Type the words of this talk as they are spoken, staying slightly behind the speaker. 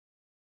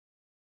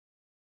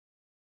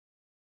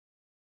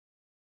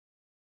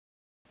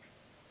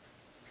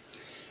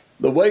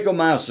The Waco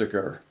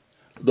Massacre,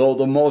 though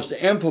the most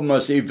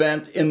infamous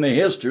event in the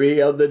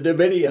history of the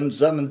Davidian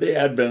Seventh-day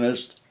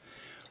Adventist,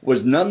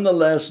 was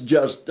nonetheless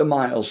just a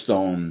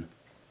milestone.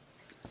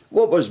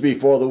 What was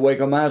before the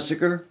Waco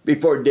Massacre?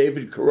 Before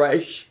David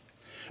Koresh?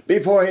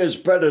 Before his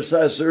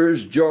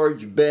predecessors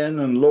George Ben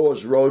and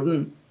Lois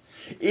Roden?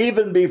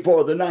 Even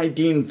before the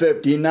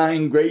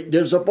 1959 Great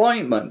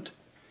Disappointment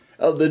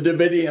of the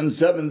Davidian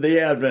Seventh-day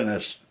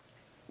Adventist?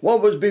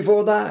 What was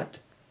before that?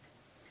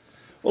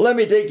 Well, let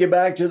me take you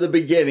back to the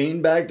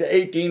beginning, back to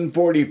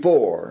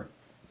 1844.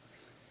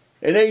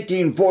 In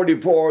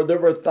 1844, there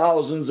were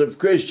thousands of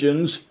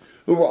Christians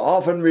who were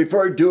often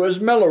referred to as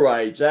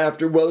Millerites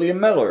after William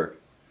Miller,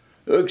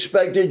 who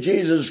expected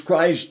Jesus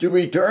Christ to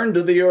return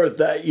to the earth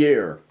that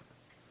year.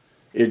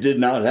 It did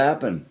not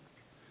happen,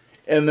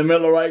 and the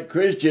Millerite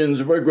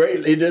Christians were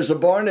greatly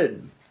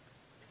disappointed.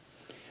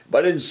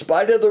 But in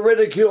spite of the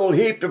ridicule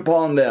heaped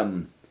upon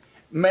them,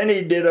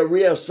 many did a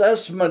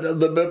reassessment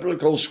of the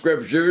biblical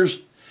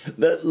scriptures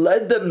that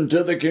led them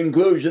to the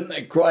conclusion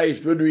that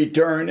Christ would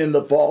return in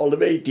the fall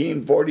of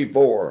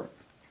 1844.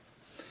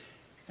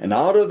 And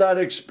out of that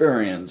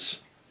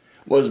experience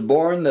was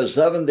born the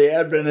Seventh-day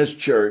Adventist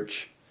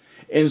Church,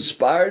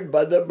 inspired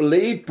by the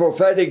believed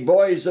prophetic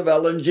voice of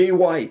Ellen G.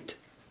 White.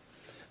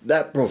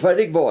 That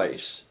prophetic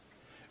voice,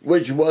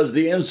 which was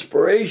the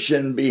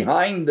inspiration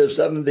behind the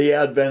Seventh-day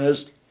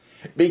Adventist,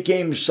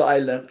 became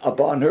silent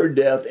upon her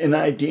death in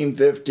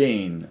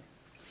 1915.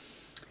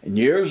 And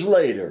years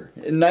later,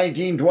 in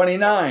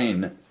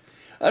 1929,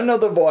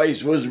 another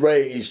voice was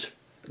raised,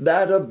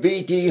 that of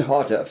V.T.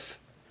 Houteff,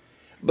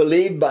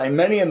 believed by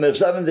many in the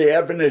Seventh-day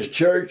Adventist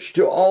Church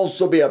to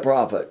also be a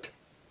prophet.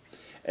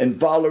 And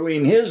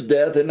following his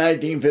death in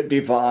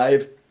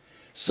 1955,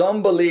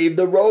 some believe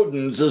the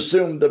Rodens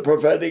assumed the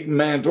prophetic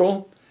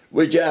mantle,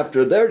 which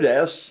after their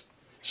deaths,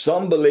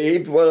 some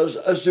believed was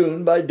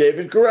assumed by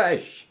David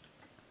Koresh.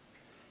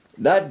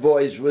 That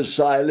voice was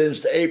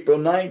silenced April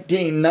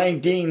 19,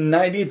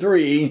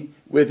 1993,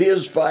 with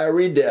his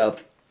fiery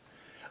death,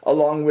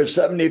 along with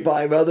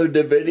 75 other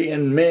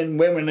Davidian men,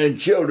 women, and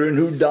children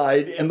who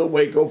died in the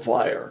Waco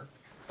fire.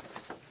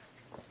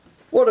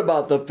 What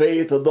about the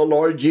faith of the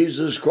Lord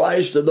Jesus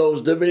Christ of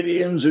those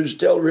Davidians who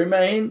still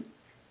remain?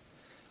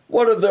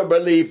 What of their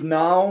belief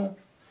now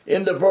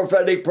in the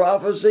prophetic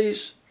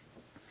prophecies?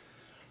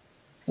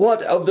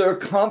 What of their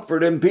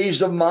comfort and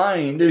peace of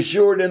mind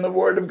assured in the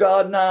Word of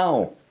God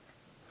now?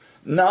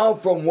 Now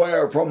from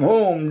where, from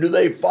whom do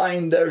they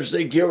find their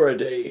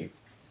security?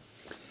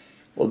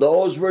 Well,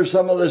 those were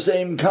some of the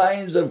same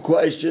kinds of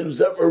questions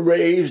that were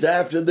raised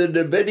after the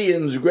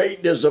Davidians'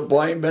 great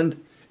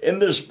disappointment in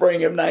the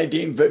spring of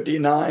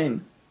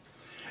 1959.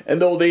 And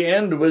though the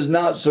end was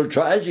not so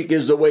tragic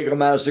as the Waco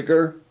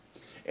Massacre,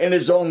 in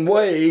its own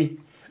way,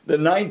 the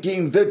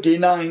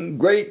 1959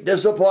 Great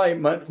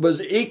Disappointment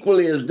was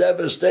equally as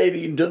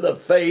devastating to the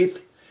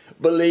faith,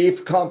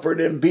 belief, comfort,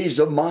 and peace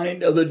of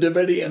mind of the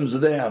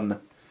Davidians then.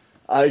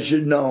 I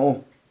should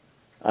know.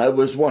 I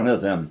was one of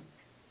them.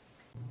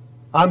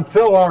 I'm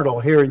Phil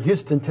Arnold here in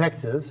Houston,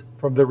 Texas,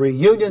 from the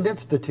Reunion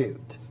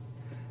Institute.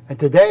 And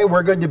today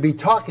we're going to be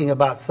talking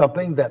about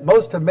something that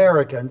most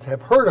Americans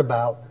have heard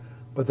about,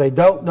 but they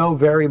don't know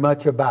very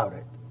much about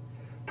it.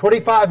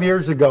 25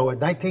 years ago in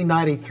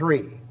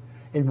 1993,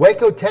 in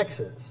Waco,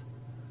 Texas,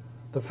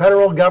 the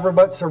federal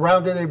government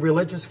surrounded a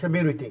religious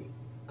community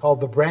called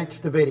the Branch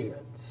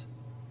Davidians.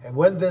 And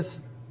when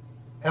this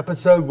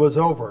episode was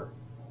over,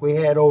 we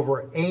had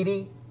over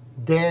 80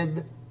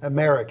 dead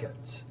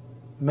Americans,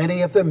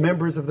 many of them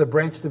members of the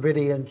Branch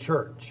Davidian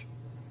Church.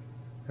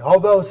 And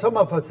although some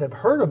of us have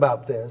heard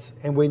about this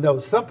and we know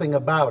something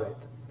about it,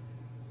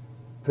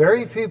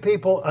 very few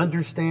people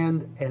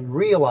understand and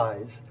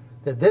realize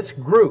that this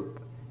group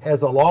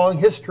has a long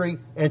history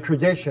and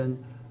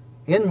tradition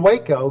in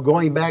Waco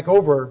going back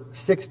over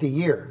 60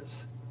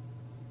 years.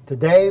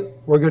 Today,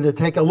 we're going to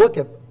take a look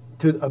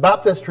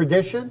about this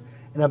tradition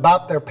and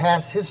about their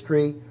past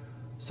history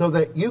so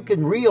that you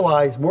can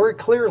realize more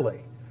clearly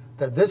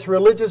that this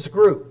religious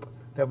group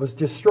that was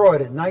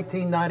destroyed in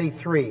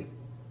 1993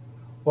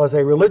 was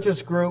a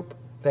religious group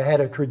that had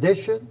a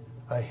tradition,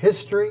 a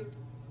history,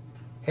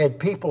 had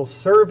people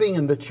serving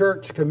in the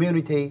church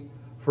community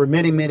for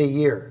many, many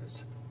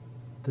years.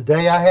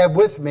 Today I have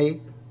with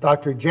me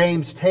Dr.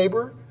 James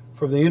Tabor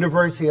from the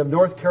University of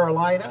North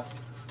Carolina,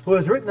 who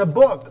has written a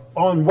book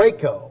on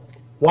Waco.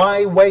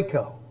 Why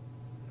Waco?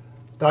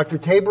 Dr.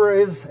 Tabor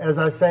is, as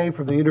I say,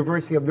 from the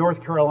University of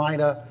North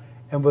Carolina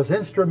and was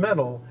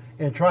instrumental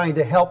in trying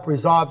to help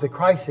resolve the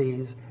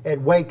crises at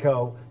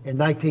Waco in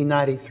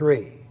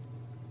 1993.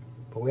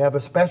 But we have a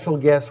special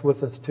guest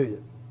with us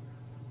too,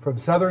 from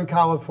Southern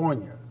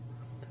California,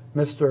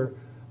 Mr.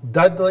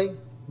 Dudley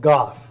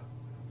Goff.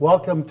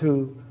 Welcome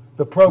to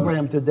the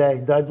program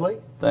today, Dudley.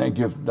 Thank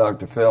you,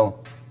 Dr.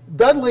 Phil.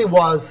 Dudley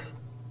was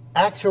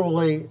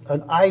actually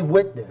an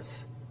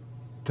eyewitness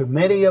to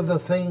many of the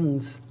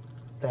things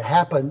that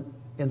happened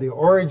in the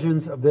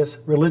origins of this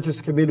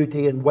religious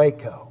community in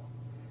Waco.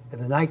 In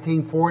the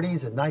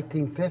 1940s and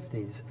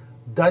 1950s,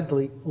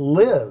 Dudley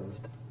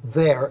lived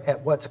there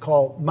at what's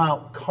called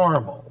Mount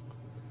Carmel.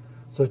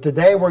 So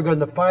today we're going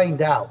to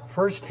find out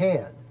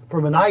firsthand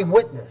from an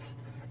eyewitness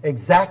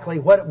exactly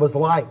what it was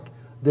like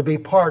to be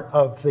part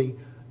of the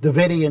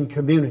Davidian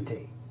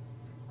community.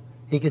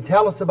 He can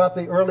tell us about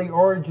the early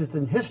origins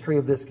and history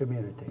of this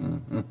community.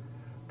 Mm-hmm.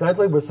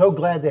 Dudley, we're so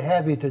glad to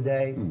have you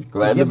today.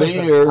 Glad to be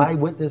here.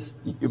 Eyewitness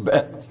you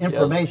bet.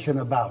 Information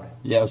about it.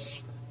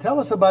 Yes. Tell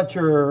us about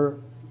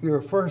your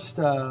first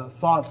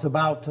thoughts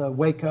about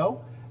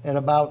Waco and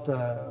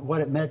about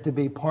what it meant to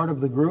be part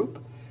of the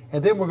group.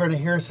 And then we're going to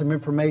hear some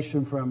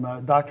information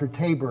from Dr.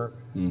 Tabor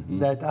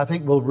that I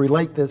think will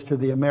relate this to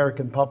the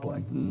American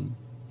public.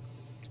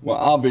 Well,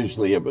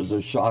 obviously it was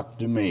a shock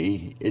to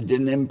me. It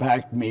didn't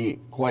impact me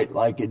quite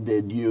like it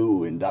did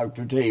you and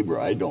Dr. Tabor,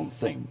 I don't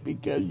think,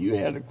 because you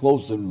had a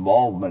close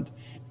involvement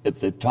at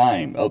the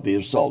time of the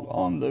assault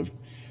on the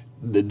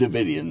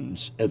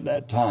Davidians at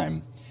that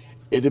time.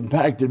 It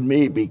impacted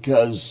me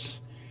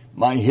because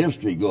my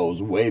history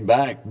goes way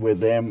back with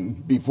them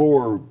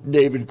before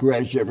David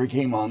Koresh ever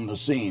came on the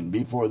scene,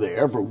 before there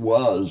ever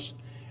was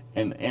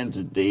an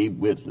entity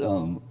with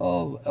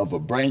of a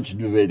branch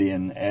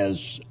Davidian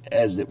as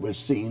it was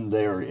seen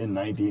there in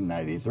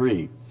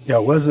 1993.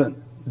 Yeah,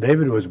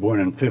 David was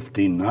born in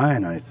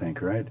 59, I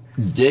think, right?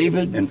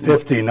 David? And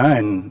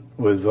 59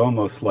 was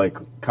almost like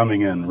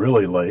coming in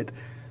really late.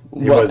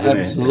 Well,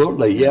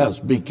 absolutely, yes,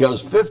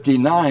 because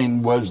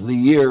 59 was the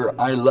year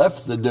I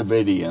left the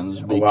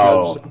Davidians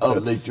because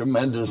of the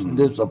tremendous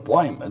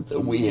disappointment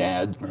that we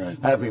had,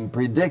 having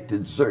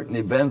predicted certain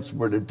events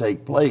were to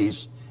take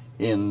place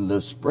in the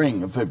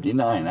spring of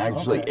 59,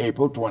 actually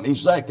April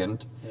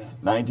 22nd,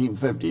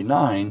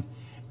 1959.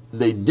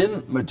 They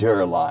didn't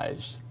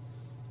materialize.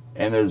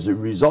 And as a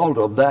result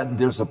of that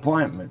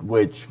disappointment,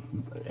 which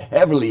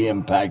heavily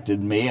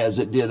impacted me as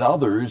it did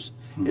others,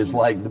 it's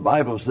like the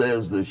Bible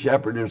says, the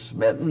shepherd is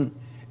smitten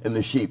and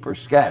the sheep are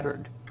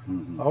scattered.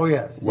 Oh,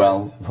 yes.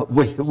 Well,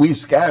 we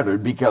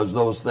scattered because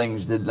those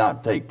things did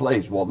not take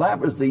place. Well, that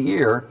was the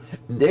year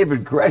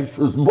David Koresh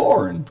was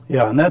born.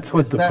 Yeah, and that's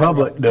what the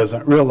public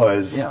doesn't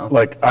realize. Yeah.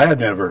 Like, I had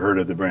never heard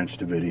of the Branch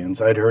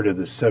Davidians. I'd heard of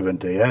the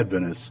Seventh-day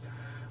Adventists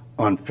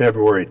on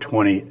February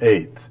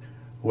 28th,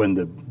 when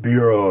the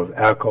Bureau of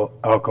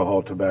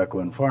Alcohol, Tobacco,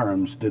 and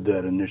Firearms did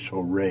that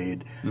initial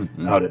raid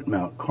out at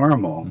Mount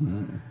Carmel.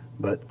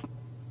 But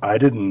I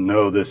didn't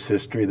know this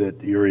history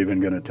that you're even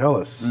going to tell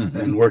us.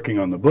 And working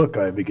on the book,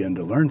 I began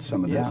to learn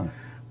some of this.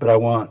 But I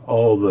want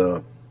all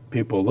the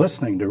people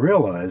listening to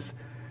realize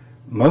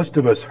most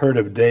of us heard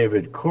of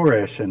David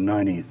Koresh in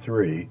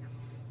 93.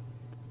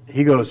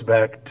 He goes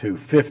back to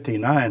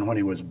 59 when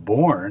he was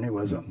born. He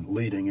wasn't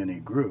leading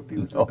any group. He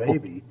was a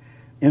baby,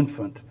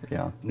 infant,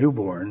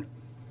 newborn.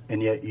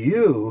 And yet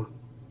you,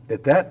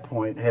 at that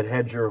point,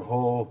 had your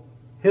whole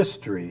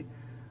history.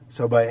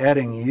 So by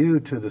adding you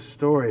to the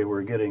story,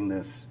 we're getting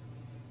this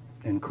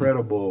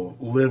incredible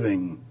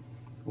living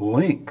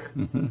link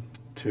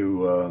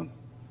to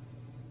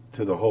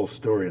the whole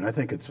story. And I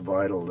think it's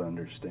vital to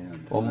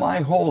understand. Well, my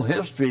whole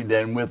history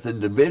then with the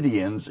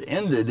Davidians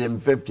ended in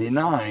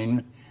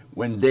 59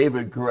 when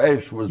David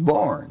Koresh was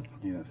born.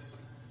 Yes.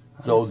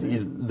 So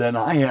then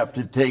I have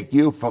to take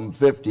you from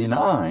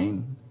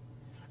 59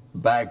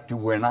 back to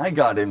when I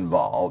got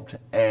involved,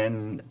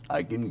 and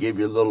I can give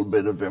you a little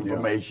bit of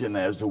information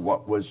as to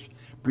what was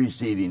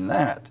preceding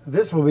that.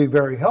 This will be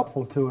very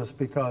helpful to us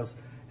because,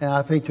 and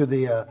I think to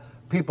the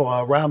people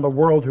around the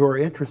world who are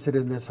interested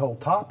in this whole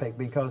topic,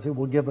 because it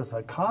will give us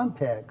a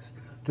context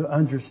to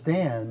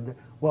understand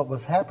what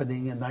was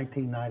happening in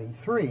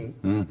 1993,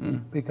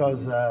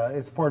 because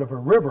it's part of a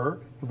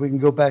river. If we can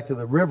go back to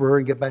the river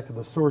and get back to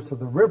the source of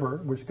the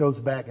river, which goes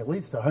back at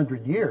least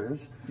 100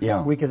 years,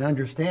 we can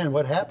understand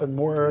what happened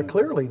more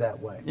clearly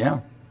that way.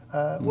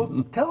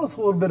 Well, tell us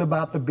a little bit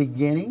about the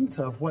beginnings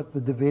of what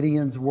the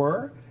Davidians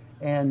were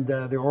and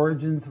the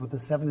origins with the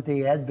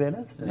Seventh-day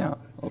Adventists and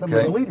some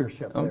of the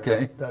leadership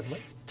there, Dudley.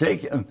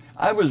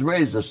 I was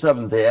raised a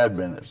Seventh-day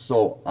Adventist,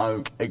 so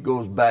it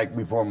goes back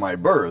before my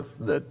birth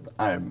that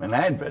I'm an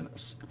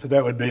Adventist. So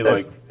that would be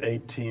like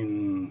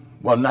 18...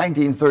 Well,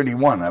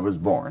 1931 I was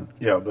born.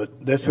 Yeah,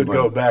 but this would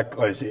go back,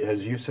 as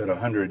you said,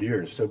 100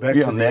 years. So back to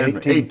the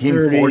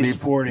 1830s,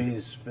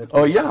 40s, 50s.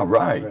 Oh, yeah,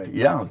 right.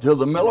 Yeah, till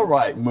the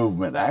Millerite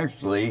movement,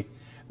 actually.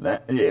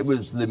 It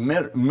was the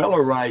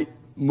Millerite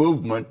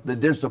movement, the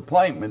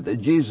disappointment that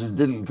Jesus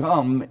didn't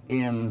come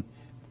in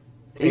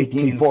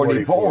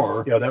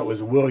 1844. Yeah, that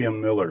was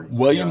William Miller.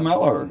 William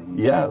Miller,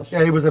 yes.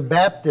 Yeah, he was a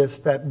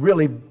Baptist that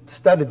really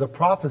studied the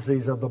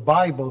prophecies of the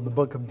Bible, the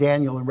book of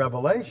Daniel and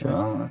Revelation.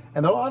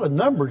 And there are a lot of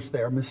numbers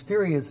there,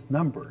 mysterious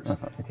numbers.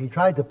 He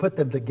tried to put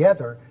them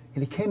together,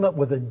 and he came up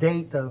with a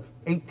date of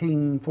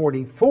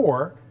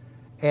 1844,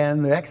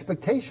 and the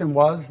expectation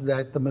was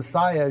that the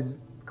Messiah,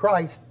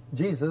 Christ,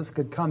 Jesus,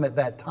 could come at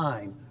that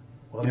time.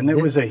 Well, and it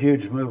was a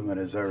huge movement,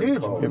 as I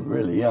recall. It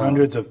really,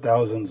 Hundreds of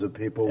thousands of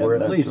people were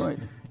at least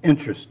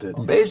interested.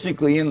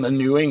 Basically in the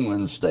New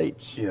England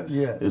states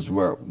is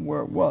where it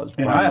was.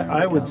 And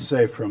I would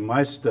say from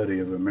my study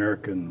of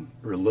American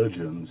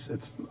religions,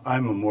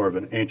 I'm more of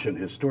an ancient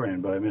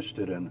historian, but I'm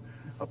interested in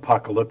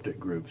apocalyptic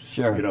groups,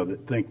 Sure. you know,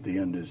 that think the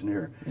end is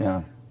near.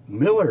 Yeah.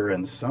 Miller,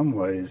 in some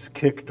ways,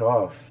 kicked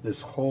off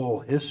this whole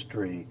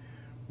history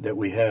that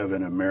we have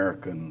in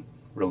American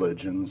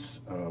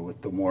religions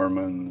with the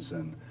Mormons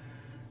and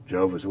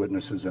Jehovah's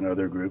Witnesses and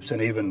other groups,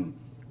 and even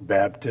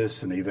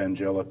Baptists and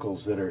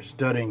evangelicals that are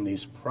studying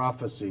these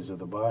prophecies of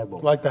the Bible.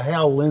 Like the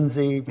Hal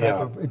Lindsey type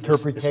of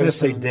interpretation.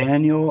 Especially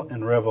Daniel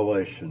and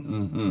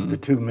Revelation, the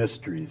two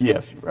mysteries.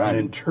 Yes, right. And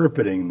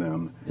interpreting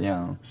them.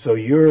 Yeah. So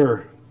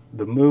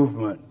the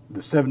movement,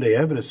 the Seventh-day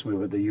Adventist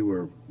movement that you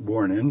were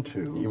born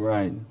into, You're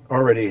right.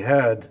 already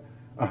had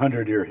a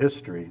 100-year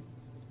history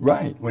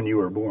Right. when you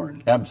were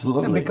born.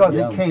 Absolutely. And because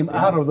yeah. it came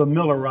out of the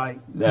Millerite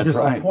That's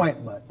right.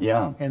 disappointment.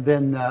 Yeah. And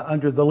then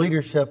under the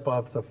leadership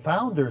of the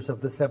founders of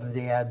the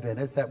Seventh-day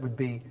Adventists, that would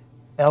be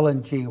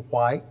Ellen G.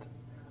 White,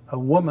 a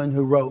woman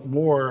who wrote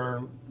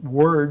more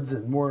words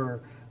and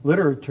more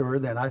literature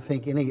than I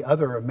think any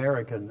other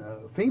American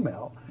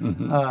female.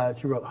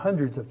 She wrote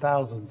hundreds of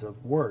thousands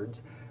of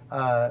words.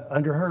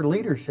 Under her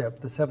leadership,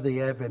 the Seventh-day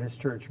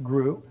Adventist Church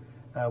grew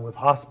with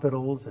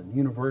hospitals and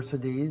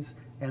universities,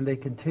 and they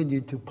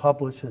continued to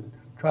publish and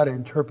try to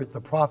interpret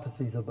the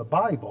prophecies of the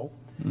Bible.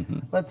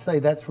 Let's say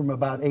that's from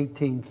about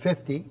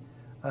 1850,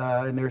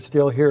 and they're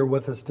still here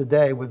with us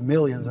today with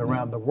millions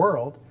around the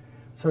world.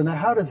 So now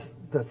how does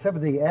the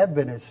Seventh-day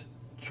Adventist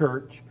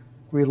Church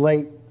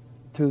relate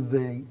to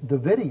the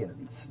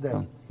Davidians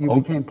that you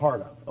became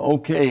part of?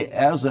 Okay,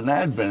 as an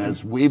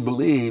Adventist, we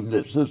believe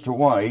that Sister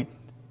White,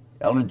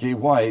 Ellen G.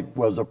 White,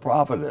 was a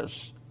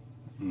prophetess,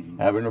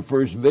 having her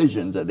first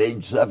visions at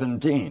age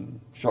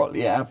 17,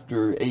 shortly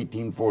after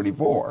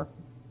 1844.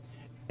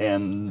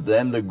 And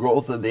then the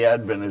growth of the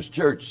Adventist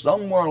Church,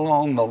 somewhere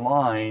along the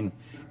line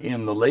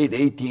in the late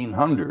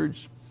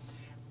 1800s,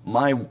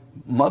 my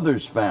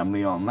mother's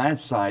family on that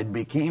side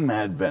became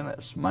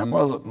Adventists. My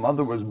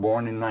mother was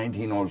born in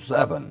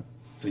 1907.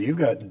 So you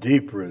got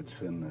deep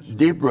roots in this.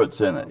 Deep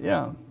roots in it,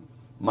 yeah.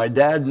 My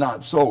dad,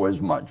 not so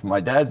as much. My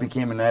dad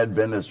became an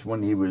Adventist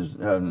when he was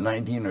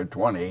 19 or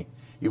 20.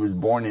 He was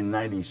born in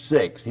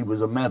 96. He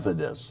was a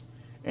Methodist,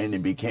 and he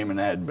became an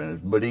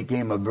Adventist. But he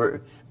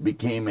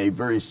became a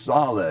very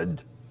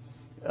solid,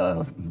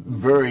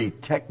 very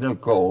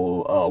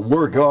technical,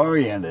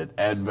 work-oriented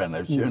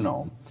Adventist, you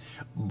know.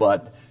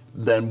 But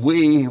then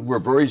we were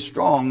very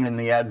strong in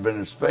the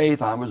Adventist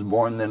faith. I was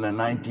born then in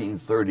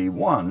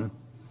 1931.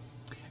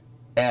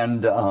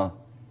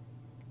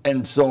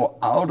 And so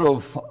out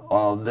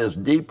of this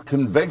deep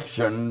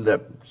conviction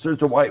that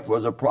Sister White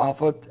was a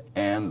prophet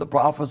and the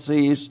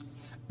prophecies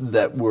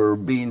that were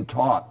being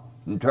taught,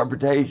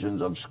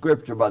 interpretations of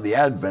Scripture by the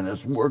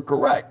Adventists, were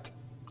correct.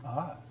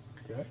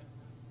 Okay.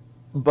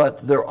 But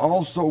there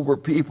also were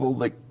people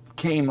that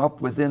came up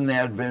within the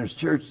Adventist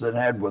Church that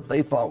had what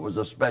they thought was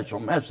a special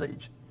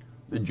message.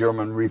 The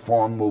German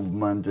Reform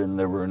movement, and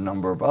there were a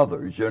number of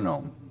others, you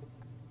know.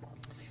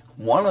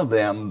 One of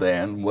them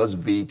then was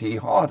V.T.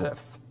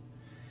 Houteff.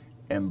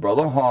 And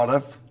Brother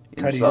Houteff,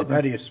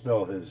 how do you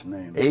spell his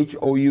name? Houteff.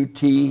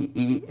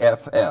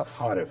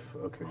 Houteff,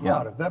 okay. Yeah.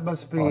 Houteff. That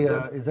must be,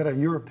 is that a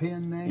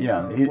European name?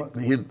 Yeah,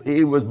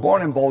 he was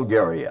born in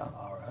Bulgaria.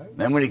 All right.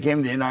 Then when he came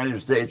to the United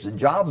States, the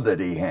job that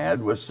he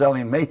had was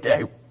selling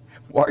Maytag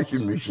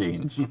washing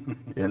machines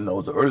in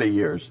those early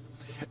years.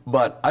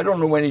 But I don't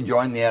know when he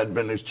joined the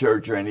Adventist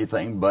Church or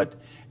anything, but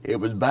it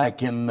was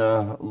back in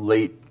the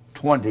late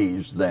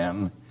 20s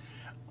then.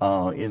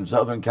 In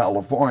Southern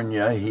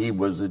California, he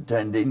was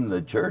attending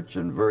the church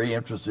and very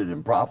interested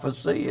in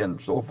prophecy and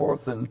so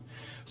forth. And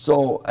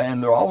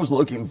they're always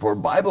looking for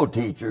Bible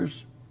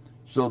teachers.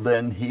 So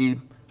then he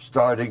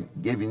started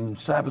giving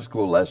Sabbath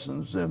school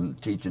lessons and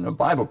teaching a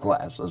Bible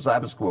class, a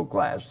Sabbath school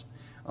class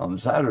on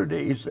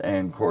Saturdays.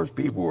 And of course,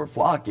 people were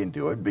flocking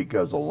to it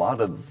because a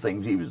lot of the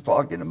things he was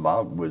talking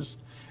about was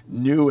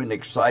new and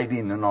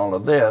exciting and all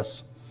of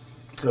this.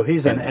 So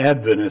he's an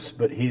Adventist,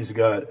 but he's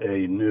got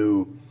a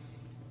new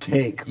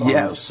take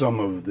on some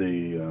of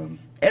the...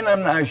 And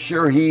I'm not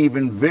sure he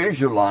even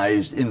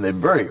visualized in the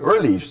very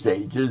early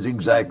stages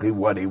exactly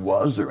what he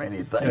was or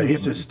anything. Yeah,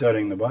 he's just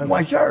studying the Bible.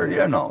 Why, sure,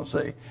 you know,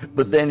 see.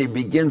 But then he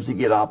begins to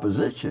get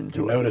opposition to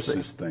it. He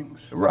notices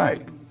things.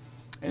 Right.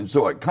 And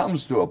so it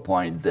comes to a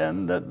point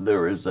then that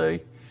there is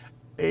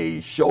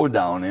a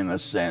showdown, in a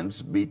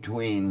sense,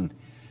 between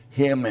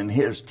him and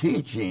his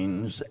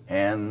teachings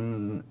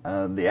and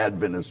the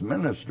Adventist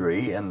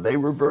ministry, and they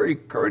were very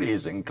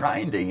courteous and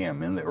kind to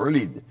him in the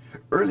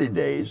early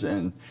days,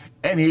 and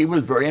he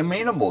was very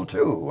amenable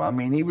too. I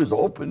mean, he was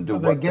open to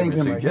what they gave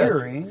him suggested. a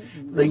hearing.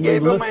 They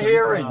gave him a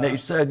hearing. They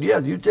said, "Yeah,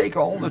 you take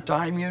all the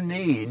time you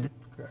need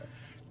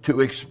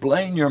to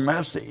explain your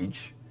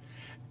message,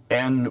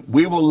 and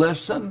we will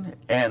listen."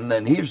 And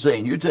then he's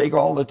saying, "You take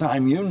all the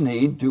time you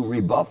need to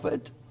rebuff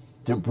it,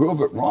 to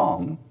prove it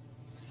wrong."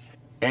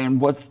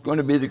 And what's going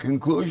to be the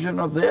conclusion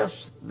of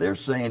this? They're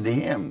saying to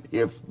him,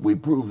 if we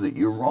prove that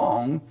you're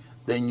wrong,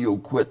 then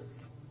you'll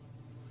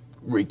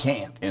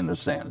recant, in a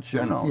sense,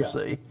 you know,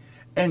 see.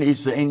 And he's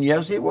saying,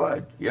 yes, he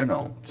would, you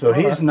know. So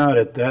he's not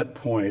at that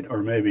point,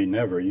 or maybe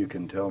never, you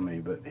can tell me,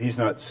 but he's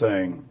not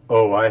saying,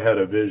 oh, I had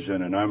a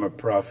vision and I'm a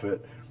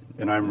prophet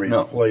and I'm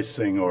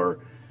replacing or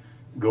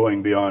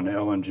going beyond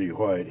Ellen G.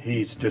 White.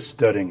 He's just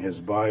studying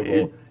his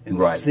Bible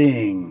and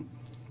seeing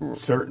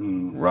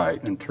certain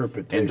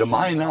interpretations. And to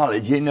my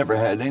knowledge, he never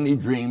had any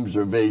dreams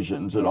or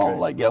visions at all.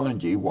 Like Ellen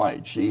G.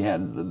 White, she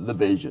had the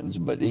visions,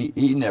 but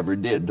he never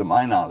did, to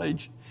my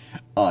knowledge.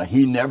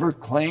 He never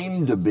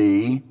claimed to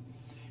be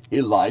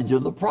Elijah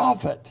the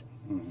prophet.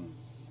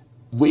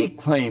 We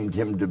claimed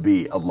him to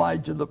be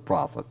Elijah the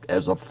prophet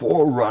as a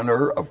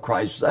forerunner of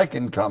Christ's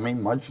second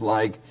coming, much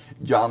like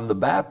John the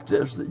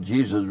Baptist, that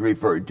Jesus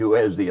referred to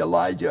as the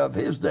Elijah of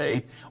his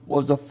day,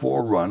 was a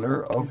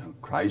forerunner of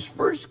Christ's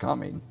first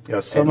coming.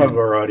 Yeah, some of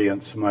our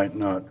audience might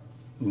not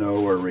know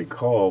or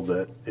recall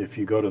that if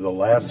you go to the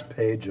last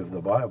page of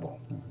the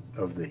Bible,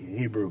 of the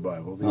Hebrew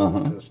Bible, the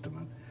Old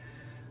Testament,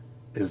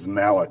 is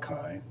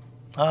Malachi.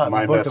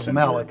 The book of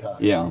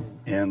Malachi. Yeah.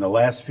 And the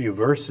last few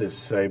verses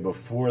say,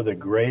 before the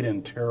great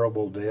and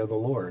terrible day of the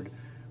Lord,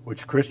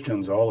 which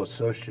Christians all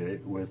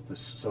associate with the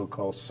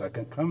so-called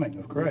second coming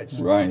of Christ.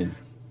 Right.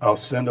 I'll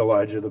send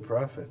Elijah the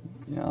prophet.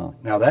 Yeah.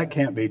 Now that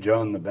can't be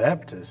John the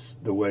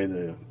Baptist, the way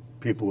the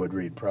people would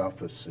read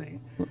prophecy,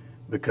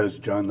 because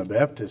John the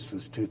Baptist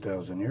was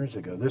 2,000 years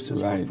ago. This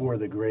is before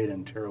the great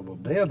and terrible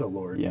day of the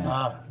Lord.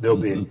 Yeah. There'll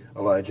be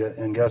Elijah,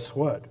 and guess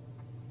what?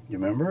 You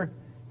remember?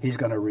 He's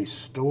going to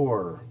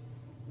restore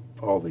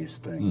all these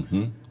things.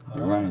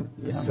 Right.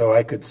 Yeah. So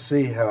I could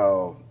see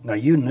how. Now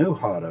you knew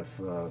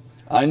Hadif.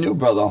 I knew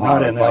Brother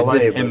Not in Hadif.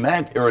 LA, In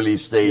that early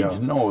stage,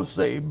 no,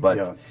 say,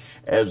 but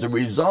as a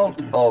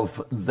result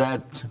of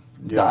that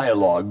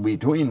dialogue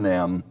between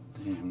them,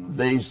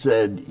 they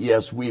said,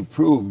 "Yes, we've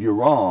proved you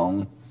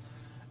wrong."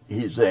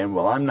 He's saying,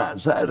 well, I'm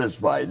not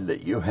satisfied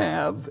that you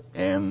have,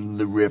 and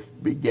the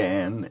rift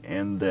began,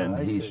 and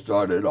then he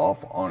started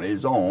off on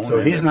his own. So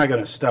he's not going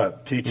to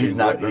stop teaching. He's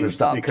not going to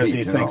stop because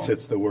teaching, he thinks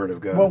it's the Word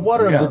of God. Well,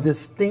 what are the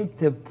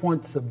distinctive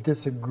points of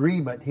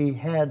disagreement he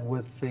had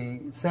with the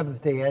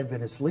Seventh-day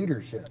Adventist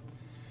leadership?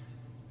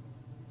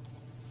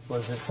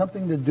 Was it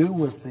something to do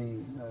with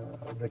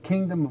the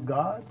kingdom of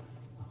God?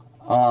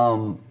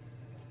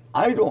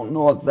 I don't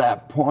know at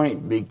that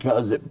point,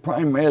 because it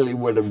primarily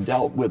would have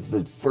dealt with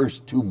the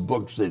first two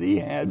books that he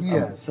had.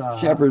 Yes.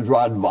 Shepherd's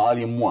Rod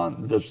Volume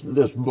 1.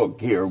 This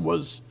book here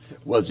was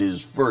his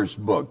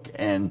first book,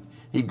 and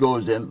he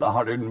goes into the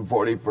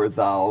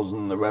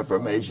 144,000, the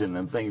Reformation,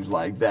 and things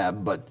like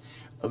that. But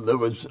there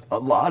was a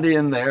lot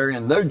in there,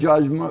 and their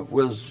judgment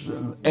was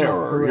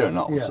error,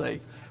 say.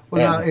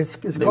 Well, now it's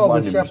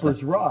called the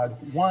Shepherd's Rod.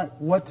 Why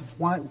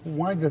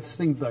this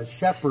thing the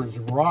Shepherd's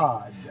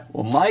Rod?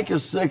 Well, Micah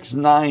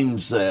 6:9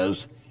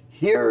 says,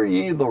 "Hear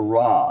ye the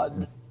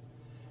rod,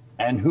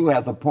 and who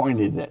hath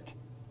appointed it?"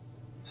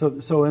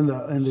 So in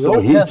the So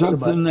Old he Testament,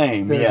 took the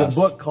name, there's a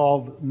book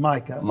called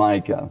Micah.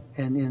 Micah.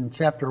 And in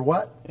chapter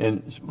what?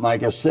 In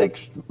Micah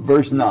 6,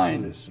 verse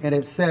 9. And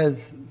it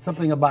says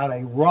something about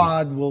a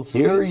rod will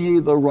speak. Hear ye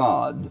the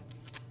rod,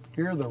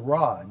 Hear the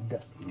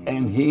rod.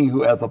 and he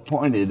who hath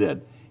appointed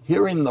it.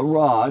 Hearing the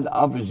rod,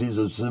 obviously, is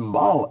a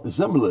symbolic,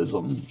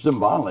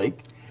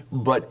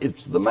 but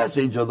it's the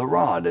message of the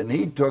rod. And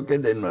he took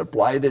it and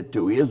applied it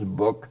to his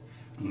book,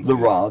 The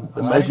Rod,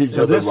 the message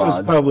of the rod. So this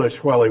was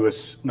published while he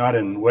was not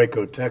in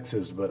Waco,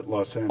 Texas, but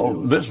Los Angeles.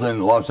 Oh, this is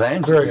in Los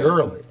Angeles. Very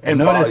early. And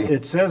notice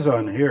it says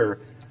on here,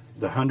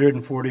 the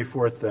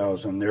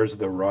 144,000, there's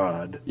the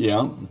rod.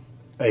 Yeah.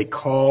 A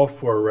call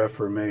for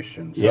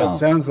reformation. So Yeah. it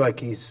sounds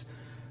like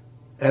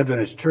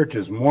Adventist Church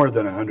is more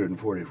than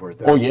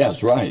 144,000. Oh,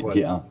 yes, right,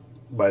 yeah.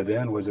 By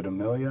then, was it 1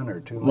 million or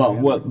 2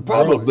 million? Well,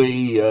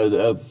 probably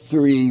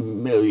 3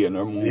 million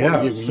or more.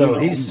 Yeah, so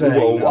he's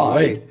saying, worldwide.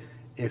 wait,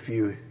 if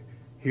you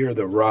hear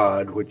the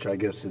rod, which I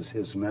guess is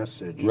his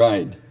message,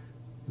 Right.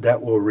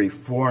 that will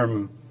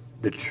reform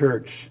the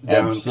church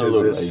down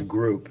to this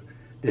group.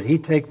 Did he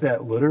take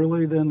that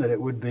literally then, that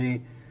it would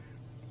be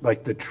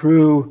like the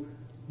true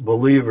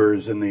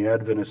believers in the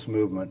Adventist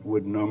movement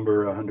would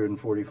number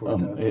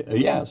 144,000?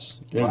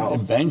 Yes. Wow.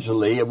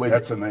 Eventually, it would.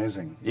 That's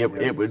amazing.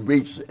 It would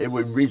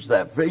reach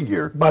that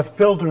figure. By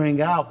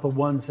filtering out the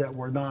ones that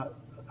were not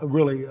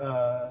really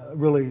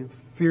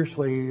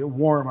fiercely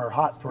warm or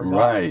hot for God.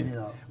 Right.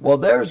 Well,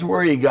 there's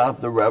where he got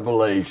the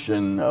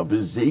revelation of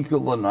Ezekiel,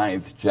 the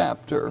 9th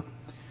chapter,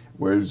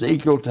 where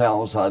Ezekiel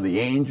tells how the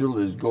angel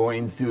is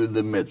going through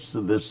the midst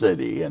of the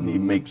city, and he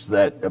makes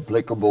that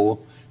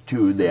applicable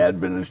to the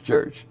Adventist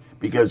church.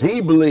 Because he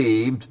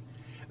believed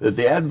that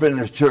the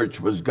Adventist church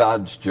was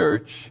God's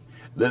church,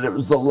 that it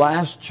was the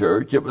last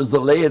church, it was the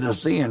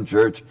Laodicean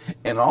church,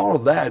 and all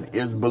of that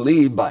is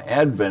believed by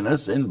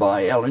Adventists and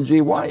by Ellen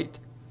G. White.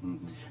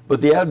 But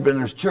the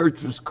Adventist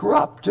church was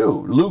corrupt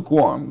too,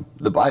 lukewarm,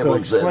 the Bible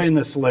says. So explain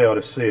this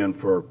Laodicean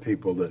for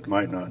people that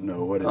might not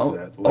know. What is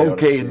that?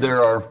 Okay,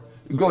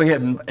 go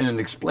ahead and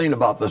explain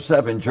about the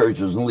 7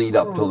 churches and lead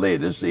up to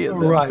Laodicea.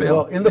 Right,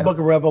 well, in the book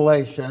of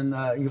Revelation,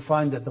 you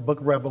find that the book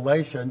of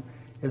Revelation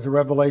is a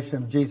revelation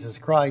of Jesus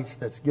Christ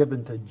that's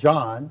given to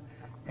John,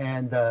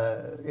 and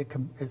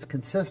it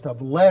consists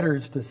of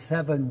letters to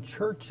 7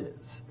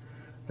 churches.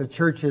 The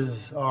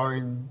churches are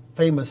in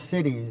famous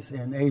cities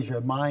in Asia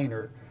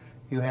Minor.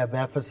 You have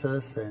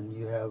Ephesus, and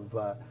you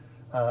have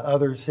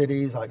other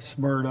cities like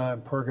Smyrna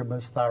and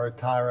Pergamos,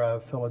 Thyatira,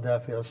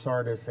 Philadelphia,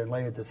 Sardis, and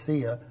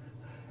Laodicea.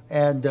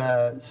 And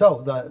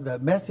so the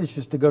message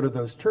is to go to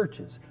those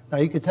churches. Now,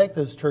 you could take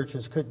those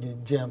churches, couldn't you,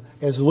 Jim,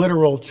 as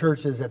literal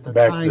churches at the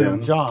time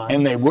of John.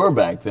 And they were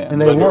back then.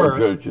 And they were.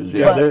 Churches,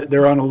 yeah.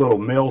 They're on a little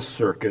mail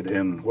circuit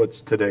in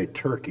what's today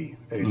Turkey,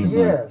 Asia.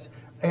 Yes.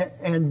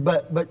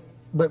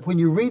 But when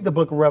you read the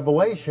book of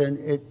Revelation,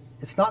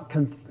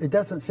 it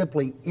doesn't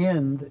simply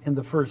end in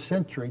the first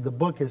century. The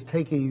book is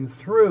taking you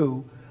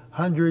through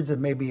hundreds and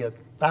maybe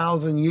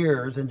 1,000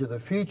 years into the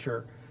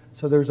future.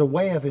 So there's a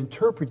way of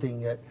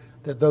interpreting it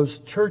that those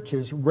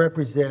churches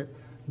represent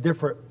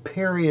different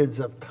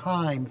periods of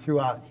time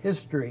throughout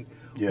history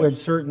when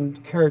certain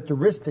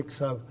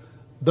characteristics of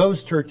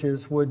those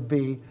churches would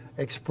be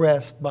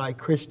expressed by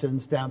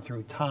Christians down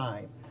through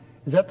time.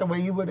 Is that the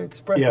way you would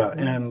express it? Yeah,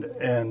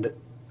 and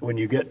when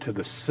you get to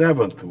the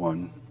 7th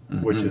one,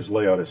 which is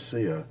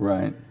Laodicea,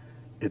 right,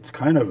 it's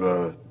kind of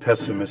a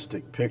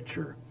pessimistic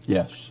picture.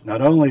 Yes.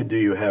 Not only do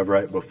you have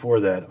right before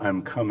that,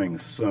 I'm coming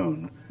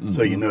soon,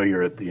 so you know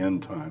you're at the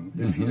end time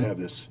if you have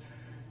this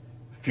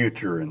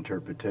future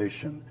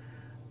interpretation,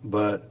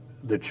 but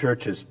the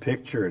church is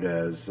pictured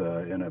as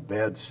in a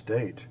bad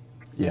state.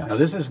 Yes. Now,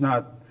 this is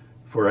not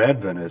for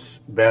Adventists,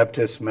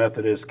 Baptists,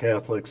 Methodists,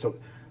 Catholics. So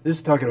this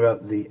is talking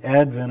about the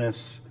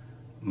Adventist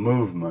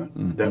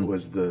movement that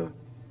was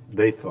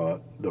they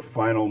thought, the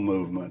final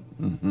movement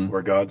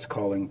where God's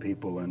calling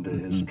people into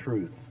His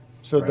truth.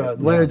 So the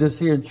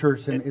Laodicean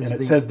church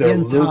is the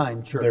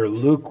end-time church. They're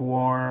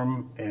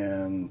lukewarm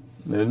and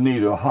they're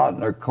neither hot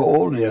nor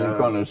cold, and He's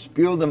going to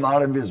spew them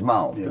out of His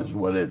mouth, is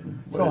what it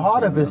So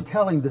Hadav is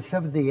telling the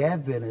Seventh-day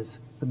Adventists,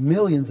 the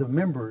millions of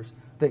members,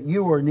 that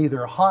you are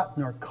neither hot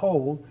nor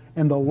cold,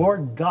 and the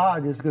Lord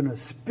God is going to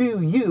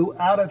spew you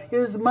out of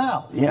His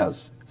mouth.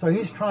 Yes. So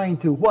He's trying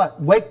to,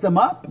 what, wake them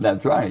up?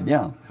 That's right,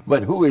 yeah.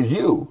 But who is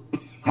you?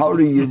 How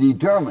do you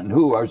determine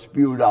who are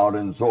spewed out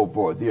and so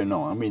forth? You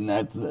know, I mean,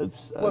 that's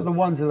well, the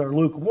ones that are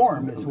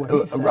lukewarm is what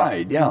he said.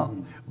 Right, yeah.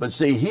 But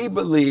see, he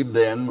believed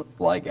then,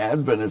 like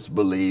Adventists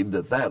believed,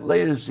 that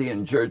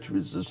Laodicean church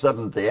was the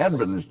Seventh-day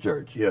Adventist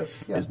church.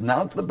 Yes. It's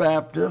not the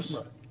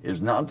Baptist,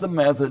 it's not the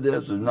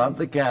Methodist, it's not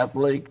the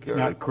Catholic. It's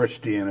not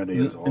Christianity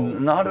as a whole.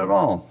 Not at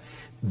all.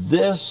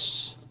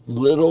 This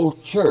little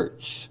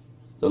church,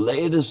 the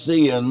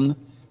Laodicean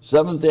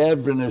Seventh-day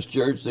Adventist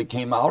church that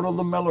came out of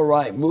the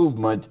Millerite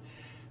movement,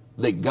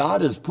 that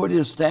God has put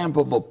His stamp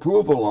of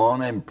approval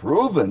on and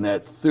proven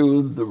it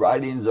through the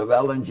writings of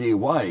Ellen G.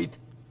 White,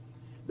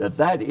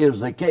 that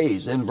is the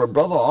case. And for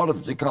Brother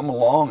Hadav to come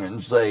along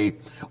and say,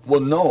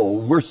 well, no,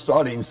 we're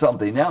starting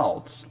something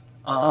else.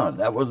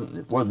 That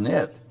wasn't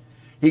it.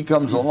 He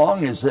comes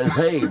along and says,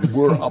 hey,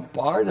 we're a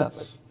part of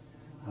it.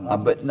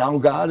 But now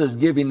God is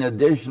giving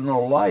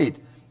additional light.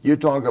 You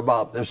talk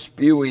about the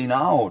spewing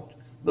out,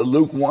 the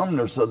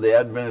lukewarmness of the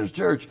Adventist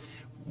church.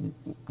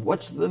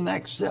 What's the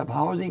next step?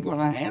 How is He going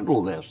to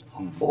handle this?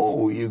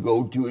 Oh, you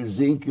go to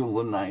Ezekiel,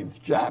 the 9th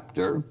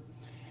chapter,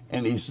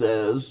 and he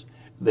says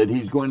that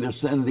He's going to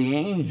send the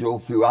angel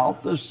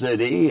throughout the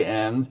city,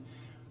 and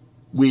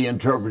we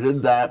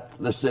interpreted that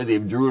the city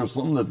of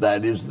Jerusalem,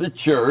 that is the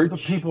church. The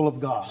people of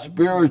God.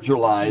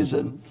 Spiritualize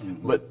it.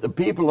 But the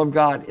people of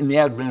God in the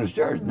Adventist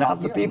church,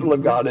 not the people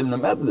of God in the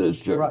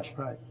Methodist church,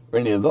 right. or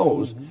any of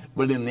those,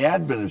 but in the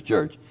Adventist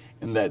church.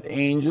 And that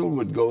angel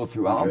would go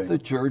throughout the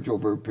church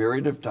over a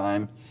period of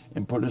time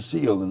and put a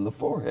seal in the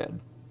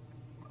forehead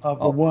of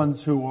the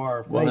ones who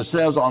are faithful. Well, it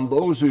says, on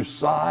those who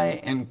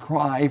sigh and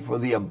cry for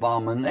the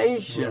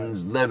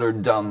abominations that are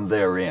done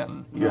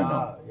therein, you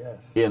know,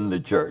 in the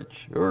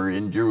church, or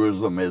in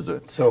Jerusalem as a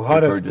So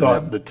Hadav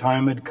thought the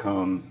time had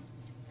come.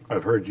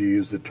 I've heard you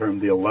use the term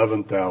the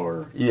 11th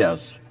hour.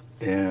 Yes.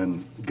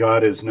 And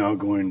God is now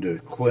going to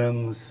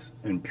cleanse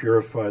and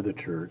purify the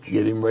church.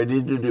 Get Him ready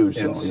to do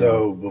so. And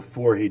so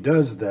before He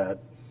does that,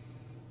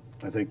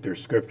 I think there's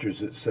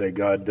scriptures that say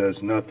God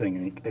does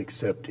nothing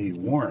except He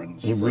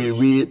warns. He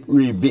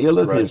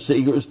revealeth His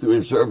secrets through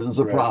His servants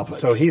the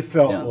prophets. So He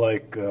felt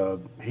like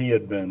He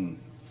had been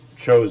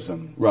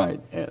chosen.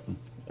 Right.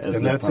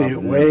 And that's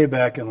way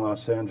back in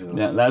Los Angeles.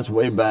 Yeah, that's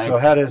way back. So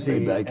how does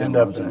He end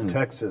up in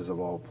Texas, of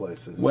all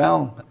places?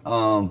 Well,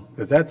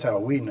 because that's how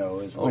we know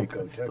is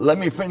Waco, Texas. Let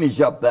me finish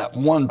up that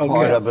one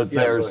part of it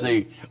there.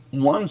 See,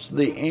 once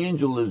the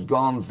angel has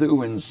gone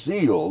through and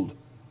sealed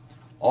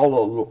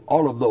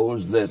all of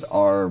those that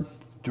are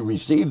to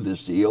receive the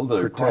seal, that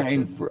are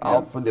crying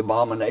out for the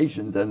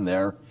abominations in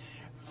there,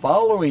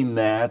 following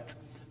that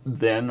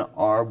then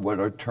are what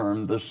are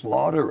termed the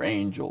slaughter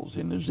angels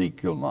in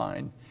Ezekiel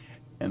 9.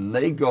 And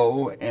they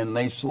go and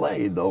they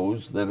slay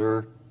those that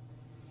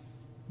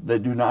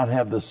do not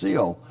have the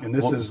seal. And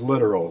this is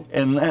literal.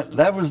 And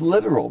that was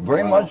literal,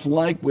 very much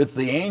like with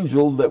the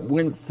angel that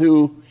went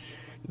through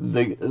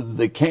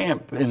the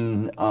camp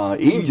in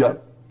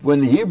Egypt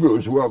when the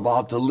Hebrews were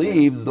about to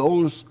leave.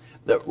 Those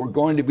that were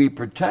going to be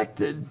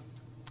protected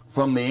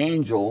from the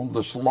angel,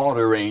 the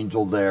slaughter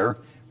angel there,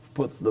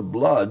 put the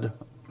blood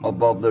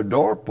above their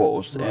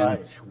doorpost. Right.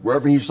 And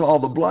wherever he saw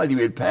the blood, he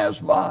would pass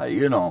by,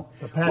 you know.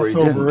 The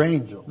Passover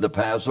angel. The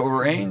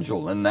Passover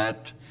angel, and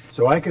that...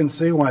 So I can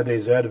see why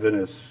these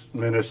Adventist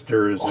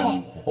ministers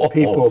and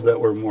people that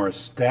were more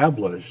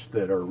established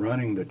that are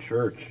running the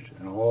church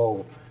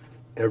in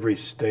every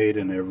state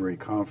and every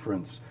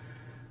conference,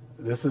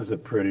 this is a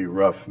pretty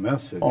rough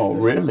message. Oh,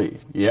 really?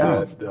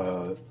 Yeah.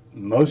 That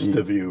most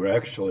of you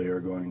actually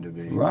are going to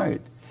be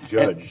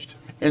judged.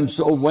 And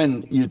so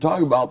when you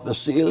talk about the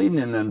sealing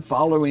and then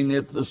following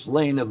it, the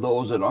slaying of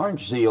those that aren't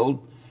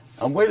sealed,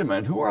 wait a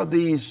minute, who are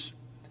these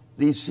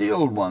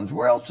sealed ones?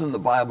 Where else in the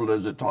Bible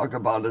does it talk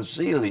about a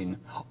sealing?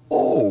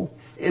 Oh,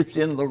 it's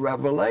in the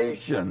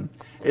Revelation.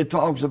 It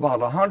talks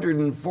about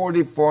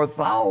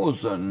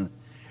 144,000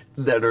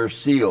 that are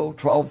sealed,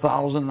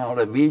 12,000 out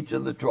of each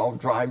of the 12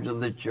 tribes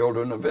of the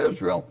children of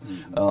Israel.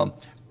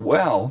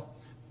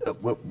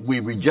 We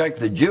reject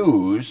the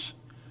Jews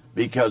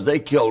because they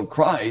killed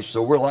Christ,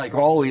 so we're like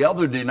all the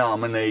other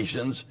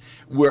denominations.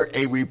 We're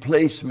a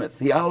replacement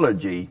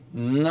theology.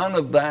 None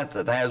of that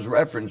has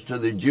reference to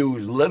the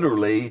Jews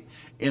literally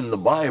in the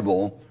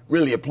Bible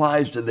really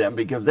applies to them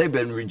because they've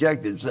been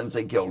rejected since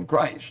they killed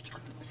Christ.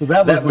 So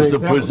that was the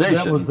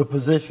position. That was the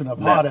position of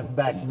Hadif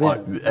back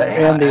then.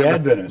 And the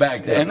Adventists.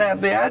 Back then, and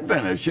the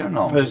Adventists, you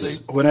know.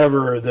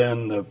 Whenever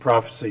then the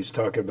prophecies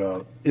talk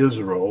about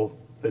Israel,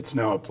 it's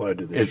now applied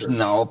to the church. It's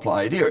now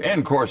applied here. And,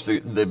 of course,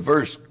 the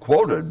verse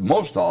quoted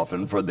most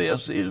often for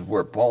this is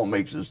where Paul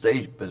makes a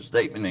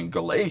statement in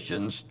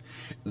Galatians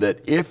that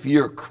if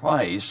you're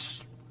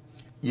Christ,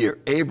 you're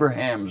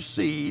Abraham's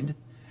seed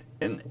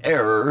and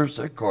heirs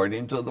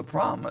according to the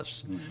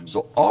promise.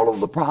 So all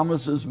of the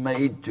promises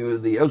made to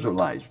the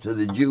Israelites, to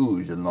the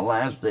Jews in the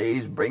last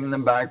days, bringing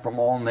them back from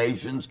all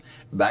nations,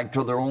 back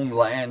to their own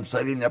land,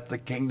 setting up the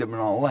kingdom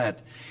and all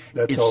that,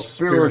 that's it's all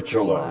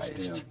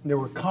spiritualized. Yeah. They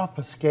were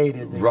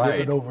confiscated and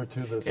given over to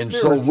the And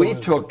so we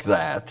took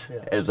that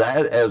as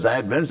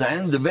Adventists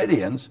and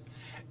Davidians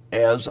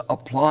as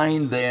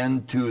applying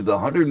then to the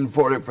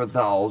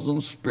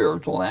 144,000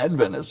 spiritual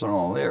Adventists and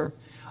all there,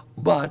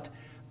 but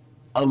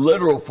a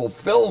literal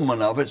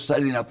fulfillment of it,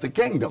 setting up the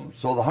kingdom.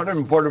 So the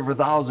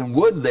 144,000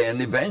 would then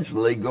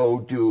eventually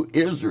go to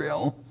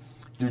Israel,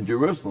 to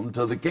Jerusalem,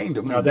 to the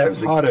kingdom. Now that's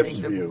Hadif's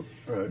view.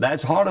 Right.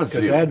 That's Hadif's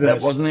view.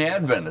 That wasn't the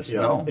Adventist,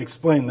 no.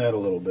 Explain that a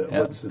little bit.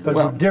 Because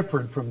they're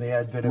different from the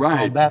Adventists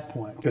on that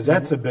point. Because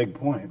that's a big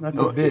point. That's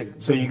a big.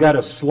 So you got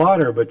a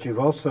slaughter, but you've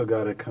also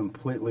got a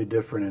completely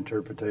different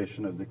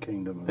interpretation of the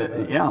kingdom of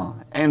God. Yeah,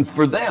 and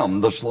for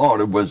them, the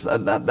slaughter was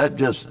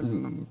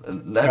allegorical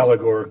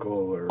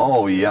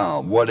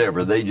or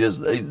whatever. They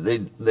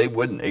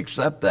wouldn't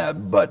accept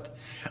that, but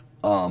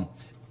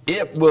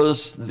it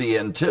was the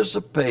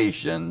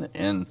anticipation,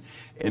 and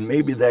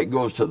maybe that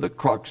goes to the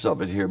crux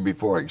of it here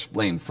before I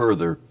explain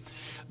further.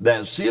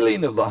 That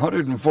sealing of the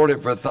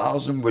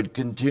 144,000 would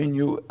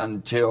continue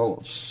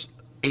until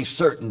a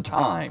certain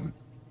time.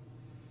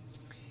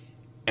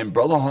 And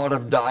Brother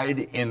Hadif died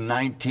in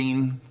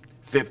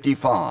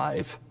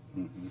 1955.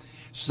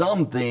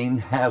 Something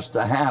has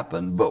to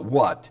happen, but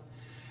what?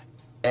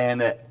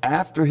 And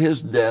after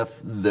his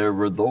death, there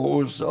were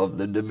those of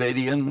the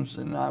Davidians,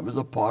 and I was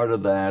a part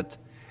of that,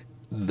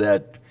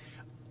 that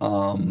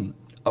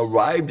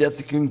arrived at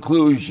the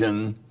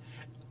conclusion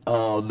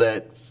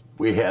that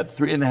we had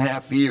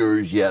 3.5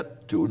 years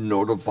yet to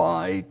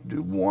notify,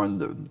 to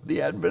warn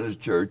the Adventist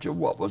Church of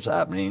what was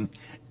happening,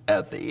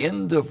 at the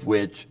end of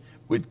which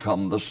would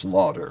come the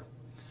slaughter.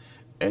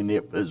 And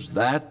it was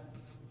that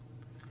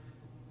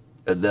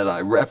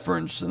I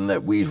referenced and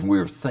that we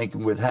were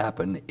thinking would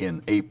happen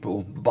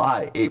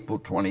by April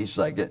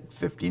 22nd,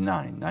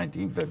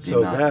 1959.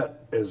 So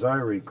that, as I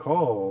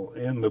recall,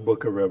 in the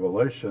book of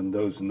Revelation,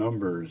 those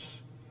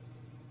numbers,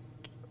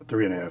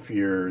 3.5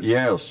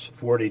 years,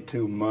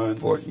 42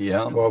 months,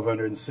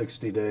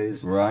 1,260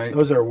 days. Right.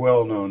 Those are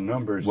well-known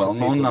numbers.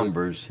 Well-known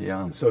numbers,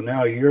 So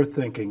now you're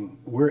thinking,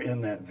 we're in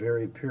that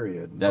very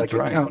period. That's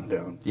like a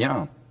countdown.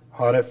 Yeah.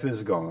 Hadif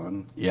is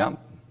gone. Yeah.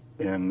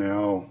 And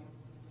now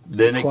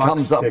then it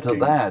comes up to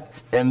that,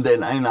 and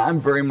I'm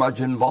very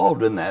much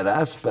involved in that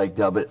aspect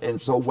of it.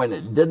 And so when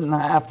it didn't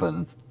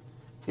happen,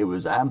 it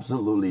was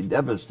absolutely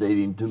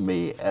devastating to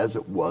me, as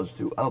it was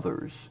to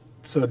others.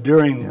 So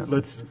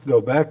let's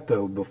go back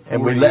though, before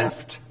and we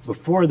left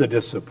before the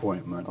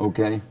disappointment.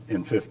 Okay.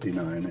 In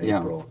 '59,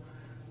 April.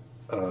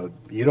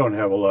 You don't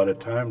have a lot of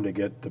time to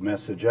get the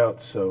message out.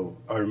 So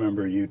I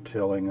remember you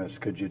telling us.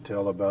 Could you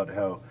tell about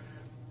how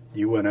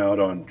you went out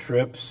on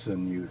trips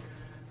and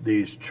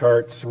these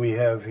charts we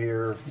have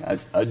here?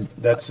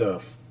 That's a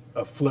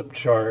flip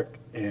chart,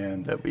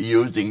 and that we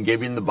used in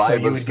giving the Bible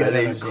so you would get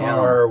in a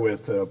car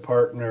with a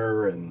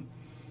partner, and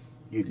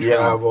you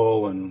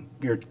travel, and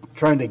you're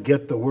trying to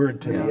get the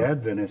word to the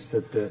Adventists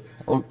that the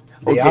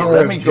hour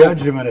of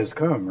judgment has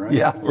come, right?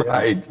 Yeah,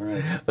 right.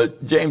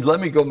 James, let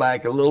me go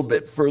back a little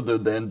bit further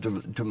then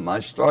to my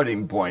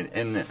starting point,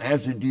 and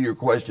answer to your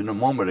question a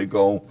moment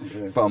ago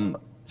from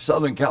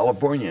Southern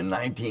California in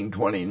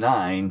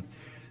 1929.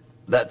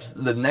 That's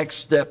the next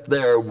step.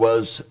 There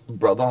was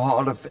Brother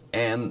Houteff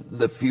and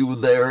the few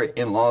there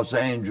in Los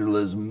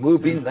Angeles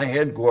moving the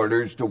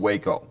headquarters to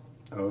Waco.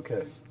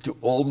 Okay. To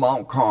Old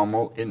Mount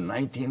Carmel in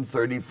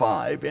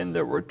 1935, and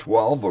there were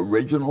 12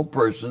 original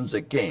persons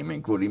that came,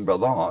 including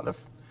Brother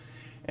Houteff,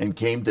 and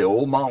came to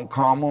Old Mount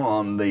Carmel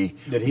on the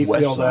Did he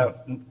west feel side.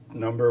 that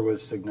number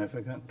was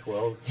significant,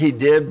 12? He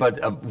did, but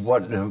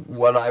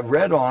what I've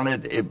read on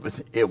it,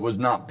 it was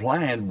not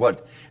planned.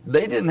 But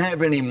they didn't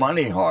have any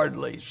money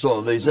hardly,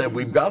 so they said,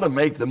 we've got to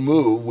make the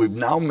move. We've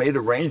now made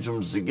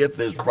arrangements to get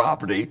this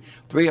property,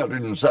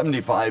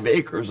 375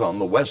 acres on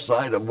the west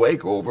side of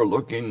Waco,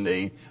 overlooking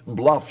the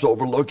bluffs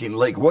overlooking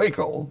Lake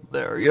Waco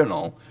there, you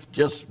know,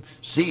 just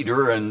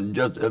cedar and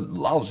just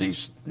lousy,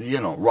 you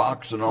know,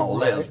 rocks and all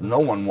this. No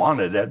one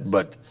wanted it,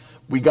 but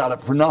we got it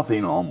for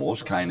nothing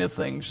almost, kind of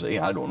thing. See,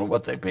 I don't know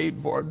what they paid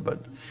for it,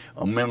 but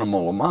a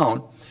minimal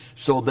amount.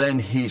 So then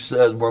he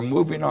says, we're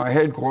moving our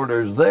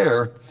headquarters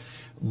there,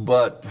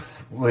 but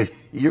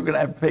you're going to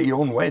have to pay your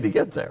own way to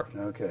get there.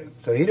 Okay.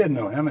 So he didn't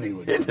know how many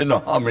would He didn't know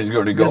how many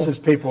going to go. This is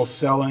people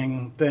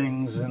selling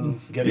things and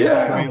getting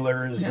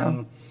trailers. Yeah.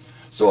 And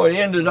So it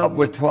ended up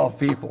with 12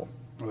 people.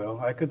 well,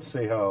 I could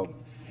see how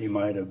he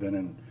might have been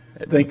in.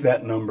 Think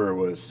that number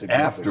was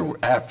significant.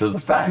 After the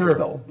fact, Sure.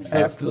 though. Sure.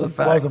 After the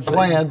fact. Wasn't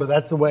planned, but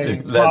that's the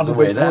way That's the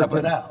way Providence it worked happened.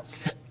 it out.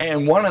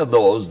 And one of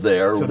those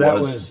there So that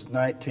was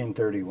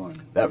 1931.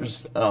 that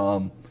was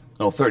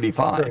no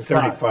 35.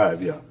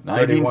 35, yeah.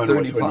 31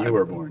 was when you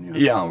were born,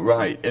 yeah. Yeah,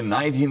 right. In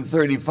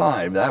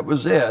 1935, that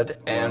was it.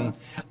 And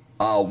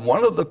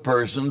one of the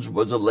persons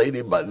was a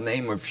lady by the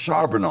name of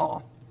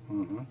Charbonneau,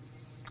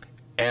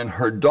 and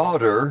her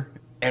daughter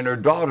and her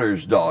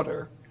daughter's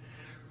daughter.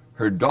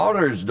 Her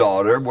daughter's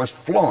daughter was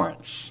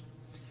Florence.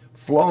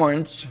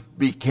 Florence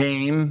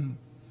became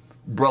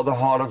Brother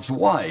Houteff's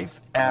wife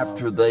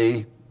after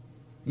they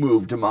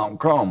moved to Mount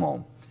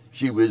Carmel.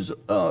 She was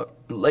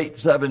late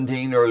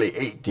 17, early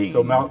 18.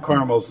 So Mount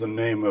Carmel's the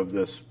name of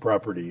this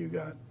property you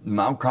got.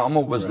 Mount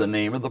Carmel was the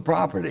name of the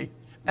property,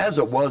 as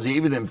it was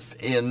even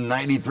in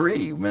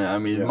 93. I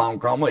mean,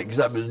 Mount Carmel,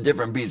 except it was a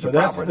different piece of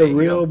property. So that's the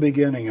real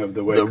beginning of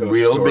the Waco The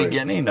real story.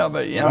 beginning of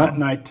it, yeah. Not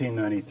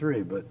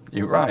 1993, but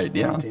You're right,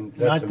 yeah.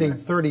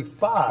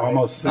 1935.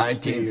 Almost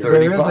 60 years. 1930.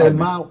 There is a 35.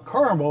 Mount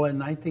Carmel in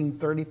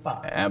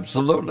 1935.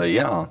 Absolutely,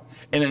 yeah.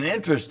 And an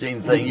interesting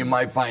thing you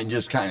might find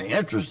just kind of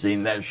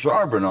interesting, that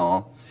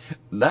Charbonneau,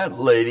 that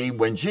lady,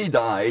 when she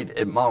died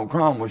at Mount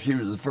Carmel, she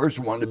was the first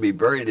one to be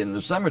buried in the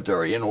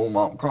cemetery in Old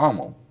Mount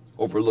Carmel,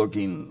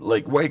 overlooking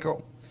Lake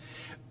Waco.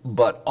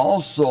 But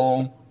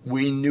also,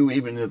 we knew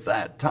even at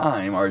that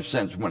time, or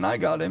since when I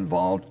got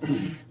involved,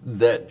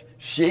 that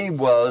she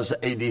was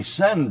a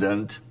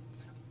descendant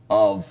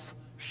of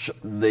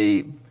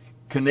the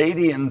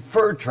Canadian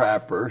fur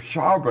trapper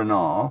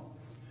Charbonneau,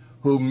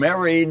 who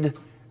married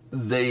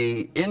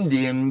the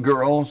Indian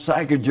girl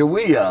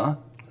Sacagawea,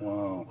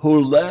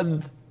 who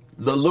led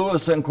the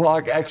Lewis and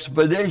Clark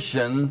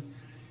expedition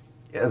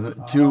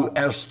to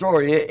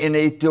Astoria in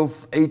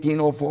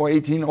 1804,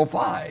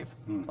 1805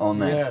 on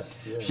that.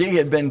 Yes, yes. She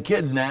had been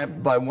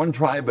kidnapped by one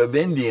tribe of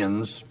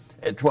Indians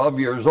at 12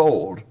 years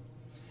old.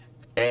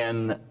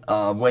 And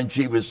when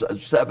she was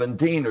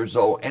 17 or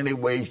so,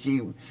 anyway,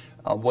 she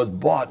was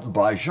bought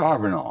by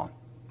Charbonneau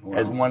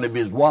as one of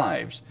his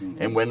wives.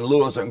 And when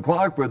Lewis and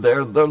Clark were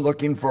there, they're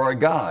looking for a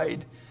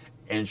guide.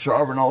 And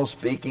Charbonneau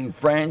speaking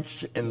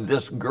French, and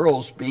this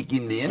girl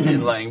speaking the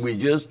Indian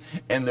languages,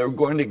 and they're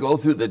going to go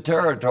through the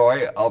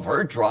territory of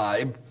her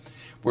tribe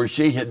where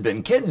she had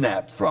been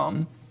kidnapped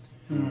from.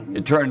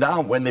 It turned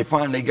out when they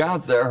finally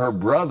got there, her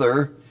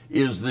brother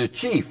is the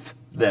chief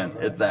then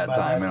at that By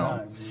time. that You know.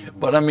 time, yeah.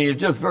 But I mean,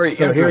 it's just very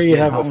So interesting. here you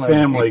have how a much-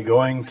 family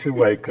going to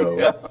Waco,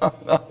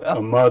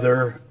 a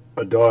mother,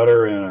 a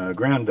daughter, and a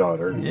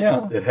granddaughter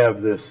that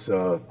have this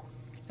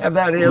Have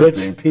that rich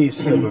history.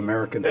 piece of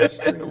American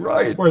history.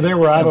 Right. Where they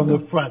were out on the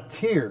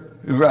frontier.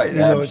 Right, You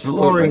know, absolutely.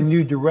 exploring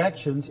new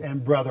directions,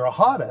 and Brother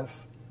Houteff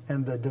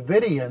and the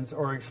Davidians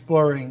are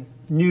exploring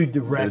new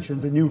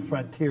directions and new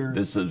frontiers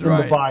This is in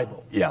right. the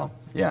Bible. Yeah,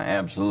 yeah,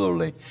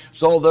 absolutely.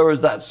 So there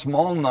was that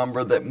small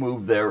number that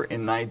moved there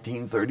in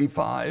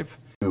 1935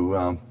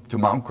 to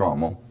Mount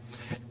Carmel,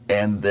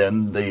 and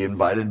then they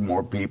invited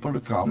more people to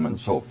come and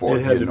so forth.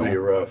 It had you to know. be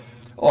rough.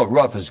 Oh,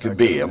 rough as could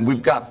be. And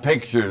we've got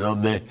pictures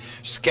of the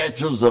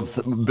sketches of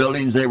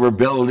buildings they were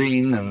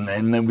building, and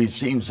then we've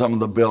seen some of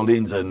the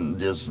buildings, and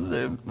just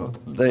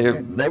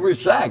they were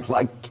shacks,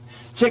 like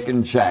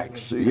chicken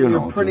shacks, you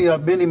know. You're printing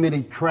up many,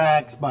 many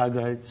tracks by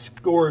the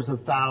scores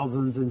of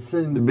thousands and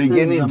sending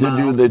Beginning them to out,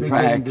 do the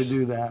beginning tracks. to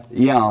do that.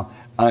 Yeah,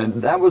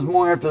 that was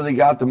more after they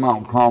got to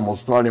Mount Carmel,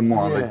 starting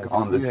more Yes,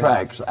 on the yes,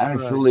 tracks.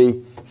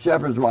 Actually,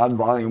 Shepherd's Rod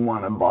Volume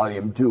 1 and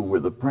Volume 2 were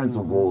the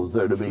principles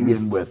there to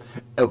begin with,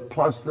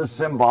 plus the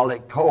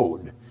symbolic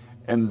code.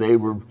 And they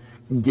were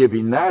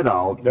giving that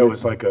out. That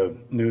was like a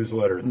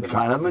newsletter thing.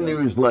 Kind of a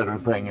newsletter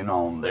thing, you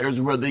know.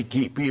 There's where they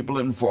keep people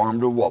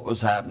informed of what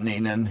was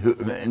happening,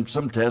 and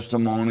some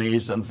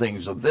testimonies and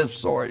things of this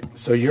sort.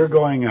 So you're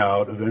going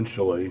out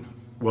eventually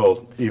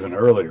well, even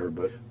earlier,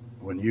 but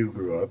when you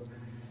grew up,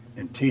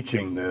 in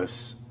teaching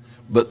this.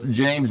 But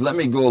James, let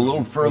me go a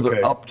little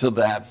further up to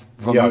that.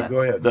 From yeah,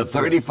 go ahead. The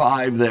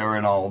 35 there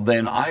and all.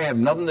 Then I have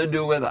nothing to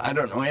do with it. I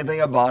don't know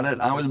anything about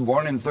it. I was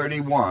born in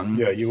 31.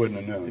 Yeah, you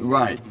wouldn't have known.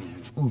 Right.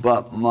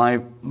 But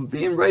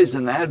being raised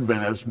an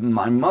Adventist,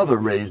 my mother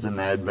raised an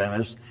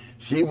Adventist.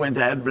 She went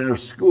to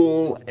Adventist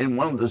school, and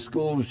one of the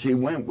schools she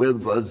went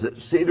with was at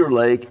Cedar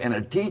Lake, and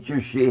a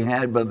teacher she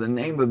had by the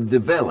name of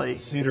Dudley.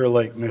 Cedar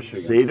Lake,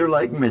 Michigan. Cedar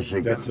Lake,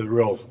 Michigan. That's a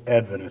real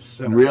Adventist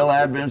center. Real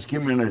Adventist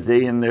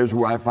community, and there's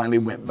where I finally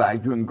went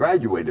back to and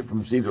graduated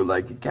from Cedar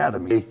Lake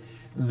Academy.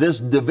 This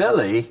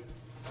Dudley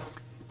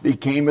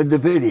became a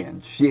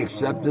Davidian. She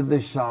accepted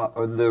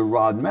the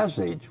rod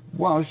message.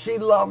 Well, she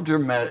loved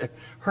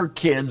her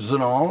kids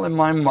and all, and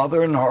my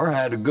mother and her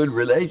had a good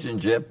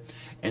relationship.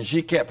 And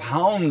she kept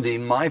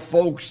hounding my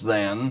folks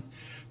then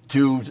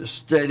to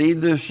study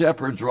the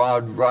shepherd's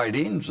rod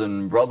writings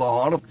and Brother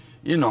Hart,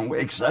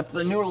 accept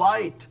the new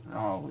light.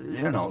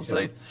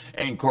 Say,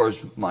 and of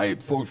course, my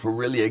folks were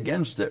really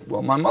against it.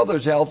 Well, my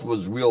mother's health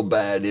was real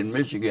bad in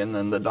Michigan,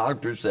 and the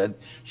doctor said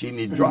she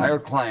needed drier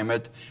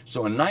climate.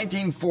 So in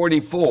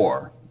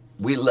 1944,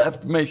 we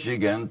left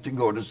Michigan to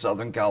go to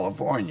Southern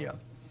California.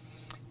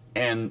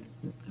 And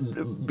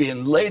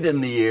being late in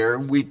the year,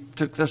 we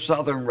took the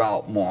southern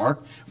route more,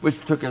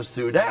 which took us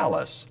through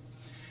Dallas.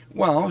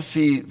 Well,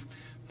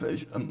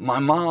 my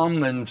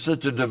mom and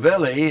Sister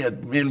Dudley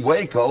in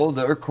Waco,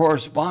 they're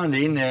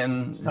corresponding,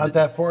 and it's not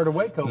that far to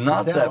Waco.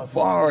 Not that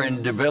far,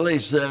 and Dudley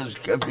says,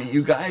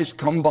 "You guys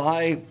come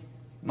by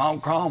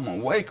Mount Carmel,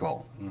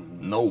 Waco."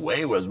 No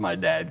way was my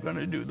dad going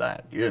to do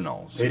that,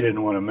 So. He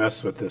didn't want to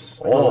mess with this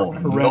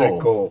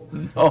heretical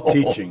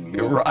teaching.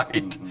 You're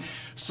right.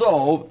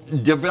 So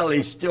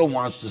Dudley still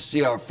wants to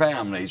see our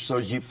family, so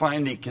she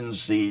finally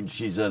concedes.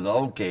 She says,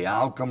 "Okay,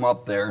 I'll come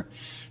up there."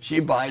 She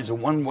buys a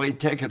one-way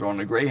ticket on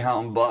a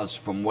Greyhound bus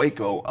from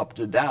Waco up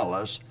to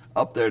Dallas,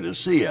 up there to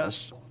see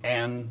us,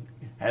 and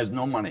has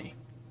no money.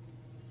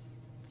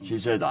 She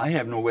says, "I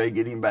have no way of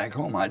getting back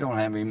home. I don't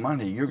have any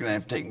money. You're going to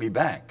have to take me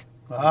back."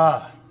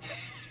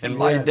 And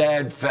my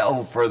dad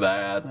fell for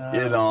that,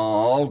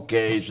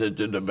 Okay, said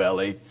to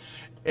Dudley.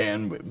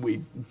 And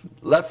we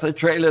left the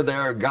trailer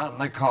there, got in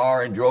the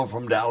car, and drove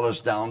from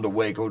Dallas down to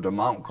Waco to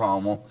Mount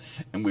Carmel.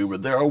 And we were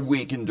there a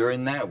week, and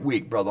during that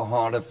week, Brother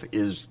Hardiff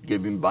is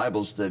giving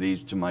Bible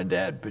studies to my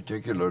dad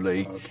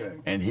particularly,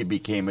 and he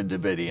became a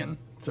Davidian.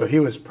 So he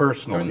was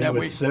personal. He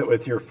would sit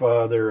with your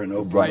father and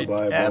open the Bible.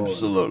 Right,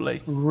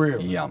 absolutely.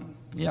 Really?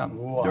 Yeah,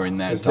 wow. During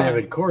that time.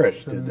 David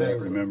Koresh did that,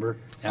 remember?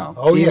 Yeah.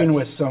 Oh, even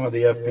with some of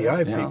the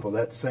FBI people,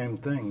 that same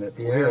thing.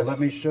 Here, let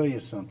me show you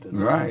something.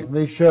 Right. Let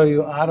me show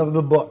you out of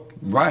the book.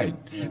 Right.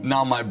 Yeah.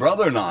 Now, my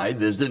brother and I,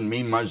 this didn't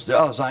mean much to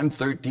us. I'm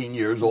 13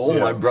 years old,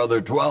 my brother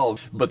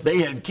 12, but they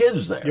had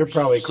kids there. You're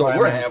probably so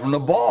we're having a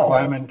ball.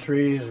 Climbing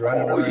trees,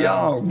 running around.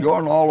 Oh, yeah,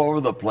 going all over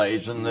the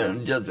place, and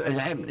then just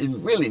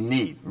really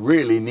neat,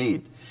 really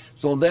neat.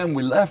 So then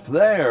we left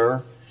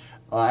there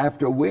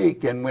after a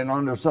week and went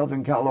on to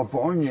Southern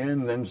California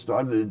and then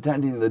started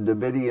attending the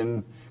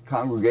Davidian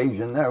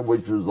congregation there,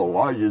 which was the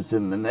largest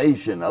in the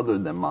nation other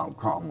than Mount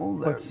Carmel.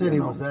 There, what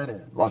city was that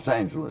in? Los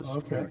Angeles.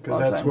 Okay. Because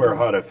that's where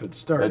Hardiff had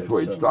started. That's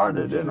where it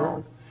started, you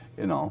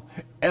know.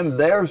 And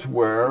there's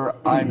where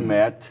I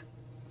met,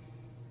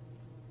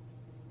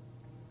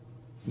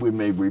 we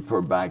may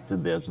refer back to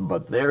this,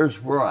 but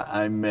there's where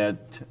I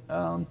met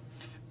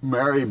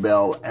Mary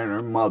Bell and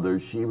her mother.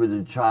 She was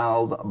a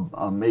child,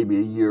 maybe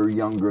a year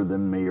younger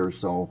than me or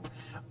so,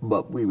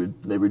 but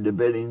they were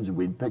Davidians.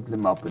 We'd pick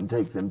them up and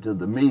take them to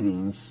the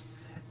meetings,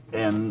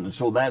 and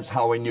so that's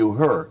how I knew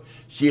her.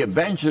 She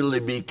eventually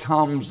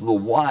becomes the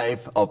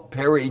wife of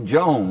Perry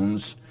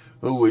Jones,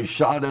 who was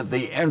shot at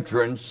the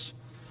entrance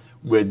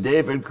with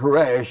David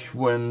Koresh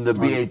when the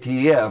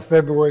BATF.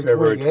 February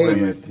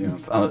 28th. Yeah.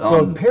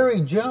 So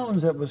Perry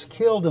Jones that was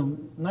killed in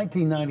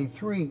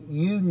 1993,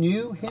 you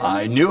knew him?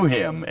 I knew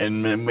him,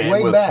 and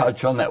we'll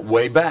touch on that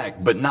way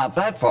back, but not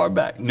that far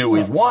back. Knew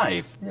his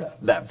wife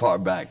that far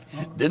back.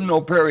 Didn't know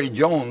Perry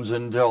Jones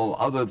until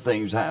other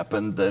things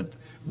happened that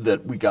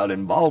we got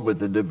involved with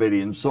the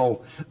Davidians.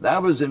 So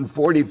that was in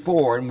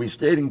 44, and we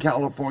stayed in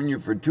California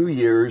for 2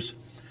 years,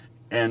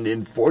 and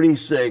in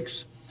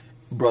 46,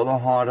 Brother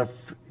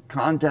Hardiff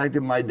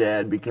contacted my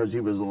dad because he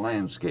was a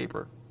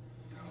landscaper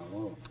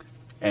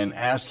and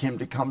asked him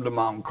to come to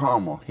Mount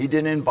Carmel. He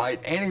didn't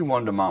invite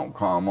anyone to Mount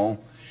Carmel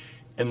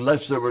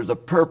unless there was a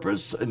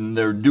purpose and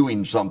they're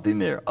doing something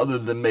there, other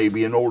than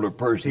maybe an older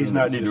person. He's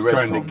not just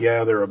trying to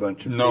gather a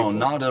bunch of people. No,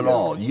 not at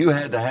all. You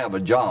had to have a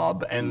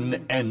job and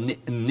they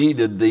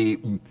needed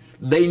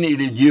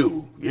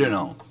you,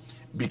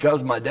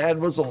 because my dad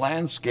was a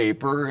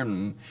landscaper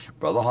and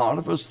Brother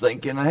Hardiff was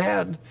thinking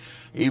ahead.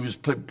 He was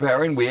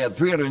preparing. We had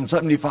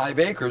 375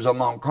 acres on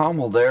Mount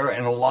Carmel there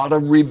and a lot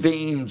of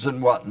ravines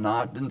and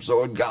whatnot. And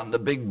so it gotten the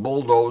big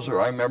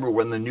bulldozer. I remember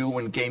when the new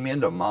one came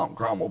into Mount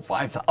Carmel,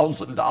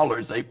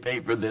 $5,000 they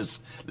paid for this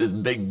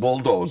big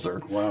bulldozer,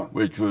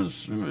 which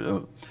was,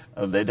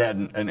 they'd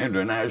had an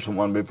international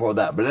one before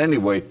that. But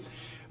anyway,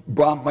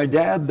 brought my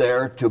dad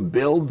there to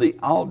build the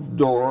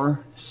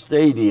outdoor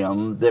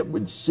stadium that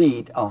would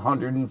seat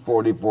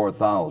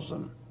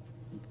 144,000.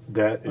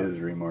 That is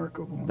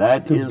remarkable.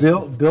 That is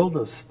build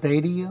a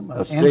stadium,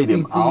 a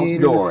stadium,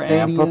 outdoor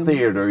stadium?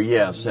 amphitheater,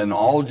 yes, and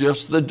all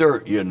just the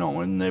dirt, you know,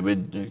 and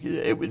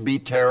it would be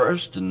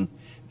terraced and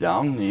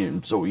down,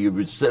 and so you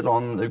would sit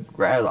on the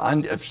grass.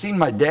 I've seen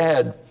my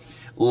dad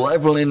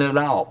leveling it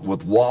out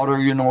with water,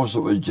 you know, so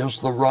it was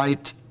just the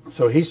right.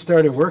 So he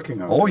started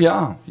working on it. Oh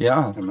yeah,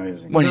 yeah.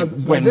 Amazing.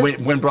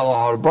 When Brother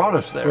Howard brought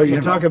us there. Well, you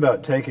talk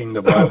about taking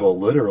the Bible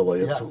literally.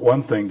 It's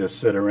one thing to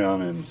sit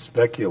around and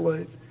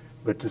speculate,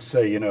 but to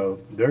say, you know,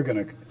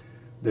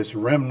 this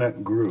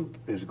remnant group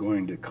is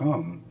going to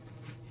come,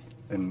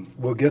 and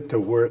we'll get to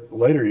where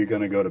later you're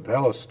going to go to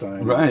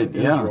Palestine, right? To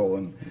Israel,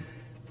 and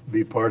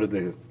be part of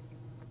the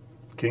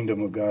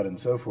kingdom of God and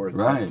so forth.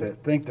 Right. But to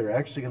think they're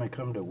actually going to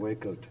come to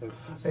Waco,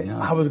 Texas.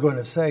 Yeah. I was going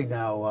to say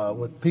now,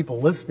 with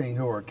people listening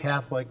who are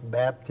Catholic,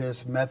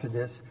 Baptist,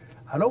 Methodist,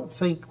 I don't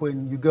think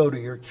when you go to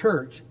your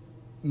church,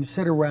 you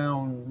sit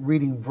around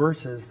reading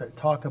verses that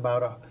talk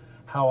about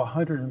how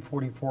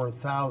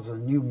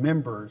 144,000 new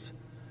members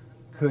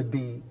could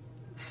be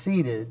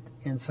seated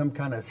in some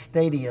kind of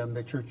stadium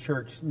that your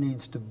church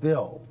needs to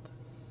build.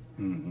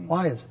 Mm-hmm.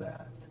 Why is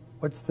that?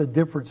 What's the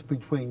difference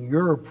between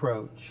your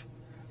approach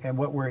and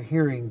what we're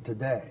hearing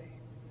today?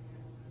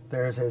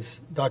 There's, as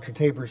Dr.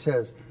 Tabor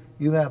says,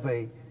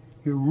 you're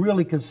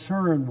really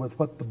concerned with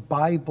what the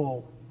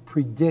Bible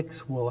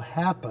predicts will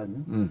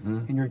happen,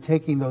 and you're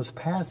taking those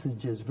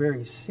passages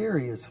very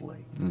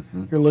seriously.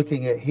 You're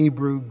looking at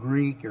Hebrew,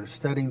 Greek, you're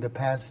studying the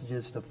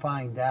passages to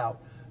find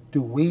out,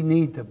 do we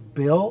need to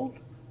build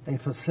a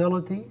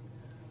facility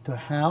to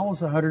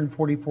house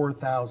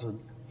 144,000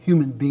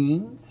 human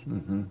beings?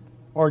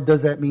 Or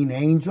does that mean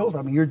angels?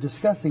 I mean, you're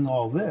discussing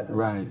all this.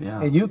 Right, yeah.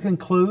 And you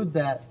conclude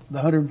that the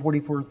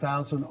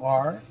 144,000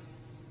 are?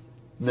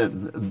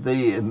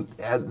 The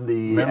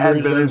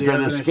Adventists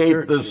that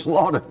escaped the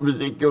slaughter of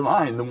Ezekiel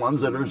 9, the ones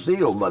that are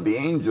sealed by the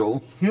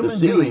angel, the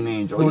sealing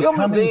angel.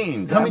 Human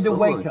beings. Coming to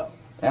Waco.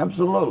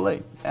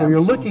 Absolutely. So you're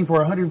looking for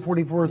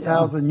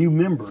 144,000 new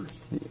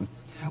members.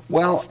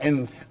 Well,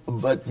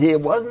 but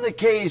it wasn't the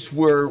case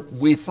where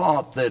we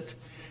thought that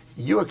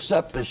you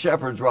accept the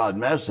shepherd's rod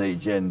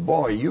message and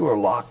boy, you are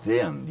locked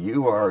in.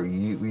 You're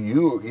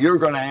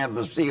going to have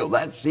the seal.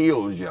 That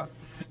seals you.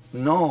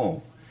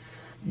 No.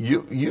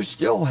 You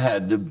still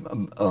had to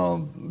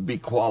be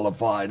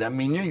qualified. I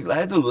mean, you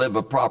had to live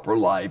a proper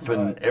life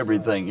and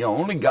everything. You know,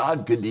 only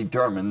God could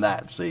determine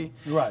that. See,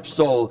 right.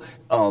 So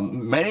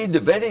many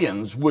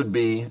Davidians would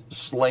be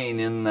slain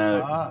in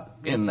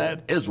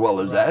that, as well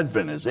as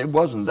Adventists. It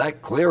wasn't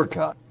that clear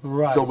cut.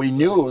 Right. So we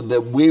knew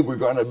that we were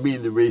going to be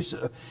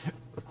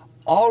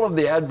all of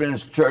the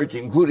Adventist church,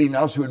 including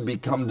us who had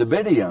become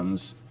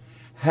Davidians,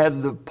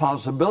 had the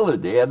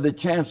possibility, had the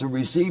chance of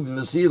receiving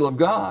the seal of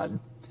God.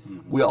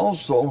 We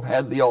also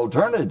had the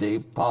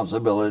alternative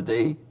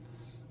possibility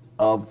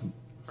of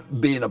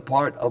being a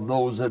part of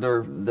those that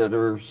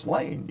are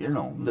slain, you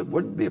know, that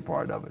wouldn't be a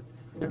part of it.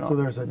 You know? So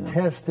there's a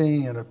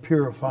testing and a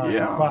purifying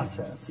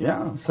process.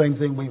 Yeah. Same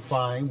thing we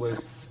find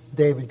with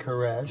David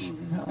Koresh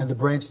and the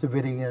Branch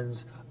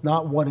Davidians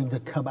not wanting to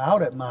come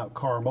out at Mount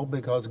Carmel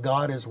because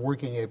God is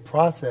working a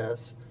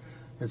process.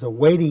 There's a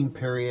waiting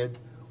period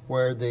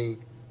where the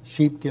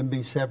sheep can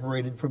be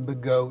separated from the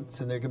goats,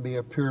 and there can be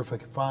a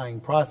purifying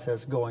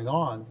process going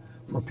on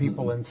for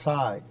people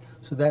inside.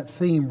 So that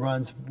theme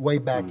runs way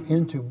back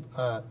into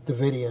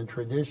Davidian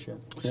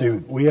tradition. See,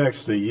 we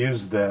actually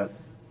used that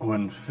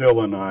when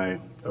Phil and I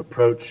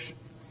approached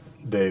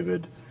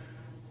David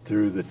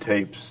through the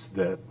tapes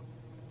that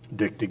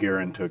Dick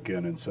DeGuerin took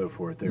in and so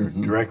forth. They were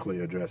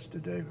directly addressed to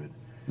David.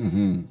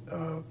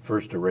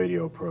 First a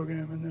radio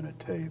program and then a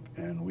tape,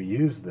 and we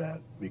used that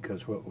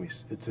because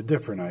it's a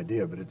different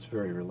idea, but it's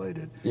very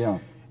related. Yeah,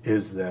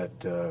 is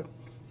that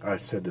I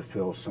said to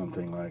Phil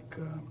something like,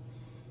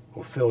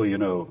 "Well, Phil, you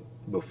know,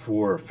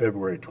 before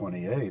February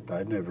 28th,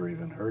 I'd never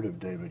even heard of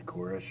David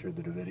Koresh or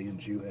the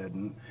Davidians. You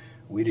hadn't.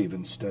 We'd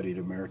even studied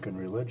American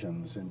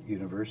religions in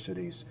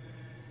universities."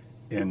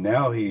 And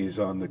now he's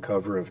on the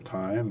cover of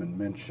Time and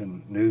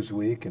mentioned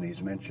Newsweek, and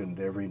he's mentioned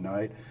every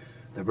night.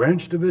 The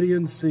Branch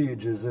Davidian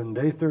siege is in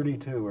day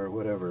 32 or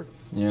whatever.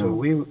 Yeah. So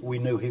we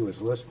knew he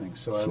was listening.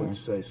 So I would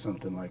say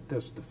something like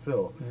this to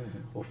Phil.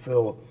 Well,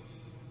 Phil,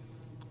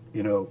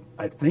 you know,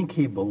 I think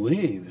he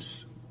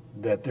believes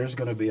that there's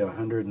going to be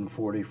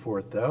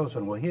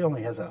 144,000. Well, he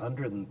only has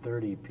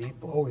 130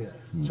 people. Oh, yes.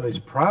 So he's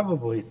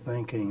probably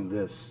thinking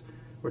this.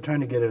 We're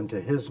trying to get into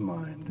his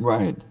mind.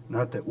 Right.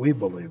 Not that we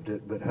believed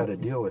it, but how to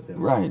deal with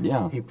him. Right,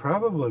 yeah. He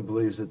probably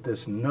believes that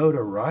this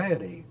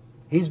notoriety,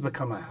 he's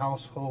become a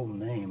household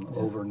name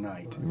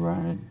overnight.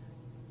 Right.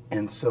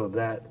 And so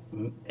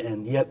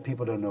and yet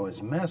people don't know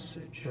his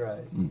message.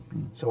 Right.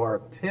 So our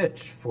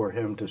pitch for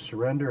him to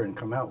surrender and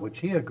come out, which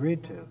he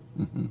agreed to,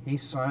 he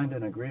signed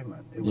an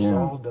agreement. It was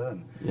all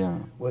done. Yeah.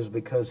 Was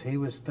because he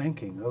was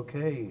thinking,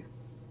 okay,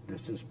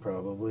 this is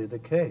probably the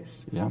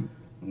case. Yeah.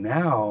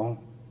 Now,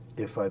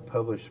 if I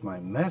publish my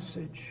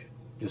message,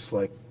 just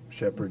like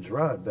shepherd's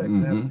rod back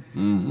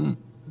then.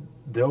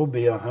 There'll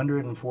be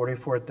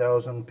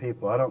 144,000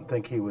 people. I don't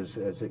think he was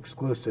as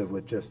exclusive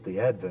with just the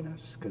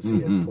Adventists, because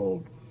he had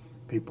pulled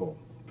people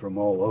from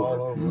all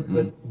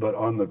over. But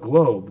on the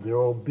globe, there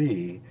will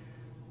be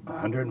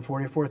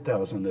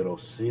 144,000 that'll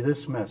see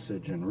this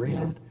message and read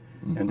it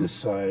and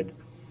decide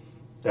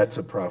that's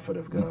a prophet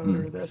of God,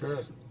 or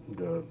that's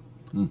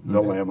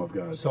the Lamb of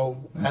God.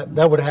 So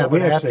that would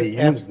happen after he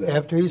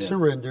Yeah.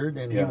 surrendered,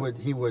 and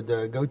he would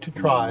go to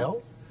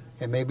trial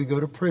and maybe go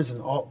to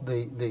prison.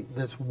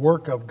 This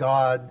work of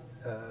God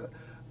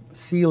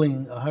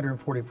sealing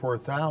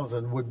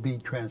 144,000 would be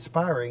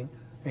transpiring,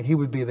 and he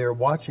would be there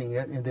watching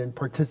it and then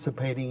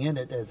participating in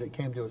it as it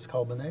came to its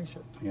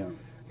culmination. Yeah.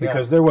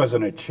 Because there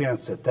wasn't a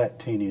chance that that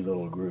teeny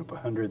little group,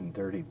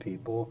 130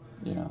 people,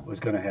 was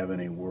going to have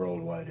any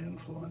worldwide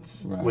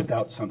influence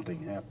without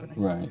something happening.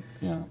 Right,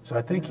 yeah. So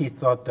I think he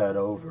thought that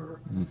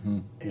over,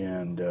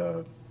 and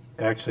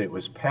actually it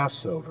was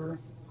Passover.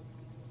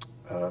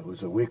 It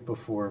was a week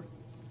before,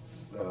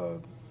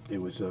 it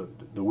was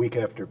the week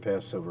after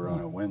Passover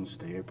on a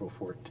Wednesday, April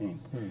 14th.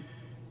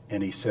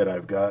 And he said,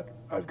 I've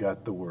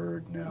got the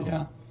word now.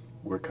 Yeah.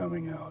 We're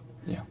coming out.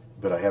 Yeah.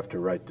 But I have to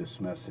write this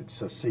message.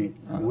 So see,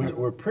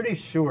 we're pretty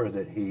sure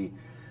that he,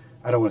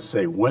 I don't want to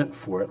say went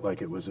for it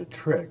like it was a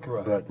trick,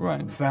 but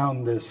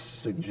found this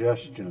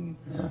suggestion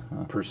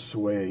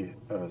persuasive.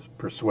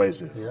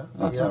 Yeah,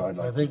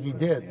 I think he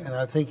did. And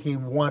I think he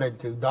wanted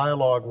to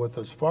dialogue with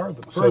us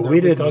further we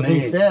didn't because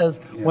he says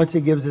once he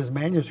gives his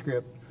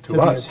manuscript to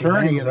the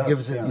attorney and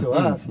gives it to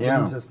us,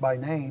 names us by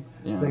name,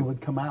 they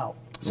would come out.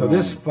 So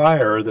this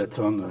fire that's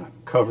on the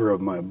cover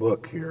of my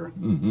book here,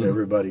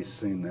 everybody's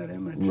seen that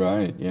image.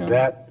 Right, yeah.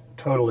 That,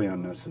 totally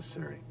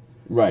unnecessary.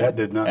 Right, That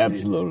did not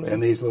absolutely.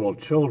 And these little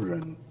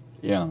children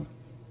Yeah.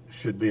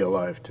 should be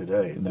alive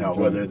today. Now,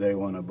 whether they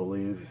want to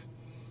believe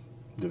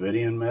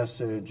Davidian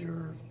message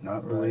or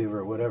not believe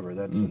or whatever,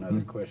 that's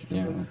another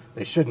question. But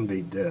they shouldn't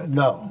be dead.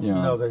 No,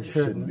 they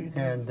shouldn't. Be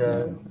And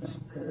dead.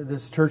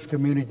 this church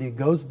community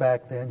goes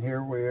back then.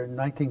 Here we're in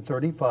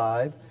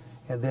 1935.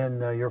 And then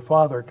your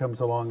father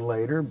comes along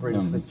later and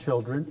brings the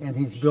children, and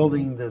he's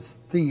building this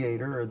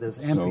theater or this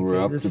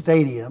amphitheater, this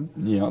stadium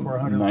for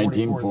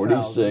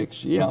 1946.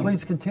 So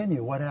please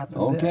continue. What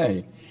happened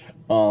then?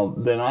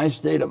 Then I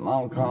stayed at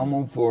Mount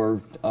Carmel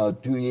for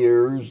 2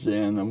 years,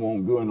 and I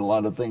won't go into a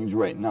lot of things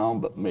right now,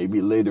 but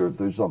maybe later if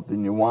there's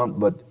something you want.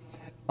 But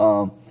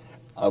I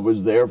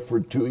was there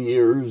for 2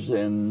 years,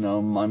 and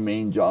my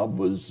main job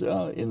was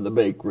in the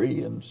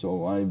bakery, and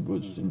so I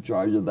was in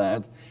charge of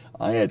that.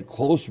 I had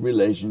close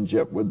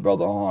relationship with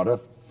Brother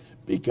Hardeth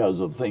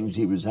because of things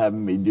he was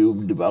having me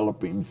do,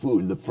 developing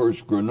food. The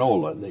first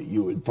granola that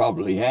you would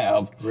probably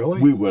have,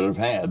 we would have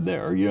had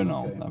there, you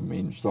know. I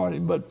mean,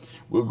 starting, but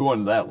we'll go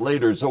into that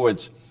later. So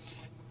it's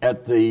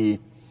in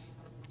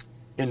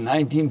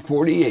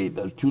 1948,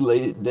 that's 2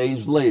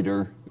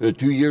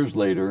 years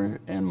later,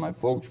 and my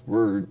folks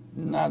were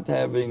not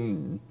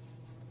having,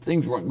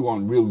 things weren't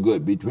going real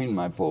good between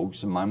my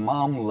folks, and my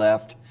mom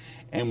left,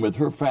 and with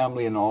her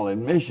family and all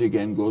in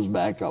Michigan, goes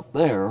back up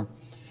there.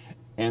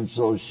 And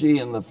so she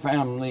and the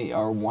family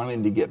are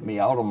wanting to get me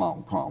out of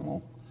Mount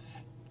Carmel.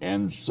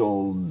 And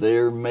so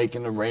they're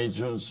making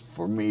arrangements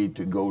for me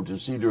to go to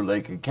Cedar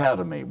Lake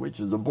Academy,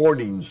 which is a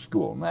boarding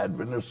school, an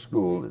Adventist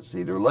school at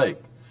Cedar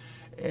Lake,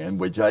 and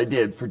which I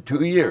did for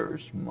 2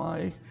 years.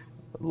 My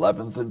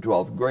 11th and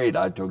 12th grade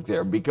I took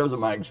there because of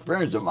my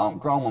experience at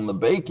Mount Carmel in the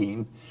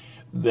baking,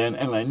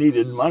 and I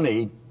needed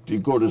money to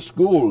go to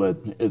school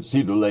at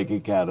Cedar Lake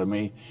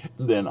Academy.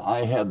 Then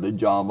I had the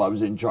job, I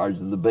was in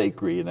charge of the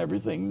bakery and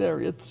everything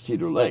there at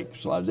Cedar Lake.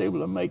 So I was able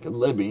to make a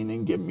living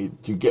and get me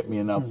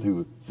enough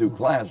through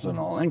class and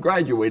all, and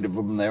graduated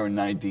from there in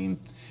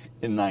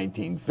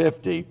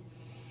 1950.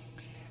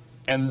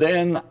 And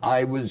then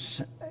I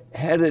was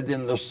headed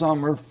in the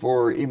summer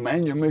for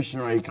Emmanuel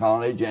Missionary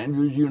College,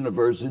 Andrews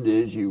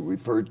University, as you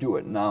refer to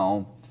it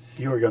now.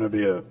 You were going to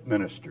be a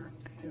minister.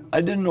 I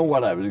didn't know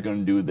what I was going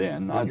to do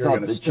then. I thought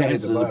the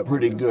chances are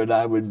pretty good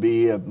I would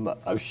be a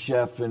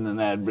chef in an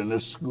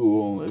Adventist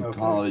school at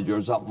college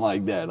or something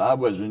like that. I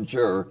wasn't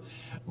sure.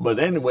 But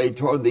anyway,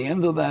 toward the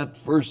end of that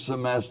first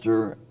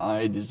semester,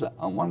 I decided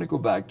I want to go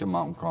back to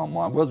Mount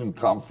Carmel. I wasn't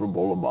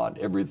comfortable about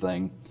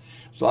everything.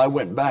 So I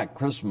went back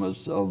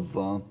Christmas of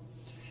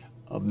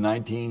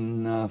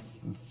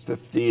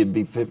 1950, it'd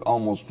be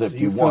almost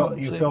 51.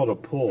 You felt a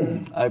pull.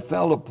 I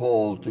felt a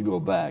pull to go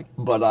back,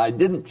 but I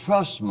didn't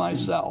trust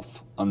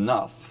myself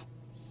enough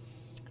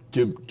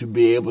to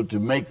be able to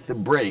make the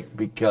break,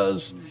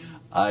 because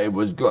I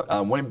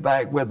went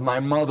back with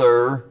my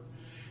mother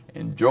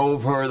and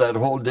drove her that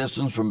whole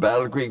distance from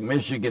Battle Creek,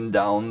 Michigan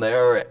down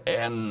there,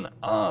 and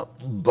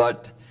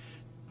but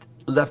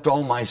left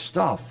all my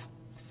stuff.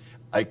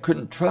 I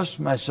couldn't trust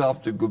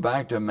myself to go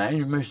back to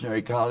Emmanuel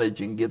Missionary College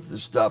and get the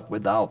stuff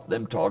without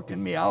them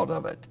talking me out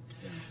of it.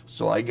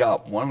 So I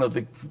got one of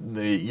the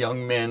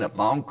young men at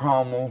Mount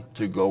Carmel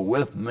to go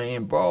with me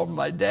and borrowed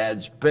my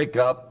dad's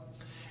pickup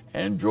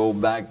and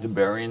drove back to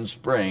Berrien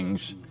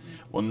Springs.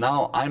 Well,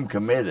 now I'm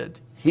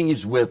committed.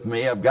 he's with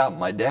me. I've got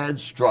my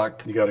dad's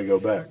truck. You got to go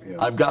back. Yeah.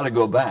 I've got to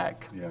go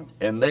back. Yeah.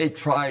 And they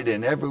tried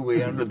in every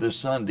way under the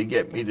sun to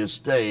get me to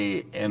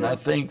stay, and I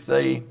think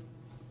they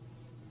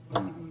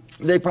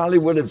probably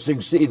would have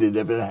succeeded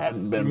if it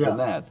hadn't been for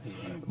that.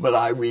 But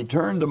I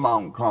returned to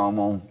Mount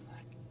Carmel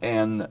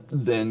and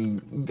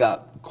then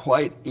got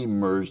quite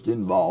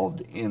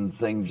involved in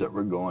things that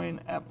were going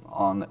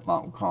on at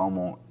Mount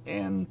Carmel,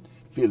 and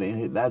feeling,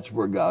 hey, that's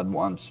where God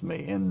wants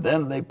me. And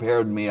then they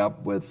paired me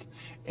up with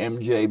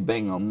M.J.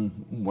 Bingham,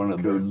 one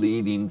of their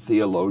leading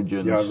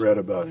theologians. Yeah, I've read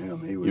about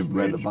him. He was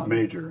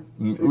major.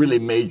 Really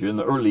major in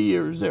the early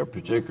years there,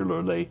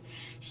 particularly.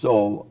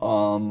 So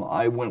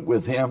I went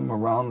with him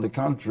around the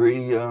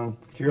country. So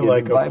you're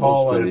like a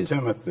Paul and a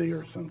Timothy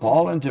or something.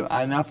 Paul and Timothy,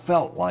 and I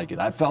felt like it.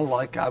 I felt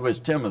like I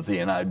was Timothy,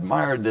 and I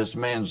admired this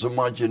man so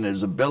much in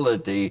his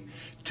ability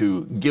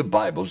to give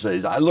Bible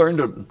studies. I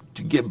learned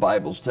to give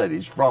Bible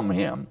studies from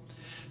him.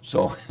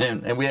 So,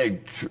 and we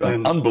had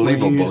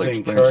unbelievable were you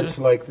using charts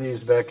like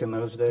these back in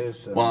those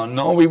days? Well,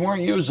 no, we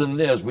weren't using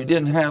this. We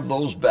didn't have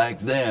those back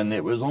then.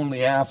 It was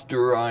only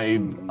after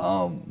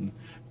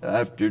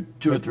after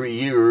 2 or 3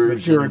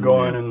 years. But you were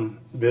going and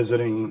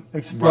visiting.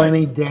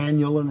 Explaining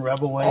Daniel and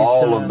Revelation.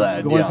 All of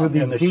that, going through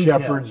these and the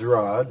details. shepherd's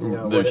rod.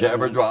 The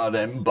shepherd's rod,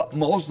 but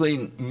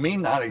mostly me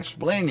not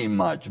explaining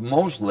much,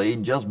 mostly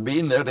just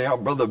being there to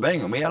help Brother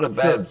Bingham. He had a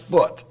bad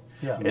foot.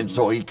 Yeah. And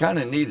so he kind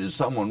of needed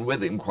someone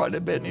with him quite a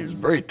bit. And he was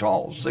very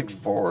tall,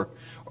 6'4"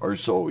 or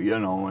so, you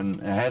know,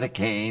 and had a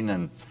cane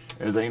and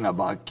everything. I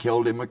about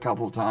killed him a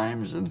couple of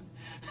times. And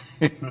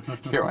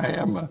here I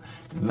am, a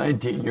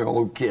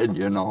 19-year-old kid,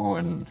 you know,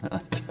 and I'll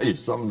tell you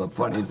some of the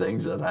funny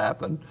things that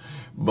happened.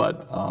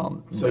 But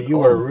so you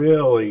were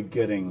really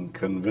getting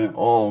convinced.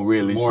 Oh,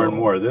 really? More and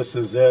more. This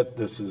is it.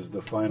 This is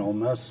the final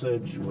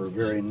message. We're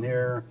very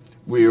near.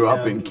 We were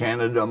up in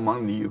Canada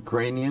among the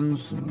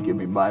Ukrainians and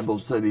giving Bible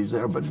studies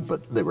there,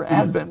 but they were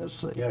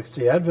Adventists. Yeah,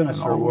 see,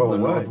 Adventists are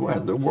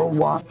worldwide. They're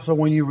worldwide. So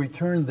when you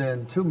returned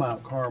then to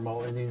Mount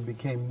Carmel and you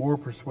became more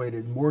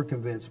persuaded, more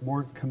convinced,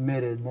 more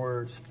committed,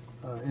 more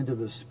into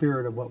the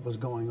spirit of what was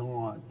going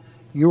on,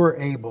 you were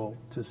able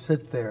to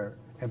sit there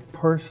and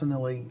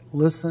personally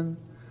listen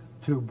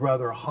to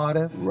Brother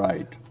Hodeff.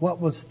 Right.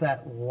 What was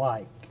that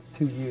like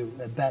to you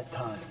at that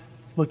time?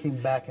 Looking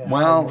back at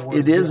well,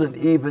 it isn't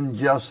even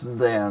just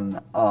then.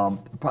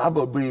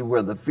 Probably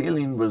where the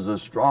feeling was the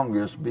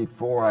strongest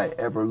before I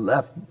ever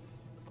left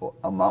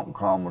Mount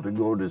Carmel to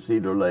go to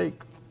Cedar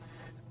Lake.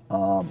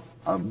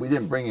 We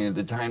didn't bring any of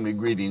the timely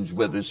greetings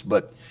with us,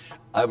 but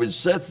I would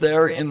sit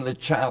there in the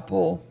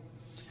chapel,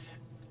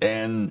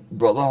 and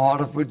Brother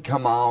Hodeff would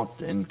come out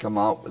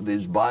with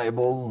his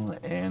Bible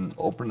and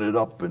open it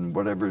up in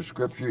whatever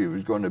scripture he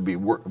was going to be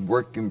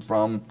working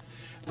from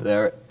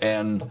there,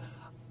 and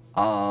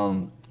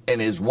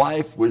his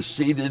wife was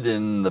seated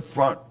in the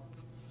front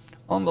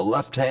on the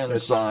left-hand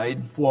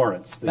side.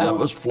 Florence. That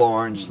was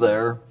Florence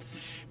there.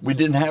 We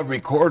didn't have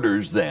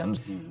recorders then,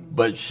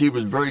 but she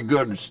was very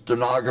good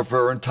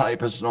stenographer and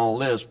typist and all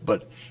this,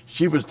 but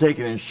she was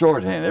taking in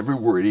shorthand every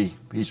word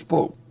he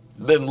spoke.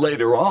 Then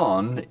later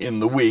on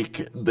in the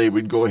week, they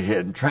would go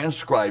ahead and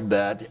transcribe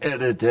that,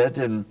 edit it,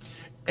 and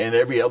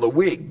every other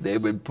week they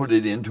would put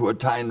it into a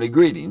timely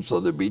greeting. So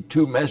there'd be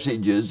 2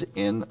 messages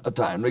in a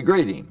timely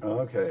greeting.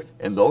 Okay.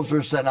 And those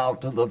were sent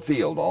out to the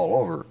field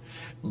all over.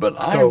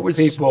 But so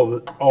people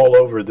all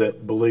over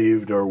that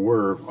believed or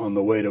were on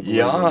the way to believe.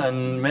 Yeah,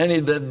 and many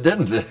that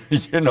didn't.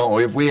 You know,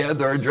 if we had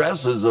their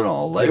addresses and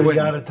all. They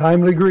got a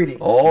timely greeting.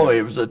 Oh,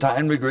 it was a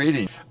timely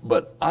greeting.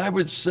 But I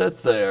would sit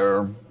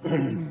there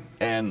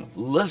and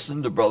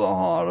listen to Brother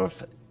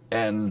Hodeff,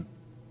 and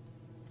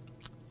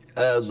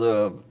as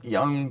a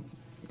young,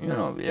 you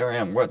know, here I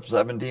am,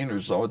 17 or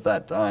so at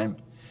that time,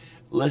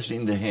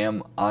 listening to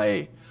him,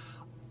 I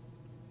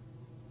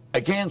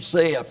can't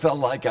say I felt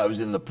like I was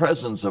in the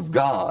presence of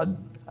God.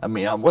 I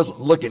mean, I wasn't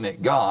looking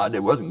at God.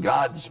 It wasn't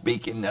God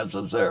speaking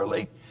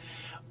necessarily.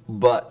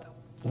 But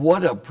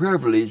what a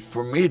privilege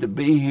for me to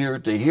be here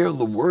to hear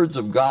the words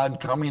of God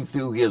coming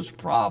through his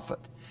prophet,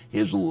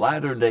 his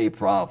latter-day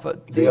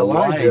prophet, the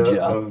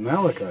Elijah of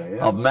Malachi.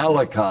 Yeah. Of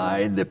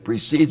Malachi that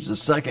precedes the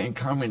second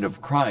coming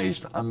of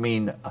Christ. I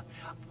mean,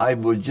 I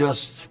was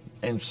just,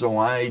 and so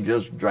I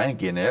just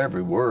drank in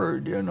every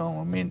word, you know.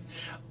 I mean,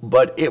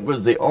 but it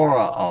was the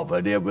aura of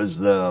it. It was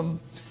the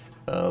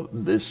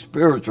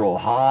spiritual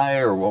high,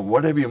 or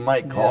whatever you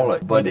might call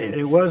it. But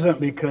it wasn't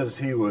because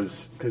he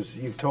was, because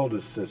you told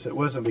us this, it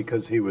wasn't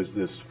because he was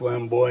this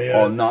flamboyant.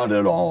 Oh, not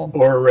at all.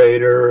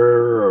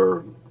 Orator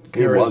or charismatic.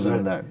 He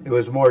wasn't that. It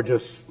was more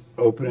just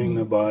opening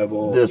the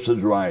Bible. This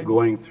is right.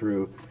 Going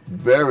through.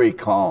 Very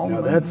calm.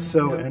 Now that's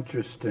so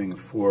interesting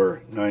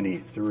for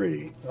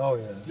 93. Oh,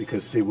 yeah.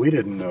 Because, see, we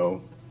didn't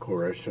know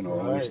Koresh and all.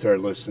 Right. We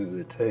started listening to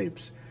the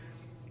tapes.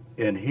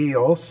 And he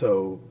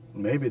also,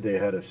 maybe they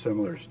had a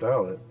similar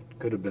style. It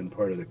could have been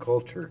part of the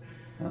culture.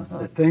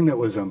 The thing that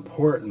was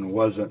important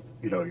wasn't,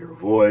 you know, your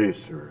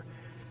voice or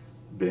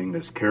being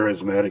this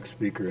charismatic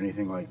speaker or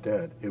anything like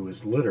that. It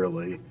was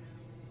literally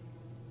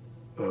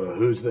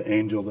who's the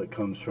angel that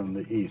comes from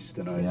the east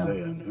in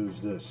Isaiah, and who's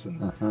this,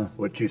 and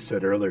what you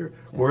said earlier.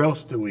 Where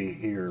else do we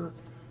hear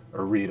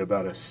or read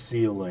about a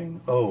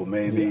sealing? Oh,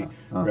 maybe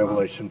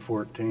Revelation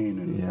 14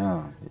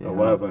 and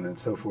 11 and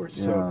so forth.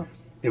 So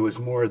it was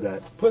more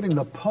that putting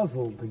the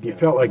puzzle together. You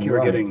felt like you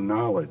were getting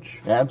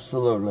knowledge.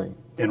 Absolutely.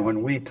 And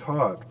when we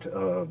talked,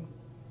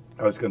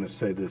 I was going to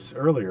say this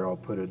earlier, I'll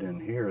put it in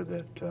here,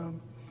 that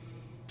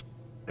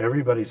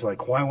everybody's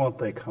like, why won't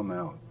they come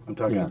out? I'm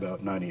talking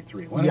about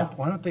 93. Why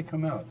don't they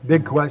come out?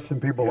 Big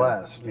question people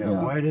asked.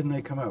 Why didn't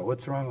they come out?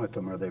 What's wrong with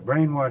them? Are they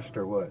brainwashed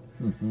or what?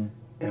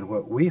 And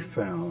what we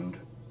found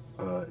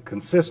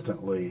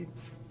consistently,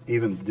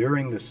 even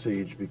during the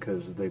siege,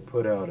 because they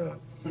put out a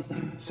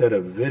set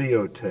of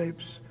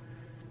videotapes,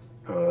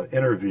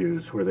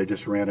 interviews where they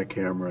just ran a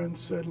camera and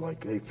said,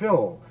 like, hey,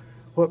 Phil,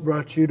 what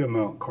brought you to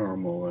Mount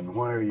Carmel, and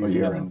why are you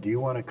here, and do you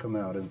want to come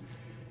out?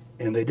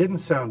 And they didn't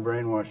sound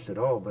brainwashed at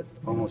all, but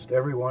almost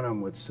every one of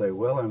them would say,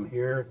 well, I'm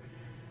here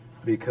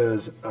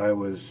because I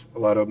was, a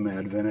lot of them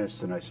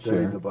Adventists, and I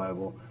studied the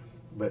Bible,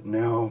 but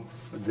now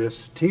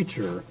this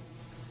teacher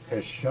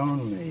has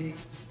shown me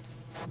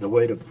the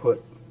way to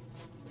put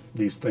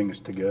these things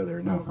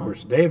together. Now, of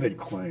course, David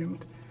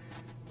claimed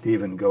to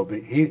even go,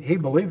 he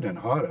believed in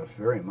Hadaf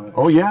very much.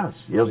 Oh,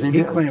 yes. Yes, he did.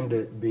 He claimed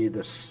to be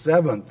the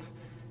seventh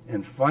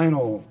and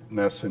final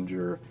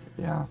messenger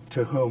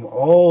to whom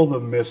all the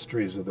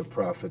mysteries of the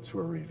prophets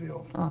were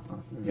revealed.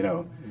 You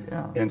know,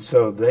 and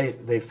so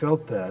they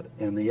felt that,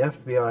 and the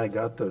FBI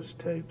got those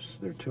tapes.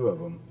 There are two of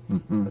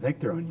them. I think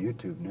they're on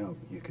YouTube now.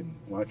 You can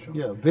watch them.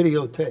 Yeah,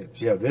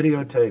 videotapes. Yeah,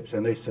 videotapes,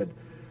 and they said,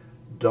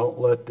 don't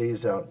let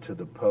these out to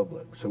the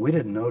public. So we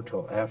didn't know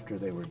till after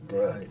they were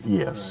dead.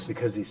 Yes.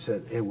 Because he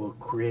said it will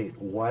create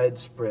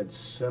widespread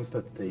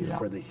sympathy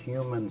for the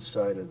human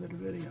side of the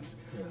Davidians.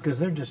 Because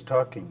they're just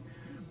talking.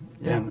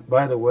 And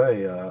by the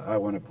way, I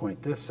want to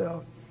point this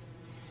out.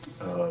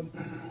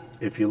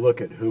 If you look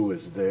at who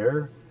was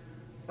there,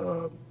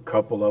 a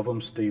couple of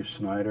them, Steve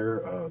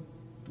Snyder,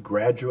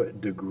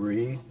 graduate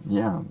degree.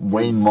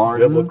 Wayne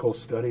Martin. Biblical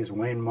studies.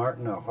 Wayne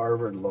Martin, a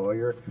Harvard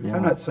lawyer.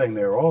 I'm not saying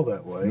they're all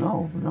that way.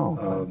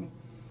 No.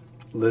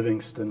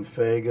 Livingston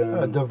Fagan.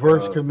 A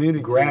diverse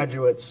community.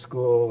 Graduate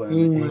school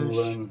in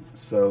England.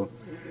 So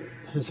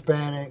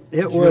Hispanic.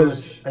 It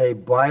was a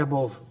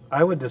Bible,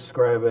 I would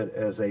describe it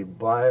as a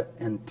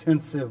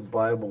intensive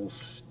Bible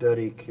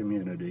study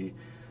community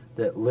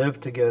that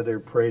lived together,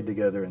 prayed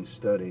together, and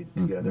studied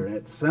together. And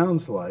it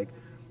sounds like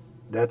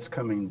that's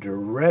coming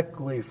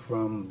directly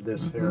from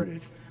this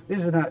heritage.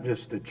 This is not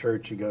just a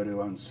church you go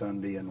to on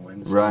Sunday and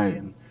Wednesday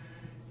and,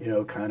 you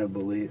know, kind of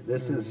believe.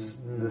 This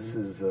is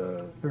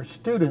There's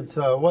students.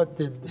 What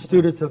did the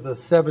students of the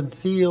Seven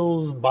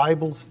Seals,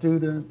 Bible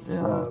students,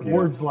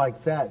 words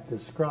like that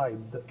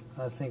described,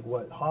 I think,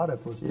 what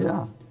Hadaf was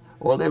doing.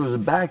 Well, it was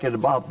back at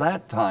about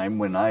that time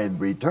when I had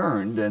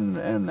returned,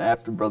 and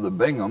after Brother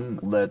Bingham,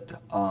 that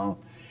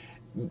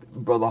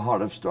Brother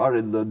Hadaf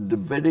started the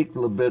Davidic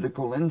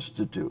Levitical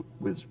Institute,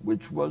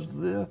 which was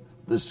the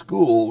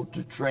school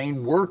to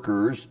train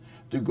workers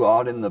to go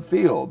out in the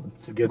field.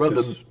 To get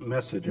this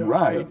message out.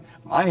 Right.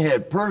 I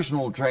had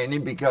personal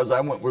training because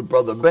I went with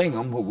Brother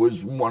Bingham, who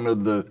was one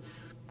of the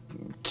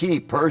key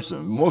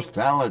person, most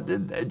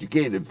talented,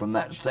 educated from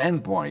that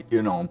standpoint,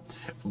 you know.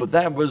 But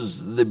that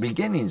was the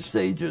beginning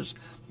stages.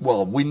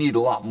 Well, we need a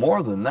lot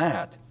more than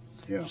that.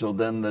 So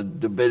then the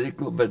Davidic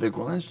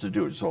Levitical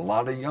Institute. So a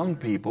lot of young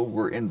people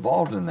were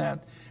involved in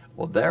that.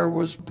 Well, there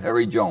was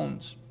Perry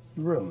Jones.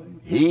 Really?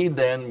 He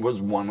then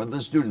was one of the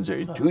students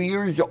there. 2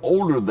 years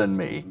older than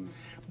me,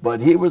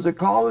 but he was a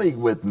colleague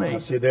with me. Now,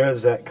 see,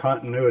 there's that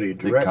continuity,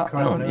 direct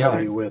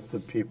continuity with the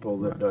people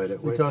that died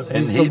at Waco. Because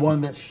he's the one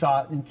that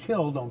shot and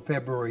killed on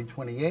February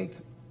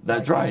 28th.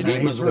 That's right.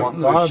 He was the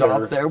one that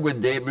shot there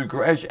with David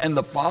Koresh, and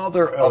the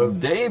father of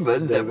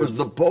David that was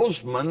the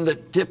postman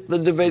that tipped the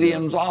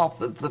Davidians off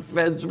that the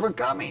feds were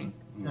coming.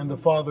 And the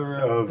father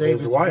of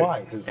David's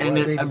wife.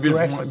 David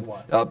Koresh's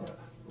wife.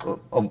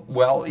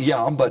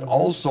 Well, but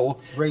also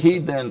he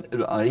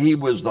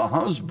was the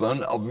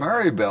husband of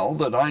Maribel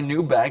that I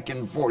knew back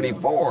in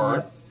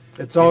 '44.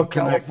 It's all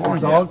connected.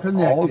 It's all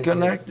connected. All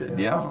connected.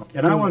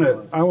 And I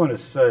want to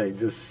say,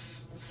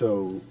 just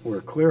so we're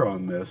clear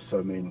on this,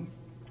 I mean,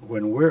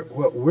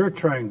 what we're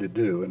trying to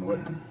do and what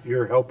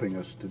you're helping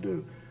us to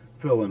do,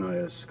 Phil and I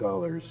as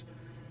scholars,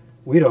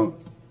 we don't,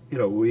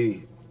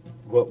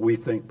 what we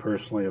think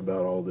personally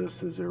about all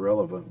this is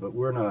irrelevant, but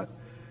we're not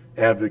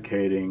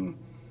advocating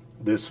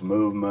this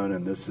movement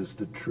and this is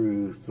the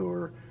truth,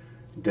 or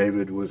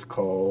David was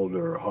called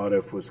or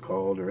Hadaf was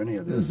called or any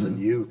of this, and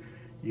you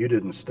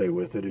didn't stay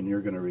with it and you're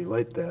going to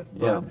relate that.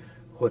 But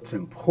what's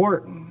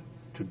important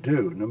to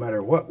do, no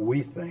matter what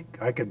we think,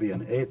 I could be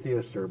an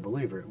atheist or a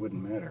believer, it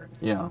wouldn't matter.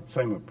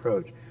 Same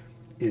approach,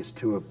 is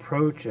to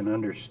approach and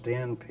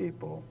understand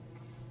people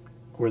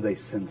where they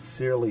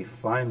sincerely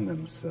find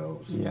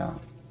themselves,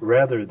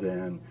 rather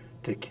than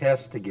to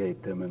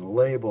castigate them and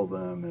label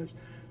them as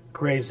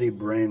crazy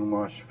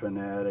brainwashed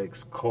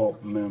fanatics,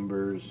 cult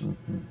members,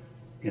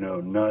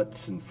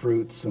 nuts and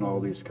fruits and all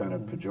these kind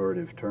of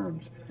pejorative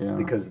terms,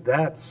 because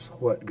that's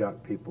what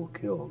got people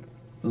killed.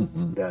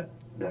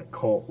 That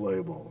cult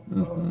label.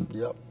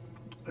 Yep.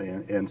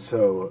 And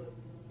so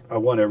I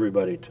want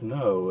everybody to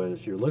know,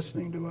 as you're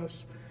listening to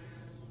us,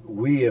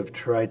 we have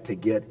tried to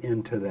get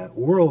into that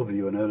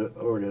worldview in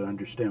order to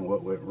understand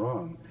what went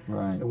wrong.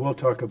 Right. And we'll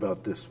talk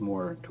about this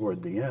more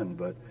toward the end,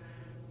 but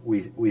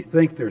we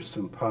think there's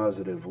some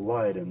positive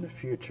light in the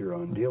future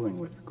on dealing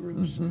with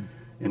groups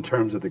in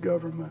terms of the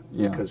government,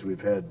 because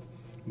we've had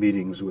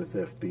meetings with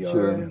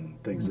FBI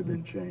and things have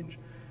been changed.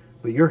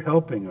 But you're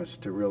helping us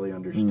to really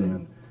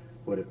understand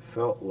what it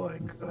felt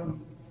like.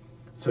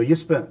 So you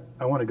spent,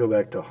 I want to go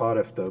back to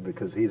Hadif though,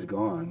 because he's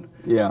gone.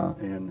 Yeah.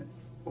 And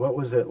what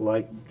was it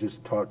like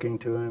just talking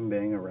to him,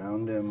 being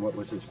around him? What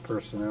was his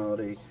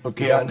personality?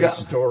 Okay, I've got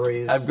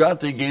stories. I've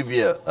got to give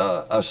you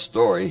a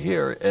story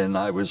here, and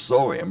I was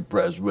so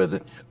impressed with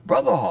it.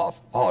 Brother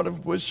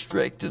Hadif was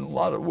strict in a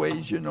lot of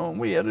ways, and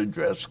we had a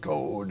dress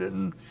code,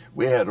 and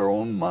we had our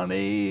own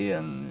money,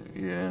 and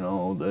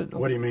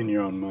What do you mean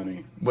your own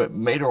money? We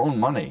made our own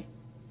money.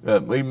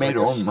 We made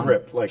our own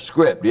script, money.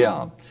 Script,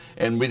 yeah.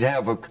 And we'd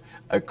have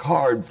a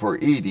card for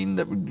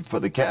eating for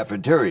the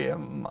cafeteria.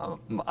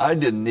 I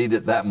didn't need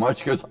it that much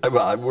because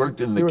I worked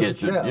in the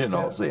kitchen.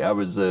 Chef, See, I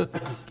was.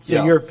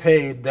 So you're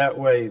paid that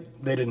way.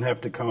 They didn't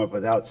have to come up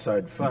with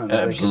outside funds.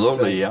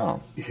 Absolutely, they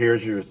could say,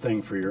 here's your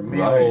thing for your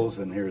meals,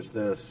 and here's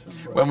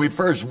this. And when we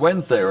first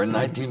went there in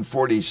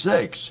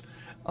 1946.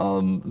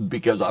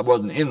 Because I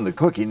wasn't in the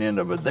cooking end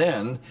of it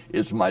then,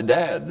 it's my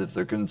dad that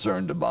they're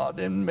concerned about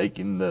in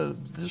making the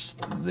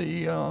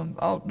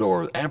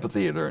outdoor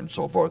amphitheater and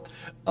so forth.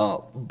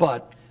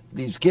 But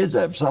these kids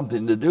have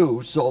something to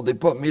do, so they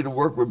put me to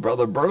work with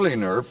Brother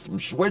Berliner from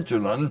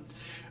Switzerland,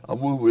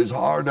 who was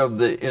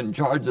in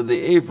charge of the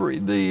aviary,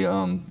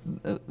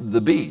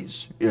 the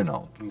bees,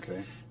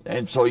 Okay.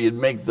 And so you'd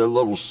make the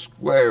little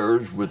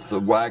squares with the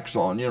wax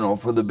on,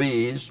 for the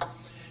bees.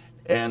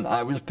 And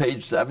I was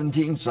paid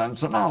 17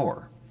 cents an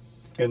hour.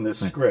 In the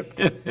script.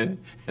 in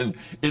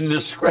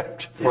the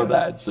script for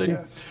that, see.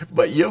 Yeah.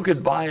 But you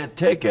could buy a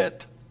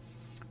ticket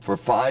for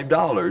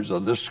 $5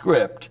 of the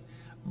script,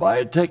 buy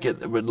a ticket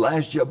that would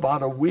last you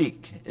about a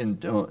week in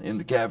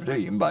the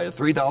cafeteria. You can buy a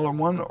 $3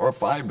 one or a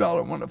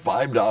 $5 one. A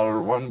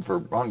 $5 one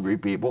for hungry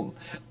people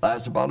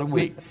lasts about a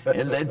week.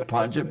 And they'd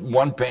punch it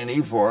 1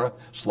 penny for a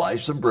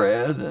slice of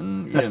bread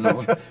and,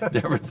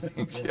 different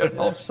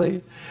things,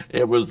 see.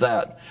 It was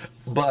that.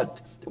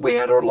 But we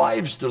had our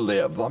lives to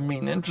live. I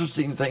mean,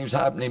 interesting things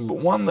happening, but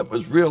one that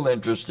was real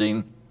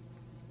interesting,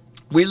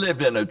 we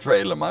lived in a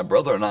trailer, my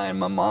brother and I and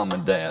my mom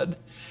and dad.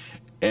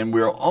 And we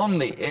were on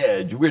the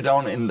edge. We were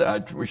down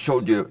we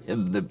showed you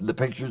in the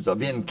pictures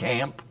of in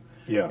camp.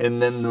 Yeah.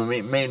 And then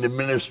the main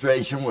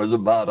administration was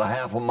about a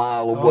half a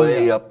mile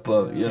away up,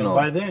 And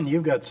by then,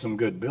 you've got some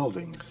good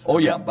buildings. Oh,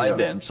 yeah, by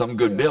then, some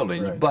good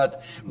buildings. Right.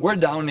 But we're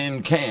down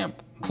in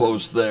camp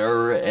close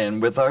there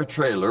and with our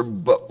trailer,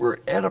 but we're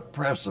at a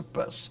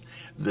precipice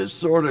that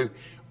sort of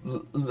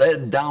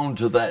led down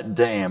to that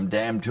dam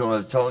to I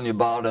was telling you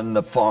about, and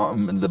the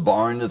farm and the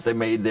barn that they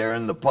made there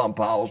and the pump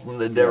house and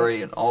the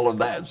dairy and all of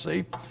that,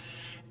 see.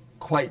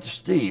 Quite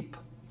steep.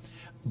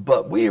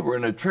 But we were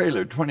in a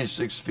trailer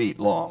 26 feet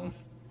long,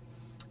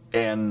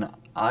 and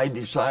I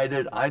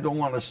decided I don't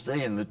want to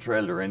stay in the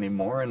trailer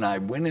anymore, and I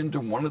went into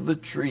one of the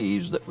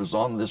trees that was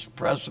on this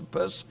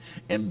precipice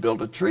and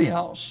built a tree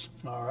house.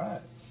 All right.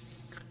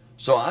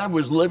 So I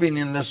was living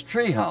in this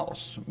tree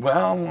house.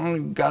 Well, I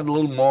got a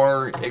little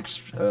more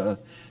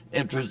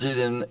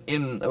interested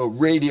in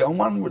radio. I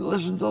wanted to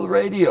listen to the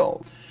radio.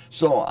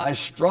 So I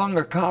strung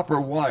a copper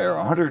wire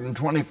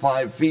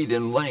 125 feet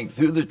in length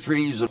through the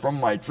trees from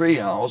my tree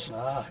house,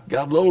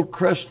 got a little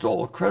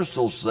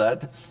crystal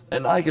set,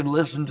 and I could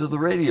listen to the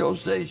radio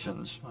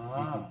stations.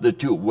 The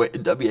two,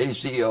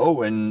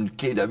 WACO and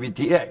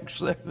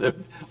KWTX.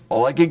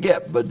 All I could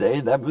get, but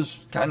that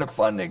was kind of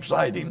fun and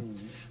exciting.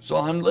 So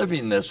I'm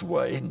living this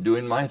way,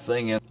 doing my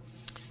thing, and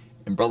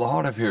Brother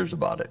Hadif hears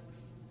about it.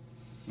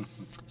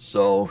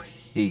 So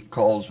he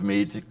calls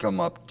me to come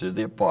up to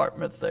the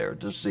apartment there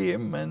to see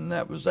him, and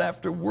that was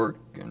after work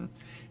and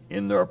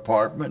in their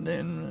apartment,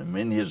 and I'm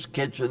in his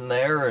kitchen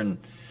there, and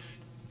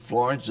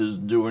Florence is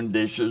doing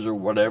dishes or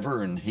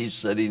whatever, and he's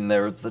sitting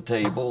there at the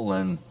table,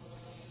 and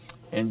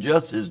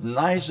just as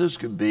nice as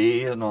could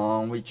be,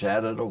 and we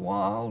chatted a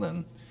while,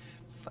 and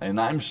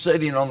I'm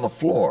sitting on the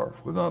floor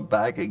with my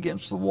back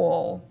against the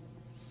wall.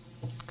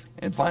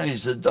 And finally he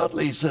said,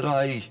 Dudley, he said,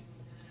 I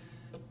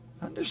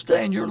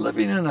understand you're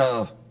living in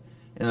a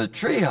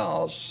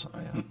treehouse.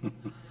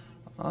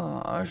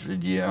 I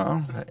said,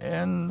 yeah.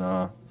 And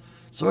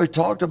so he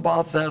talked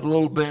about that a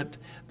little bit.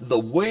 The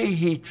way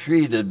he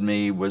treated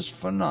me was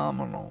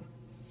phenomenal.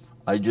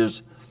 I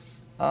just,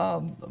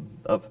 a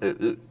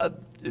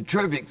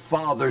terrific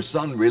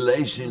father-son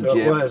relationship.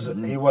 So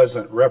he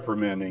wasn't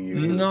reprimanding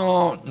you.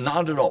 No,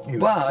 not at all.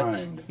 But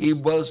kind. He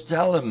was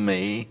telling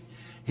me,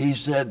 he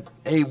said,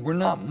 hey, we're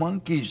not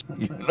monkeys.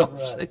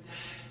 Right.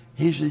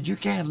 He said, you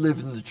can't live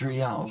in the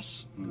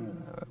treehouse.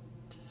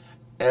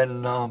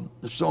 And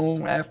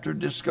so after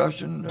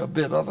discussion, a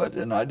bit of it,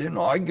 and I didn't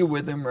argue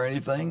with him or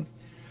anything,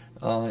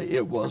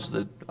 it was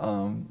that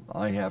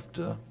I have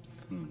to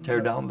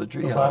tear down the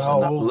treehouse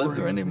and not live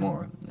there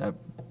anymore. That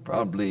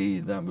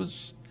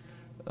was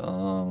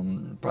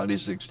probably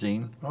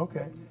 16.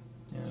 Okay.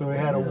 Yeah, so he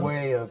had a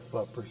way of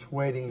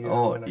persuading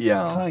you in a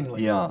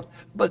kindly way.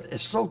 But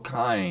it's so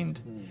kind.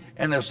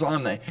 And it's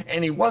on there.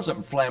 And he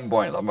wasn't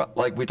flamboyant.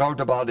 Like we talked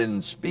about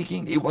in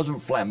speaking, he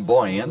wasn't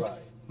flamboyant.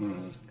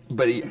 Right.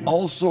 But he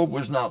also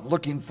was not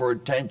looking for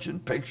attention,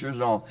 pictures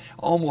and all.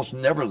 Almost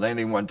never let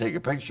anyone take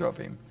a picture of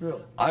him.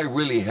 Really? I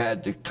really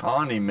had to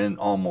con him in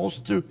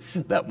almost to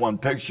that one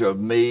picture of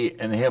me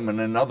and him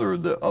and another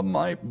of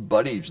my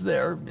buddies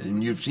there.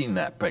 And you've seen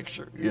that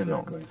picture, you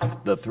know,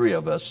 the three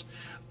of us.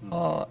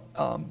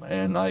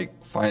 And I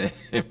finally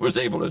was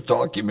able to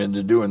talk him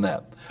into doing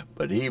that.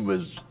 But he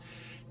was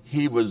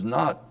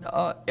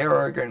not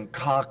arrogant,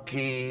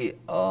 cocky,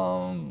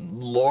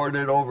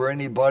 lorded over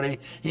anybody.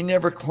 He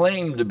never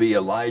claimed to be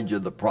Elijah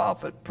the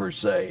prophet, per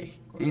se.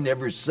 He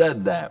never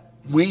said that.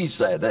 We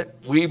said it.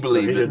 We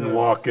believed it. He didn't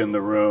walk in the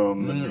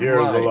room and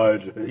here's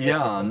Elijah.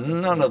 Yeah,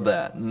 none of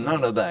that.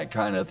 None of that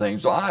kind of thing.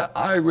 So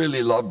I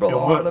really loved Brother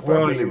Hardiff. I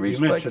really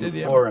respected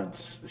him.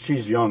 Florence,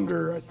 she's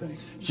younger, I think.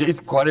 She's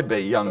quite a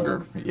bit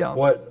younger, yeah.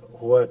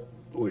 What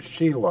was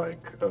she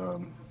like?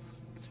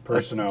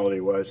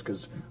 Personality-wise,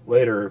 because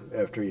later,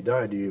 after he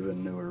died, you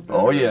even knew her better.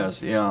 Oh,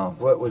 yes, yeah.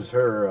 What was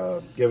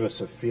her, give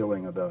us a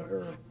feeling about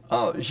her.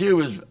 She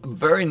was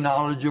very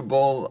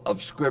knowledgeable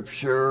of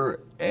Scripture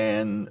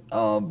and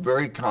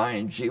very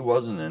kind. She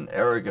wasn't an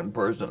arrogant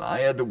person. I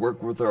had to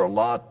work with her a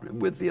lot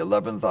with the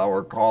 11th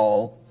hour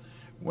call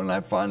when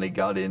I finally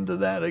got into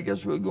that. I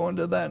guess we'll go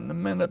into that in a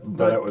minute.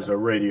 But that was a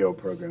radio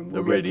program.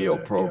 The radio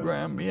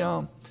program,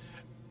 yeah.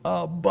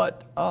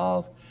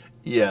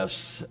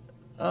 Yes,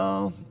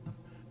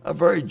 a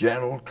very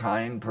gentle,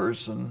 kind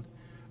person.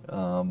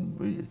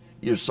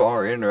 You saw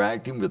her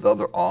interacting with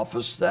other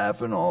office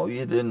staff and all.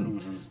 You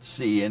didn't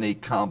see any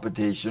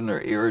competition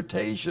or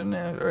irritation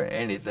or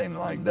anything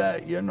like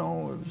that, you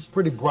know. It was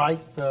pretty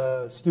bright,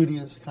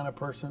 studious kind of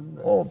person.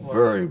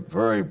 Very,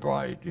 very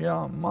bright,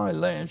 yeah, my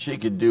land. She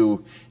could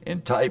do,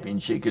 in typing,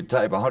 she could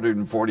type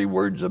 140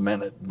 words a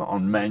minute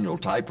on manual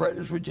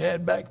typewriters, which you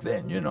had back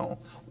then, you know.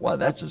 Well,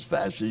 that's as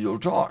fast as you'll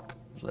talk.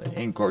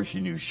 And of course, she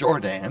knew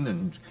shorthand,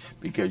 and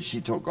because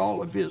she took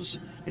all of his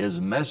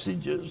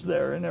messages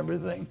there and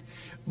everything.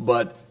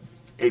 But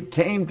it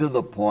came to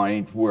the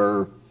point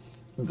where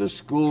the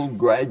school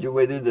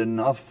graduated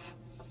enough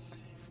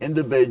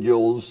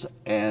individuals,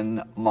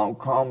 and Mount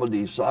Carmel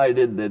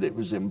decided that it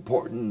was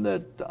important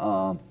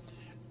that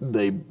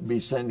they be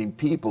sending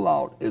people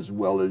out as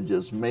well as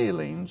just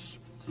mailings.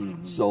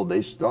 So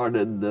they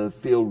started the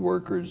field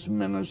workers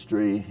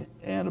ministry,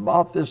 and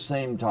about this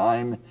same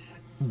time,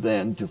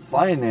 then to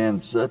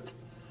finance it,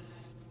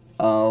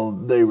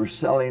 they were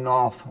selling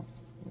off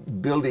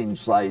building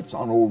sites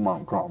on Old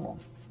Mount Carmel.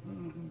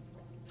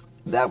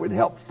 That would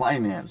help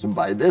finance. And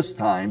by this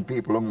time,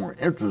 people are more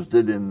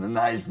interested in the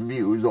nice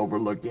views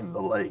overlooking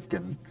the lake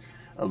and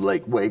of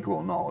Lake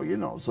Waco and all, you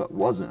know. So it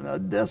wasn't a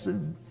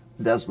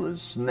desolate,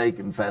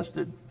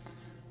 snake-infested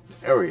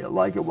area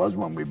like it was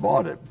when we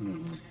bought it.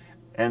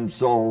 And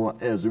so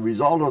as a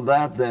result of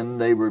that, then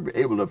they were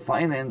able to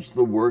finance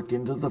the work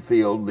into the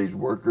field, these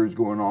workers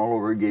going all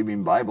over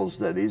giving Bible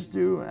studies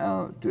to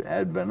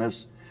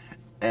Adventists,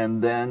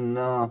 and then,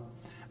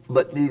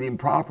 but needing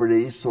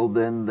property, so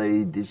then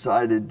they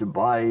decided to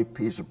buy a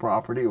piece of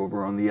property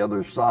over on the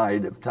other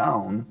side of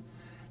town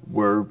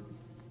where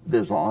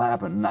this all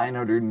happened.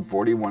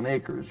 941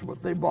 acres,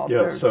 what they bought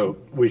there. Yeah, so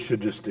we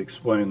should just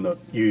explain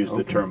use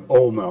the term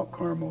Old Mount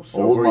Carmel.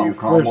 So Old where Mount you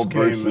Carmel first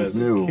came as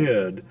new. a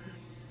kid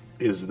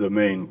is the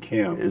main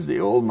camp. Is the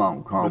Old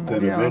Mount Carmel, but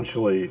then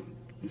eventually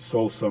you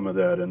sold some of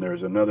that, and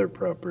there's another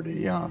property.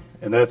 Yeah.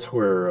 And that's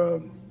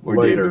where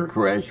later David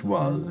Koresh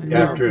was.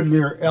 After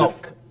near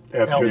Elk.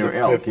 After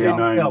Elk, the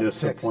 59 Elk,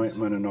 disappointment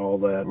Texas. And all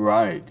that.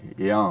 Right,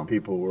 yeah.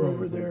 People were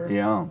over there.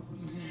 Yeah.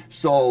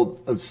 So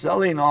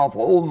selling off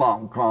Old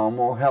Mount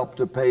Carmel helped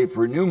to pay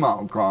for New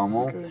Mount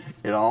Carmel. Okay.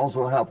 It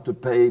also helped to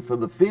pay for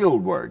the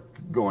field work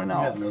going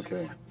out. Yes.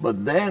 Okay.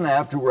 But then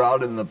after we're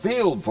out in the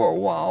field for a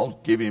while,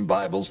 giving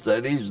Bible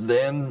studies,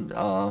 then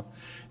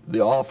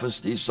the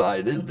office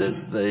decided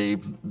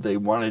that they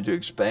wanted to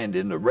expand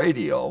into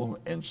radio,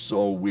 and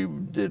so we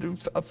did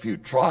a few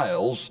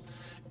trials,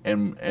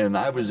 and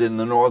I was in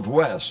the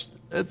Northwest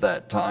at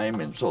that time,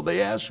 and so they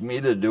asked me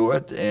to do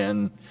it,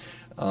 and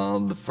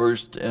the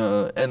first,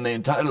 and they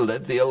entitled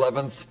it the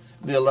 11th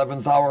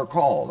hour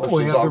call. This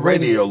is our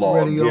radio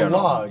log. Radio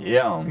log.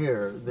 Yeah.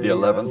 Here, the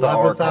 11th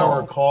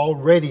hour call,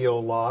 radio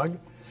log,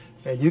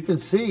 and you can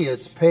see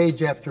it's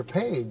page after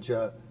page.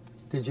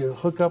 Did you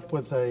hook up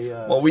with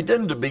a? Well, we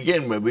didn't to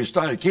begin with. We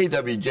started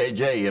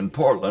KWJJ in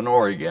Portland,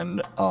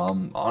 Oregon,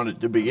 on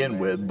it to begin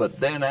with. But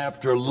then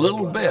after a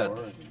little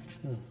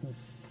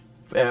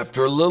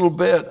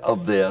bit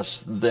of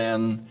this,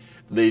 then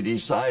they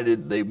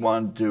decided they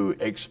wanted to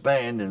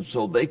expand, and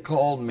so they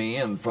called me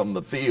in from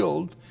the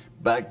field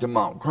back to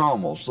Mount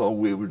Carmel. So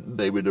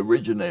they would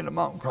originate at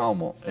Mount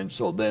Carmel. And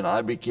so then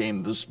I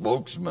became the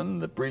spokesman,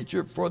 the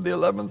preacher for the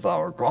 11th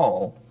hour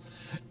call.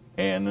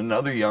 And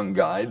another young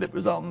guy that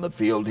was out in the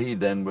field, he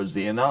then was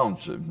the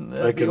announcer.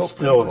 I can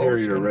still hear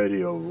your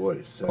radio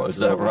voice. Oh, is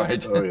that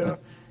right? Oh, yeah.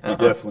 You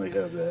definitely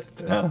have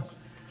that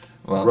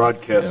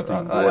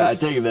broadcasting voice. I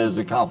take it as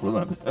a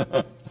compliment.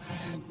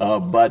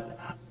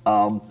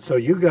 So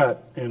you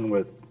got in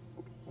with,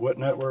 what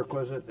network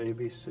was it?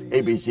 ABC?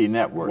 ABC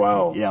Network.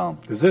 Wow. Yeah.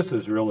 Because this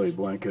is really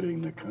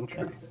blanketing the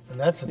country. And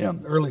that's in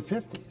the early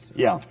 50s.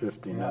 Yeah.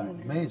 59. Yeah,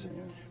 amazing.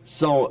 Yeah.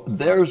 So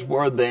there's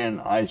where then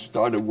I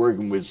started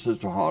working with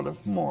Sister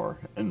Hoddif more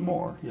and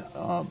more,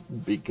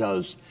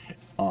 because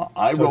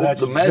I wrote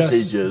the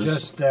messages.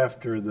 Just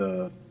after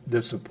the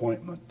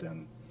disappointment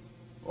then.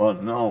 Well,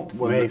 no.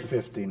 May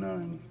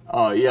 59.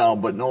 Yeah,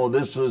 but no,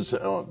 this was,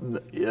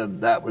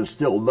 that was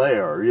still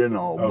there, you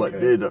know, but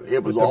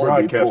it was all before.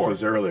 The broadcast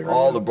was earlier.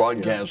 All the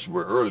broadcasts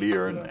were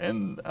earlier,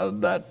 and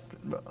that.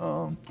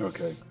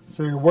 Okay.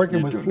 So you're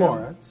working with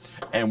Florence.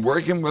 And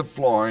working with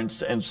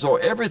Florence, and so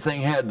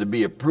everything had to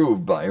be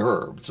approved by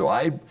her. So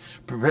I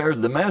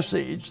prepared the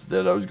message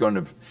that I was going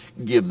to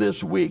give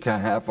this week, a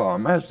half-hour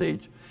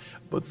message,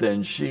 but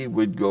then she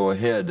would go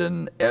ahead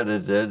and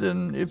edit it,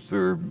 and if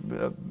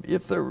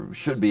there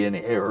should be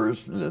any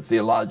errors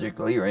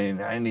theologically or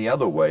in any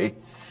other way,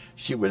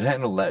 she would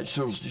handle that.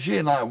 So she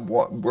and I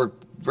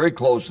worked very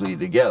closely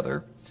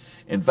together.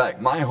 In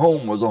fact, my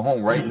home was a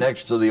home right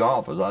next to the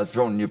office. I've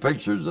shown you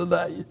pictures of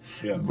that,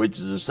 which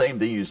is the same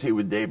thing you see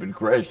with David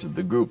Koresh at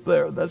the group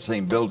there, that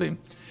same building.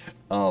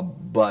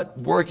 But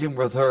working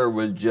with her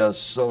was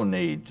just so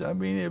neat. I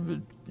mean, it was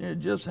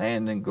just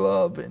hand in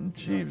glove, and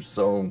she was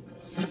so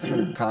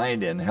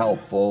kind and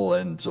helpful.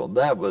 And so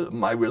that was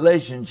my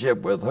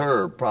relationship with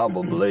her,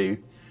 probably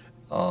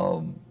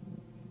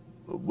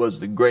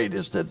was the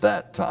greatest at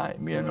that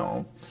time, you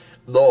know.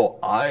 Though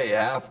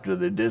after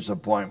the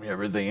disappointment,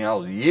 everything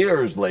else,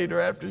 years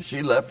later, after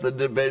she left the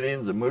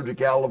Davidians and moved to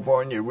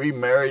California,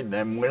 remarried,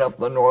 then went up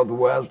the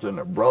Northwest, and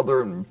her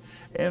brother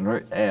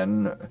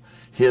and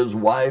his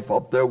wife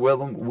up there with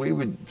them, we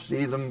would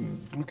see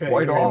them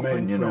quite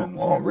often, you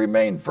know.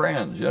 Remain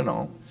friends, you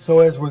know. So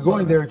as we're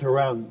going there to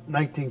around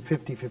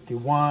 1950,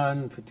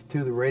 51,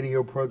 52, the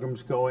radio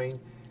program's going.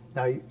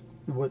 Now,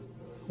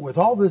 with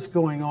all this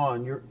going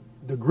on,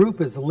 the group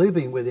is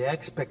living with the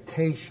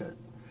expectation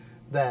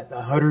that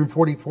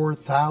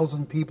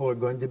 144,000 people are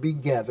going to be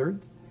gathered,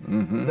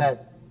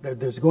 that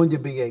there's going to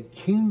be a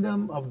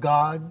kingdom of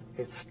God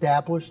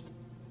established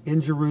in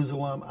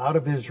Jerusalem out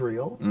of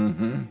Israel,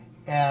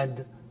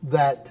 and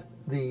that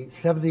the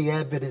Seventh-day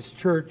Adventist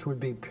Church would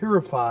be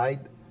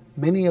purified,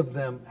 many of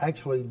them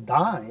actually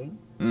dying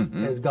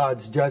as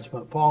God's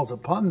judgment falls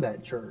upon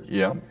that church.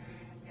 Yeah.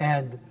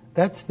 And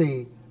that's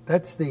the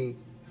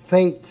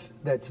faith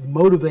that's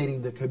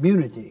motivating the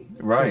community.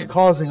 Right. It's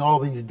causing all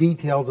these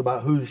details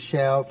about who's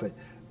chef and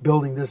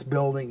building this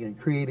building and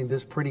creating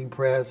this printing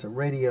press and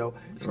radio.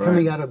 It's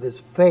coming out of this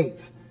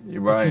faith.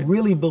 That you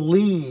really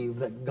believe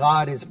that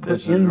God is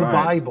put in the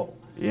Bible.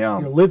 Yeah.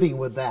 You're living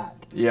with that.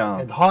 Yeah.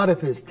 And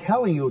Hoddif is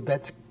telling you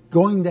that's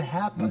going to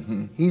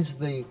happen. He's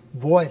the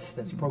voice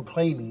that's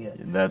proclaiming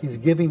it. He's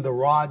giving the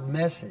rod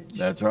message.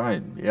 That's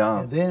right.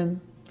 Yeah. And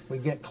then we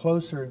get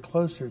closer and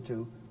closer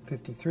to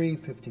 53,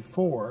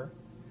 54,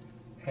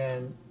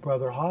 and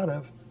Brother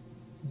Hoddif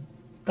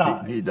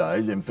dies. He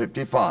dies in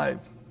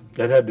 55.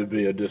 That had to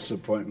be a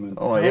disappointment.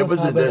 Oh, it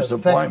was a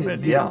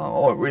disappointment, yeah.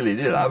 Oh, it really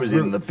did. I was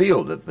in the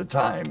field at the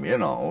time, you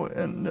know,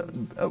 and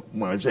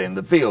when I say in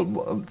the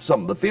field,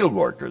 some of the field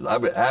workers. I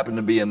happened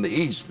to be in the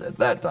East at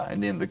that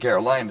time, in the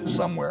Carolinas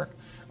somewhere,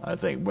 I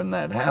think, when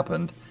that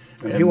happened.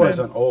 And he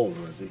wasn't old,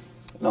 was he?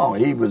 No,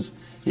 he was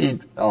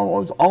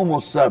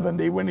almost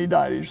 70 when he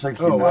died. He was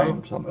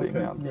 69 something.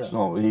 Okay. Yeah.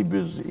 So he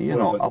was, you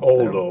know, up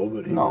there.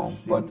 But he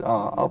was, but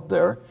up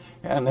there.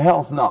 And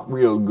health not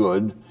real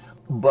good.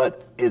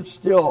 But it's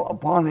still,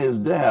 upon his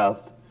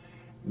death,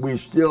 we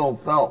still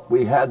felt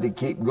we had to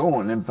keep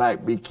going. In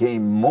fact,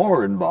 became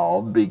more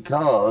involved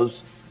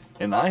because,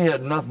 and I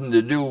had nothing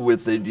to do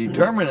with the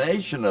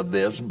determination of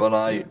this, but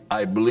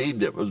I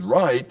believed it was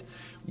right,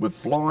 with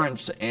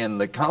Florence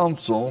and the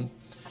council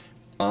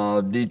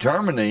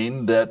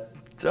determining that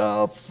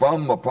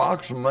from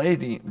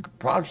approximately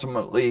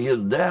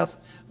his death,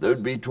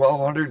 there'd be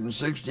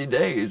 1,260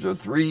 days or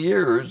 3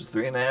 years,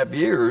 3.5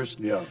 years,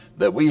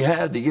 that we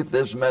had to get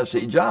this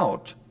message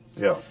out.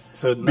 Yeah.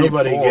 So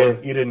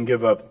you didn't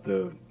give up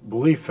the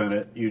belief in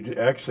it. You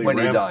actually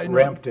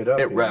ramped it up.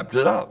 It wrapped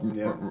it up.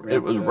 Yeah,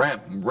 it was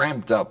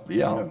ramped up.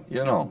 Yeah.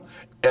 You know.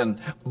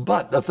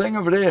 But the thing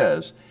of it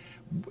is,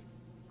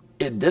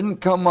 it didn't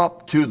come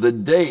up to the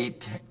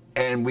date,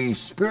 and we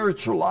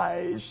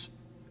spiritualize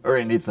or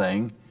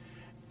anything.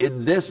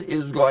 This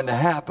is going to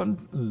happen.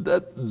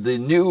 That the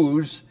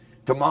news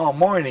tomorrow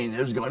morning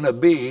is going to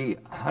be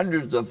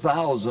hundreds of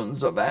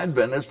thousands of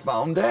Adventists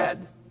found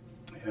dead.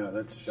 Yeah,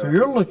 that's so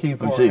you're looking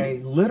for a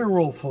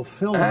literal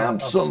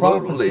fulfillment of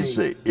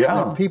prophecy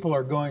that people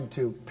are going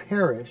to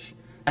perish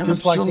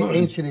Just like the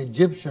ancient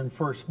Egyptian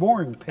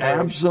firstborn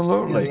perished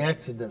in the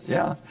Exodus.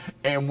 Yeah.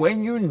 And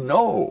when you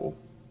know,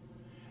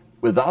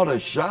 without a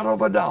shadow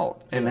of a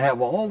doubt, and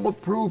have all the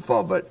proof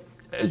of it,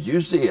 as you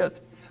see it,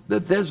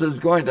 that this is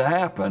going to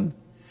happen,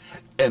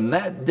 and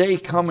that day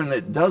coming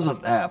it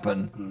doesn't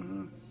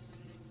happen,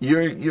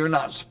 you're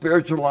not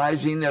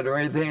spiritualizing it or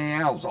anything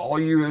else. All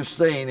you're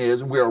saying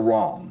is we're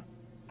wrong.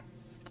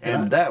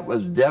 And that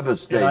was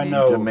devastating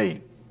to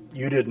me.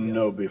 You didn't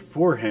know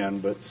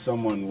beforehand, but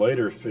someone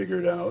later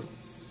figured out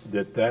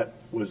that that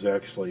was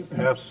actually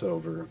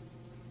Passover,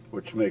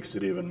 which makes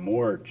it even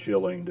more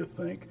chilling to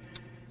think,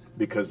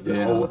 because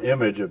the whole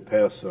image of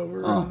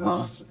Passover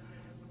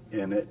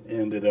and it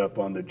ended up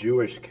on the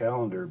Jewish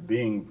calendar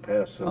being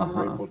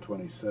Passover, April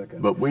 22nd.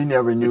 But we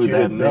never knew but you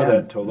that didn't know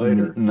that till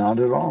later. Not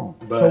at all.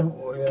 But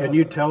can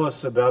you tell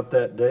us about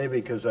that day?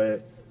 Because I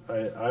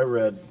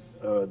read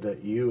that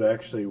you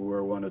actually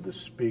were one of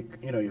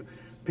the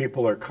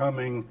people are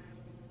coming.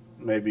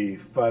 Maybe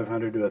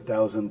 500 to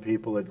 1,000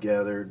 people had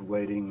gathered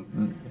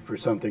waiting for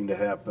something to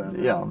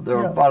happen. Yeah, there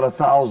were about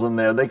 1,000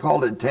 there. They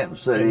called it Tent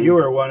City. And you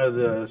were one of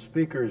the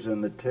speakers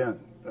in the tent.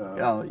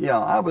 Yeah,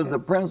 I was the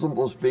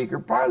principal speaker,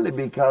 partly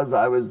because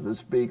I was the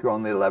speaker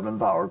on the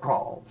 11th hour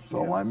call.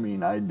 So, I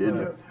mean, I did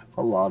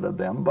a lot of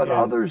them. But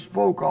others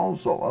spoke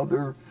also,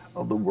 other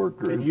of the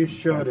workers. And you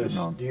showed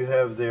us, do you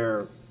have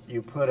there,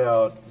 you put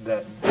out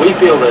that... We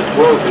feel that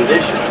world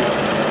conditions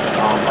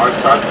are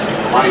such,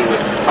 in line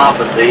with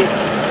prophecy,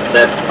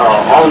 that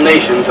all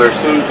nations are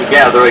soon to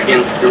gather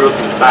against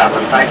Jerusalem's battle.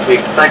 In fact, we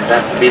expect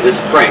that to be this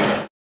spring.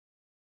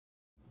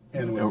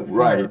 And with the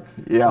fire,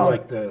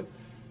 like the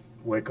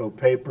Waco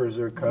papers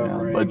are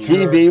covering. But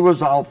TV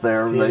was out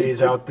there.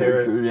 TV's out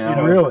there.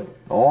 Really?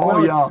 Oh,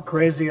 well, it's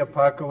crazy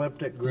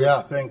apocalyptic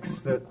group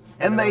thinks that...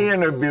 And they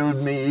interviewed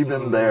me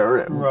even there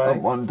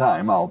at one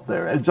time out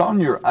there. It's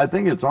on I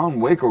think it's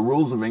on Waco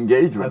Rules of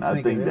Engagement.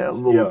 I think that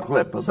little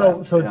clip of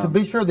that. So to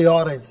be sure the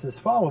audience is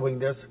following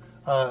this,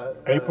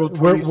 April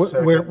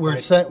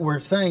 22nd. we're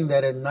saying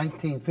that in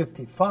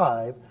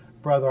 1955,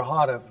 Brother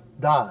Hodeff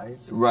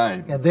dies.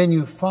 Right. And then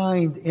you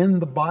find in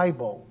the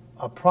Bible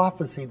a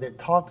prophecy that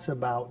talks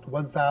about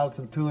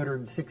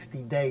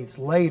 1,260 days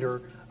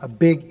later, a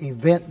big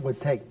event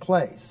would take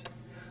place.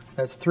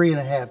 That's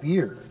 3.5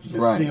 years.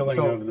 The sealing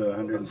of the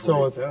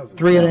 140,000.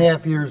 So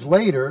 3.5 years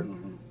later,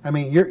 I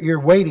mean, you're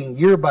waiting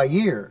year by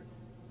year.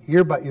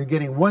 You're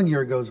getting 1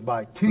 year goes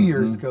by, 2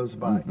 years goes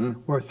by.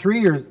 Where 3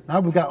 years, now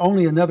we've got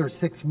only another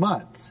 6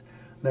 months.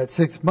 That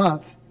 6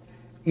 month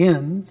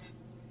ends,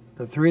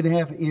 the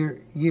 3.5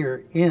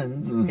 year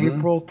ends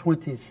April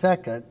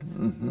 22nd,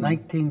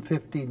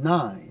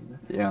 1959.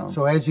 Yeah.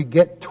 So as you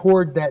get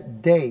toward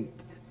that date,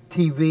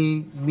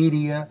 TV,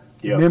 media,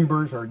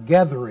 members are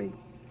gathering.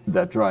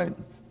 That's right.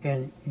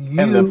 And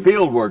the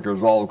field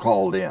workers all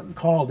called in.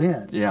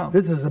 Yeah.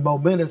 This is a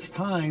momentous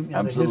time in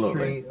the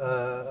history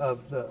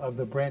of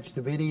the Branch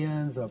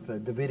Davidians, of the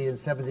Davidian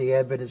Seventh-day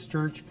Adventist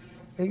Church.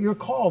 You're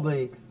called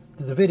the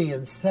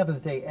Davidian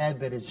Seventh-day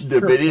Adventist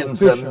Church. Davidian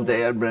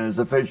Seventh-day Adventist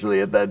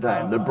officially at that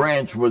time. The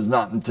branch was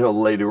not until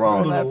later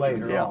on. A little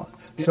later on.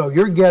 So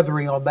you're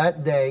gathering on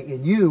that day,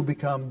 and you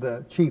become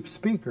the chief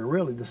speaker,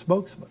 really, the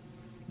spokesman.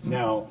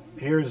 Now,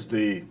 here's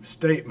the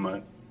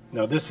statement.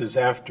 Now, this is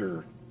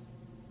after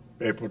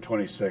April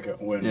 22nd,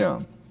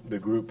 when the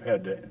group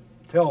had to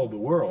tell the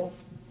world,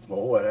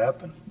 well, what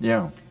happened.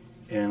 Yeah.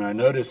 And I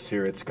noticed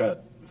here it's got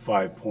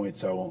 5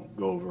 points. I won't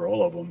go over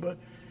all of them, but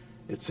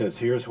it says,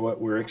 here's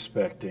what we're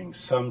expecting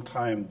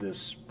sometime this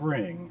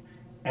spring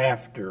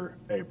after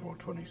April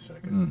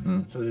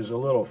 22nd. So there's a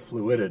little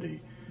fluidity.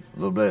 A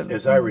little bit.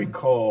 As I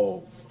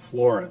recall,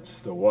 Florence,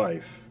 the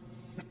wife,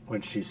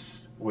 when she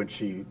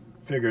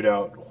figured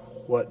out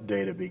what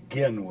day to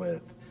begin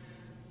with,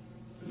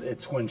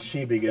 it's when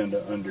she began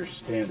to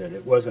understand it.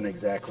 It wasn't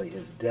exactly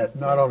his death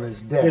date. Not on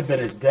his death. If it had been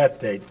his death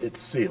date, it's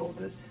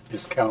sealed. It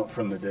just count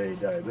from the day he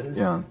died.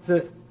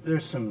 But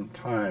there's some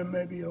time,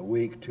 maybe a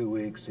week, 2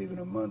 weeks, even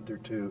a month or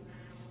two.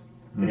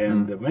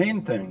 And the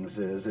main things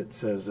is it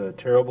says a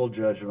terrible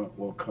judgment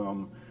will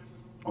come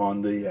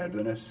on the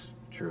Adventist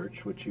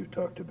church, which you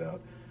talked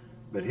about.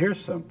 But here's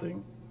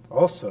something.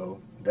 Also,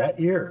 that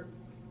year,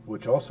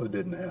 which also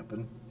didn't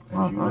happen,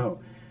 as you know,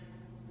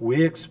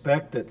 we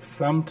expect that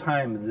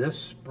sometime this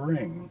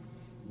spring,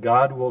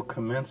 God will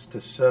commence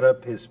to set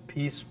up his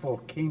peaceful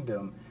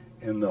kingdom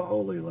in the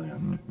Holy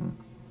Land.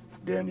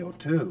 Daniel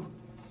 2.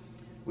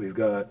 We've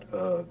got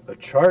a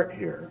chart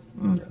here.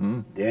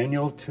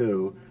 Daniel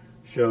 2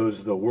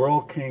 shows the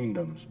world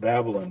kingdoms,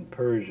 Babylon,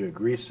 Persia,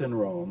 Greece, and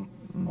Rome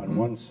on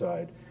one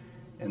side,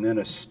 and then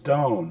a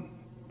stone.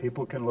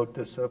 People can look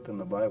this up in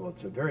the Bible.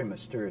 It's a very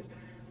mysterious.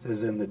 It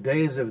says, in the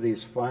days of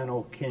these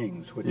final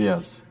kings, which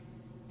is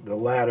the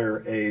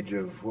latter age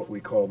of what we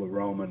call the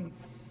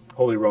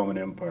Holy Roman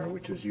Empire,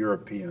 which is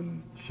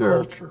European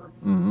culture,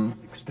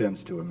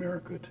 extends to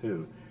America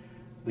too.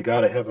 The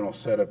God of heaven will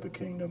set up a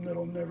kingdom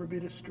that'll never be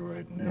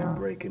destroyed, and it'll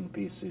break in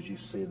pieces. You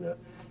see the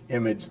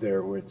image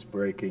there where it's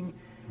breaking,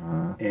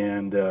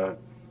 and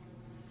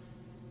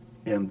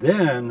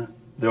then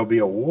there'll be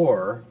a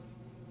war,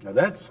 Now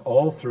that's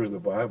all through the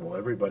Bible.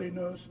 Everybody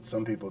knows.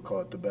 Some people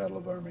call it the Battle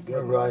of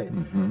Armageddon. Right.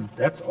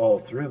 That's all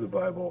through the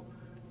Bible.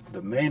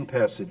 The main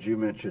passage you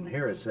mentioned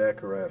here is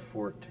Zechariah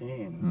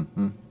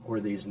 14, where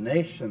these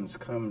nations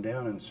come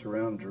down and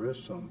surround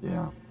Jerusalem.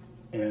 Yeah.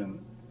 And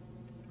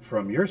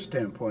from your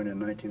standpoint in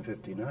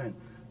 1959,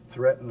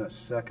 threaten a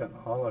second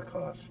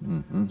Holocaust.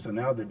 So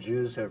now the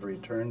Jews have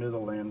returned to the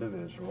land of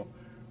Israel,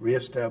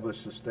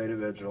 reestablished the state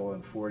of Israel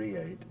in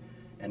 48,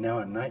 and now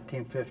in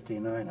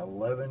 1959,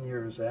 11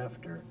 years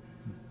after,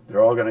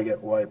 they're all going to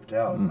get wiped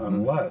out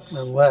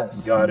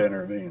unless God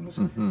intervenes.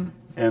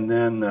 And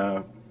then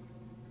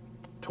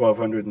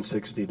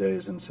 1,260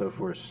 days and so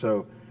forth.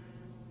 So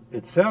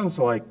it sounds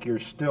like you're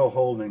still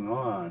holding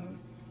on,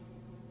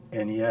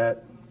 and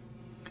yet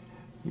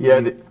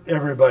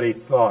everybody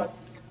thought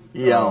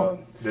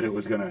that it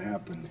was going to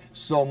happen.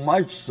 So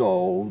much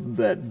so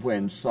that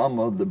when some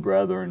of the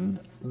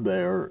brethren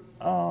there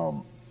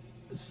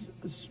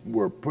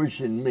were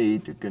pushing me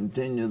to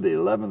continue the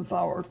 11th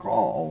hour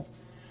call,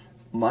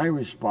 my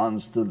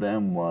response to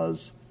them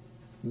was,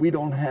 we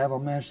don't have a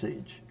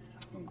message.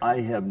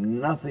 I have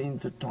nothing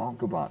to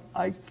talk about.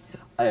 I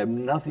have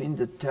nothing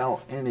to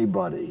tell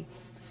anybody.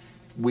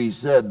 We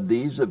said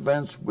these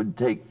events would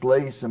take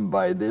place, and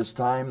by this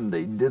time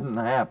they didn't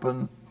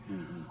happen.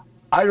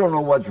 I don't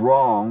know what's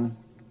wrong,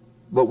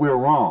 but we're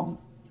wrong.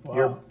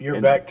 Wow.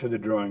 You're back to the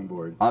drawing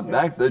board. I'm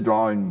back to the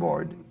drawing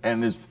board,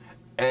 and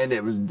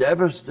it was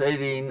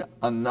devastating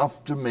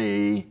enough to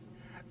me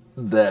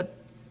that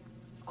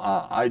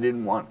I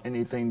didn't want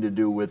anything to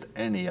do with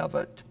any of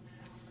it.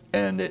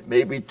 And it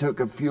maybe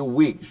took a few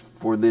weeks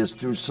for this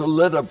to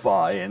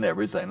solidify and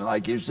everything.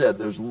 Like you said,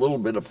 there's a little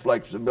bit of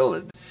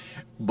flexibility.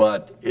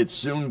 But it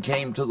soon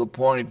came to the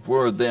point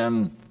where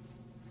then,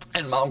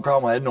 and Mount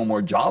Carmel had no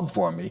more job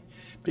for me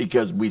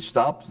because we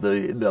stopped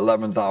the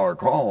 11th hour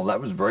call. That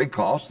was very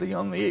costly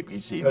on the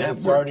ABC network.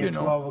 It's already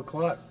 12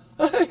 o'clock.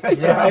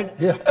 Yeah.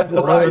 The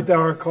 11th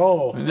hour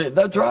call.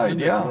 That's right,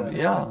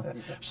 yeah.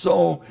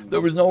 So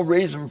there was no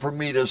reason for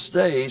me to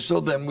stay,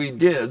 so then we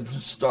did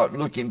start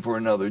looking for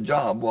another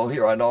job. Well,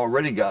 here I'd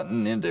already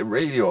gotten into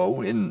radio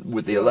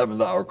with the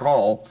 11th hour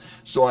call,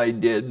 so I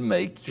did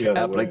make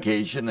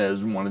application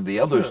as one of the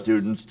other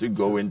students to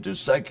go into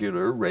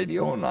secular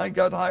radio, and I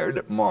got hired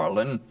at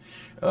Marlin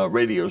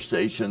radio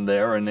station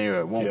there, and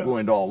I won't go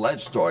into all that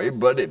story,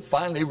 but it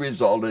finally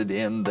resulted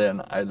in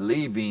then I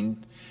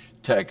leaving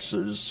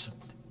Texas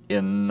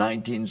in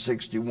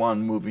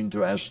 1961, moving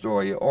to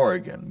Astoria,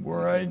 Oregon,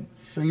 where I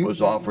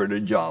was offered a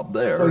job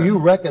there. So you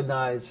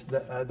recognize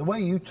that the way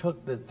you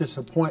took the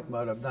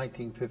disappointment of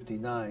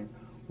 1959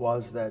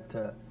 was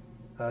that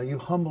you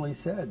humbly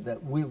said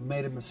that we've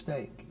made a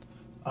mistake.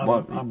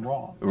 I'm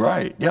wrong.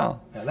 Right, yeah.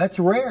 That's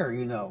rare,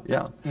 you know,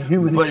 in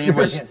human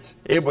experience.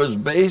 It was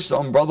based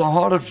on Brother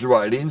Hardif's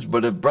writings,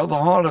 but if Brother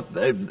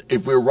Hardif,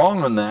 if we're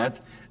wrong on that,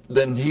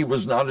 then he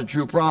was not a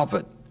true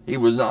prophet. He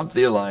was not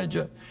the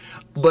Elijah.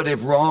 But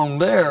if wrong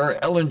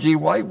there, Ellen G.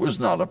 White was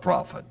not a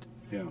prophet.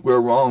 We're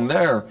wrong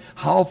there.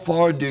 How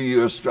far do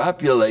you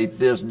extrapolate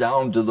this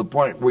down to the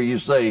point where you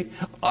say,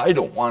 I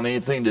don't want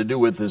anything to do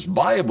with this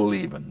Bible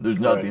even. There's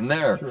nothing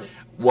there. Sure.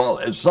 Well,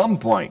 at some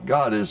point,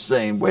 God is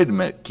saying, wait a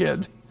minute,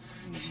 kid.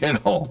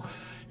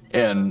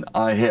 And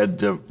I had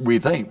to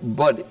rethink.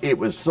 But it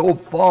was so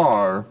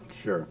far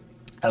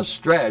a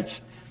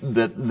stretch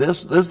that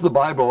this is the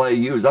Bible I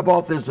used. I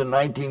bought this in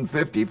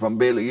 1950 from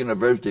Baylor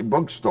University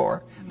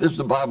bookstore. This is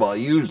the Bible I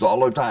used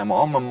all the time.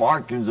 All my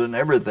markings and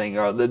everything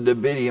are the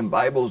Davidian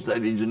Bible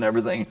studies and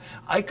everything.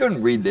 I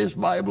couldn't read this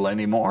Bible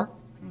anymore.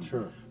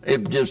 Sure.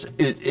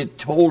 It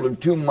told of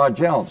too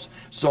much else.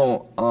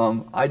 So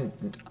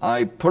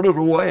I put it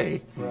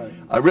away. Right.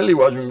 I really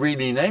wasn't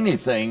reading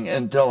anything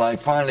until I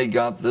finally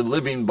got the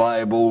Living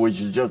Bible,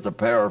 which is just a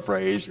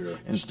paraphrase,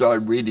 and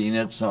started reading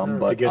it some.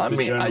 But I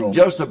mean, I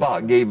just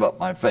about gave up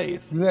my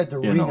faith. You had to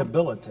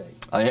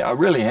rehabilitate. I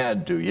really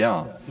had to,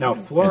 Now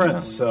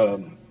Florence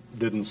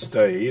didn't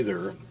stay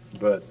either,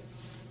 but.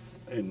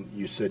 And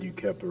you said you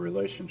kept a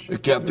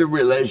relationship. Kept a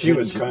relationship. She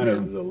was kind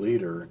of the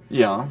leader.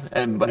 Yeah,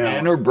 and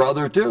her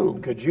brother too.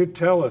 Could you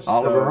tell us,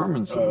 Oliver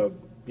Hermanson?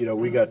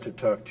 We got to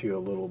talk to you a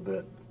little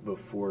bit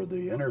before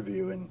the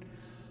interview, and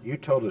you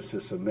told us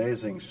this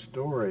amazing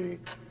story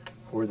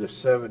where the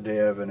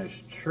Seventh-day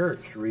Adventist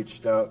Church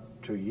reached out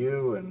to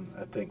you, and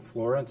I think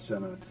Florence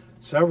and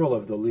several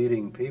of the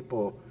leading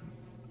people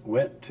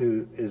went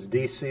to, is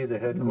D.C. the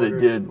headquarters?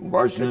 They did,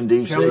 Washington,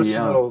 D.C., Tell us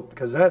a little,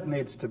 because that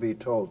needs to be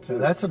told, too.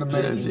 That's an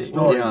amazing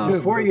story, too.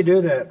 Before you do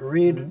that,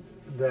 read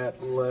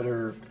that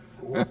letter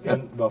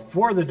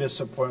before the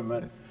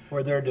disappointment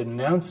where they're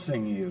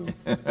denouncing you.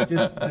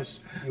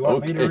 Just you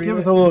want me to read Give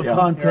us it? a little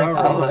context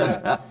on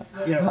that.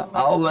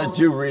 I'll let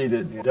you read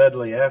it.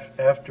 Dudley,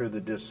 after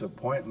the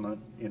disappointment,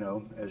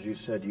 as you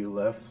said, you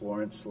left,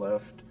 Florence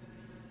left,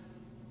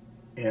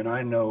 and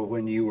I know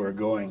when you were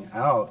going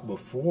out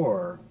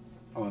before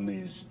on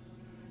these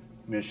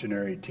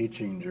missionary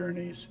teaching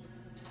journeys,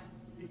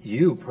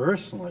 you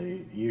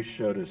personally, you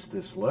showed us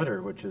this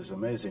letter, which is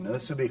amazing. Now,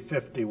 this would be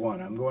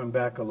 51. I'm going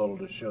back a little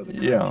to show the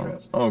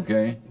contrast. Yeah,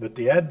 okay. But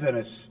the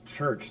Adventist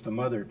church, the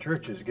mother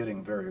church, is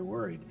getting very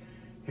worried.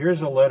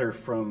 Here's a letter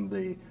from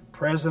the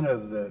president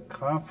of the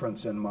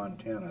conference in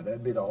Montana.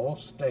 That'd be the whole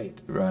state.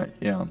 Right,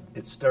 yeah.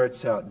 It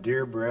starts out,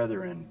 "Dear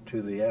brethren,"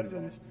 to the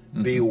Adventists,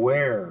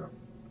 "Beware.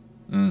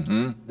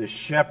 The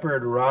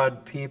shepherd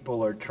rod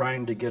people are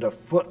trying to get a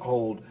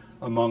foothold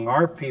among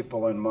our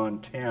people in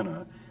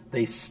Montana.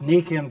 They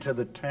sneak into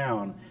the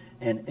town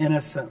and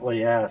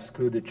innocently ask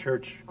who the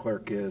church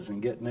clerk is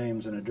and get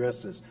names and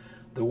addresses.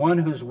 The one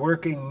who's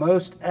working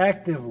most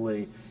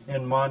actively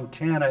in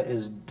Montana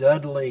is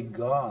Dudley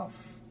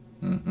Goff."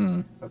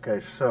 Okay,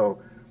 so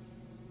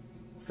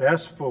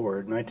fast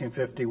forward,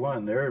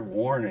 1951, they're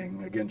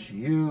warning against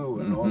you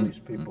and all these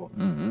people.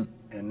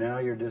 And now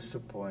you're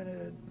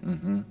disappointed.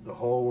 The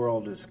whole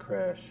world has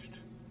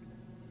crashed.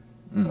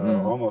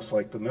 Almost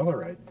like the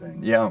Millerite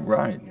thing. Yeah,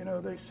 right. You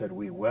know, they said,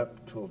 "We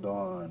wept till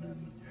dawn,"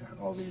 and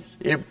all these.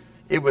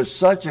 It was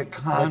such a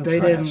contrast. But they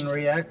didn't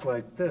react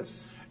like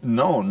this.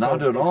 No,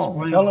 not at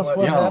all. Tell us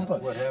what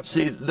happened. What happened.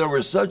 See, there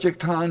was such a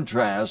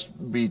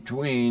contrast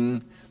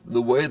between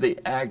the way they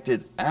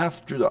acted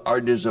after our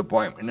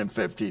disappointment in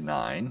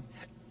 '59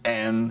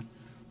 and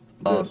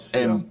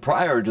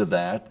prior to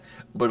that,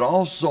 but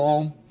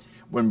also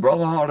when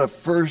Brother Harder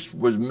first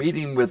was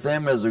meeting with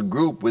them as a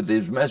group with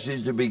his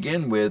message to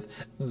begin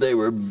with, they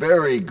were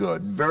very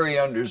good, very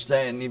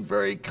understanding,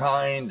 very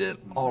kind, and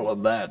all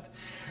of that.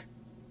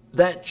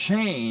 That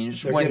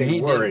changed when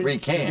he didn't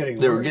recant.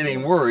 They were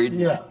getting worried.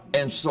 Yeah.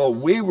 And so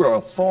we were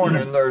a thorn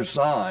in their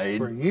side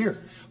For years.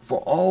 for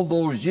all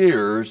those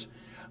years.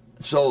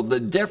 So the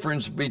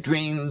difference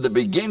between the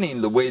beginning,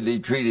 the way they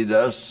treated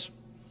us,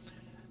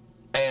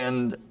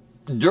 and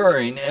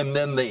during, and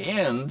then the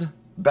end,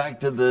 back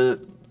to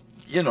the,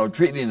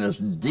 treating us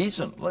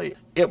decently.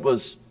 It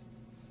was,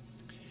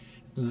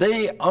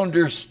 they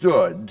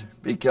understood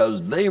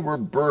because they were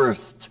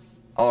birthed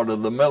out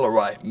of the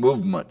Millerite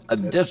movement, a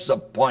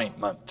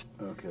disappointment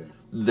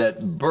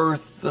that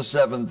birthed the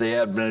Seventh-day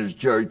Adventist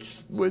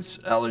Church with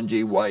Ellen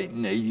G. White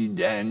and A.G.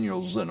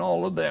 Daniels and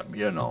all of them,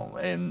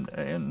 and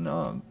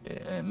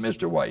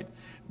Mr. White,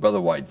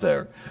 Brother White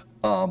there.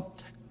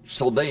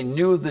 So they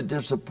knew the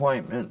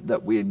disappointment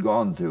that we had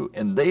gone through,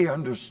 and they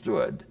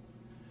understood.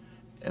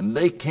 And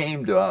they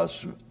came to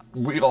us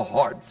real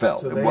heartfelt.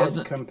 So they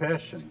had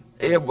compassion.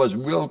 It was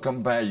real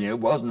compassion. It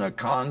wasn't a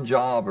con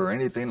job or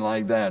anything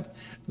like that.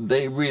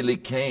 They really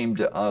came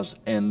to us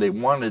and they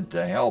wanted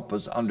to help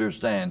us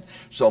understand.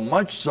 So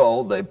much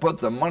so, they put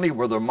the money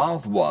where their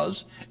mouth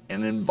was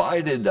and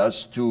invited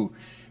us to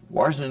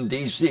Washington,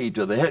 D.C.,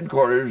 to the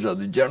headquarters of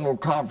the General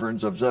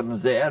Conference of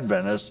Seventh-day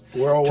Adventists.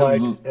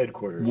 Worldwide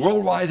headquarters.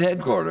 Worldwide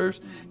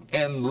headquarters,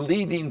 and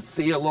leading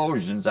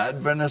theologians,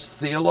 Adventist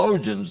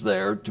theologians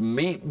there to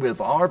meet with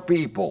our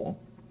people,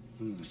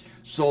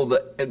 so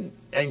that,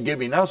 and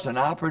giving us an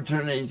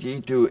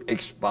opportunity to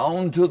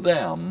expound to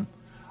them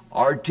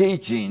our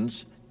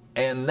teachings,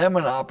 and them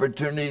an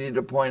opportunity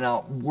to point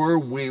out where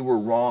we were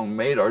wrong,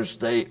 made our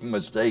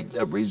mistake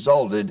that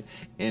resulted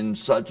in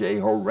such a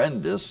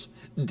horrendous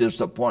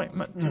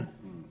disappointment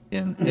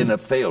in a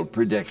failed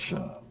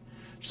prediction.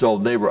 So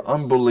they were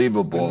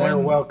unbelievable. And they're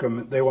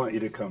welcome. They want you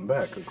to come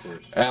back, of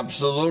course.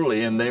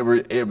 Absolutely, and they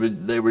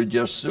were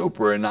just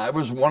super. And I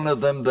was one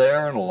of them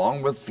there, and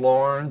along with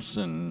Florence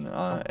and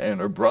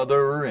her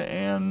brother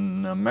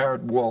and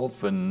Merritt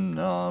Wolf and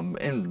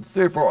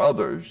 3 or 4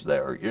 others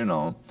there,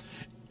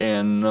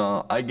 And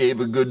I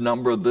gave a good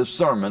number of the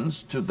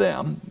sermons to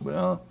them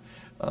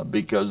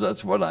because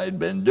that's what I had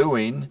been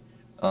doing.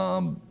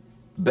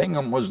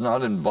 Bingham was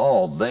not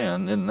involved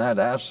then in that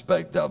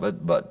aspect of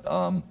it, but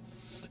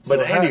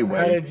anyway.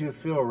 How did you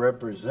feel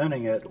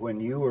representing it when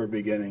you were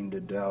beginning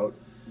to doubt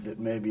that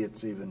maybe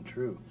it's even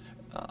true?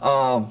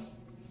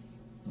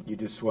 You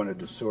just wanted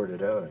to sort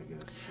it out, I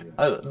guess.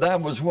 Yeah. That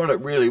was what it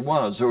really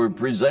was. So we're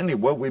presenting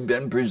what we've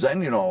been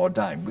presenting all the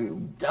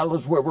time. Tell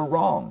us where we're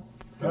wrong.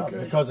 Yeah,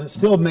 because it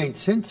still made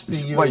sense to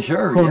you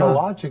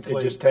chronologically,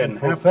 It just hadn't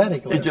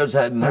prophetically. It just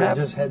hadn't happened.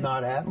 It just had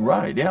not happened.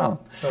 Right, yeah.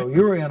 So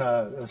you were in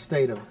a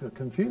state of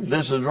confusion.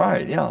 This is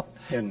right, yeah.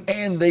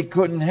 And they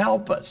couldn't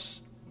help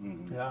us.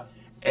 Yeah.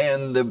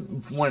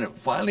 And when it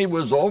finally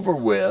was over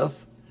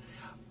with,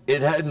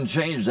 it hadn't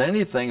changed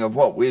anything of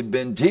what we'd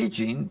been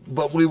teaching,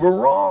 but we were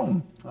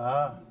wrong.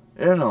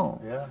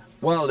 Yeah.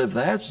 Well, if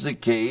that's the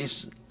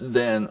case,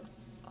 then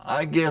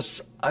I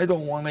guess I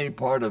don't want any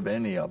part of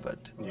any of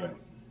it. Yeah.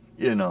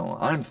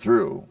 I'm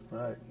through.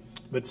 Right.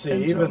 But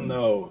see, even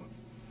though,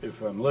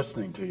 if I'm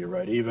listening to you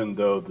right, even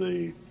though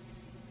the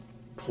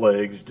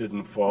plagues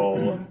didn't fall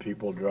and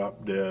people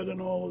dropped dead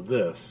and all of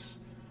this,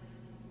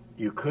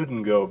 you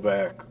couldn't go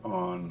back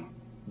on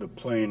the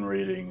plain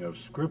reading of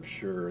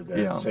Scripture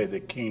that say the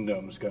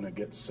kingdom's going to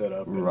get set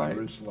up in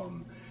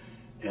Jerusalem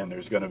and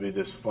there's going to be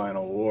this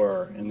final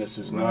war. And this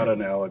is not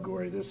an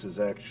allegory. This is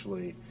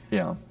actually...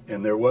 Yeah.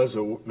 And there was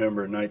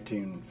remember,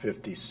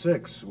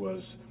 1956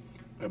 was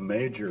a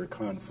major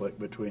conflict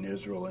between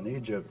Israel and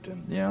Egypt.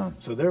 And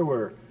so there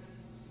were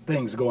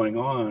things going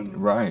on.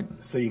 Right.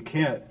 So you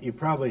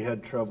probably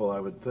had trouble, I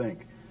would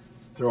think,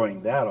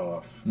 throwing that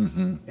off.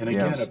 Mm-hmm. And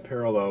again, Yes. a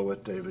parallel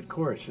with David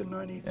Koresh in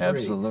 93.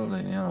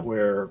 Absolutely, yeah.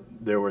 Where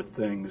there were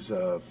things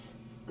that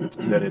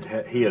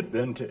he had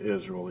been to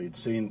Israel, he'd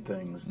seen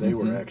things. They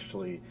were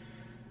actually,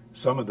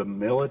 some of the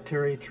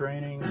military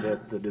training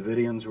that the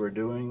Davidians were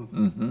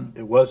doing,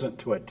 it wasn't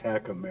to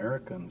attack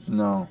Americans.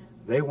 No.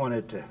 They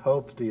wanted to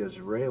help the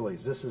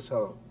Israelis. This is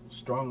how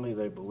strongly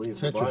they believe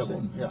the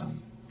Bible. Yeah.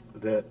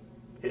 That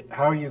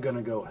how are you going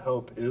to go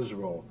help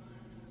Israel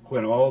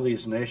when all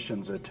these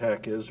nations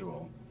attack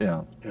Israel?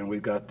 Yeah. And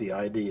we've got the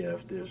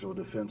IDF, the Israel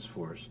Defense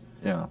Force.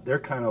 Yeah. They're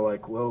kind of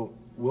like, well,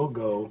 we'll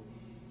go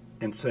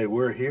and say,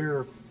 we're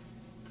here,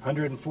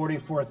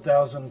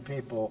 144,000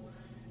 people,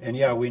 and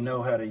yeah, we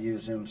know how to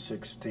use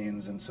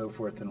M16s and so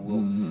forth, and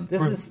we'll.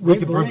 We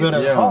can prevent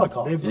a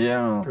Holocaust.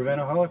 Prevent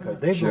a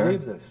Holocaust. They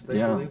believe this. They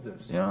believe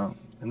this. Yeah.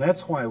 And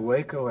that's why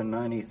Waco in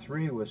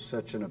 '93 was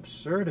such an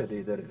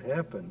absurdity that it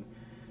happened,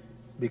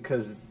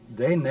 because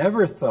they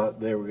never thought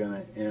they were going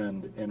to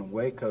end in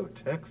Waco,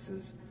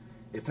 Texas.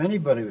 If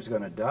anybody was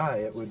going to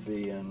die, it would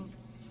be in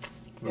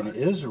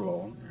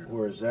Israel,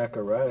 where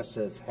Zechariah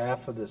says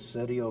half of the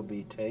city will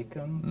be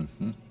taken.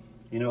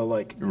 You know,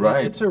 like,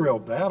 it's a real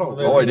battle.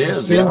 Well, it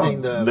is. Yeah.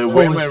 The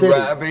women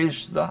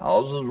ravished, the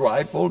houses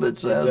rifled, it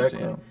says.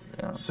 Exactly.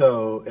 Yeah.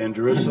 So, and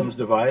Jerusalem's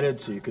divided,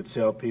 so you could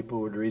see how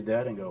people would read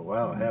that and go,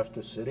 wow, half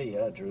the city,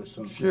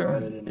 Jerusalem's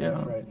divided in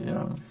half right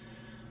now.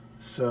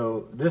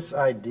 So this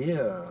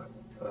idea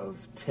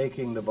of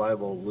taking the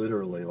Bible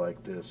literally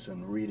like this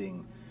and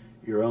reading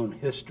your own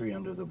history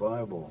under the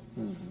Bible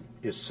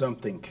is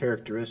something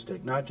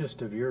characteristic, not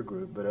just of your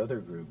group, but other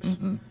groups.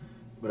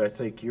 But I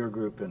think your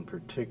group in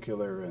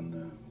particular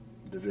and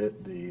the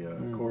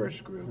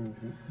Koresh group,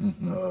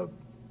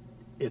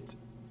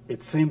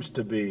 it seems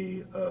to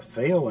be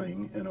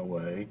failing in a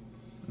way.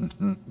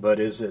 But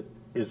is it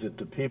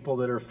the people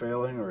that are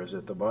failing, or is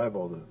it the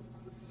Bible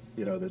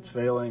that's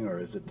failing, or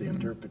is it the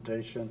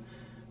interpretation?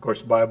 Of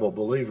course, Bible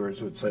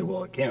believers would say,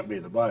 well, it can't be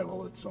the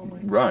Bible, it's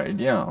only... Right,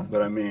 yeah.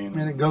 But I mean...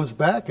 And it goes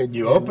back...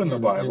 You open the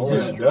Bible,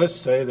 and it does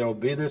say there'll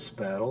be this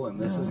battle, and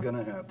this is going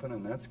to happen,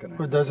 and that's going to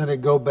happen. But doesn't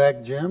it go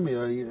back, Jim,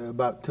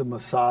 about to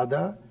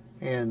Masada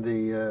and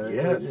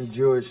the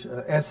Jewish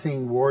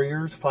Essene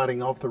warriors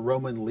fighting off the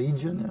Roman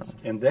legions?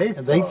 And they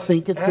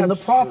think it's in the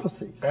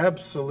prophecies.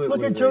 Absolutely.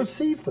 Look at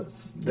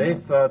Josephus. They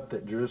thought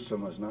that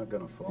Jerusalem was not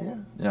going to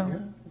fall. Yeah.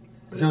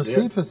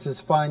 Josephus is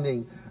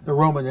finding the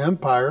Roman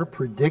Empire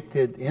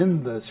predicted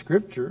in the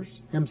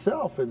scriptures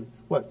himself in,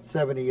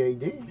 70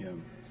 A.D.? Yeah.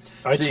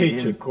 I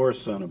teach a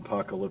course on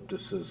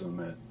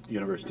apocalypticism at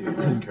University of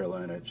North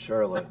Carolina at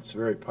Charlotte. It's a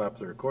very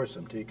popular course.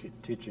 I'm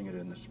teaching it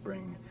in the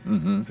spring.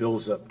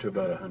 Fills up to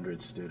about 100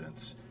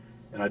 students.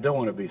 And I don't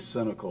want to be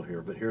cynical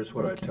here, but here's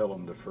what I tell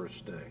them the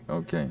first day.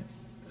 Okay.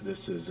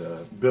 This is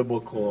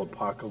biblical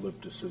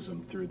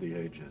apocalypticism through the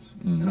ages.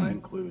 And I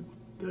include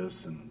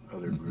this and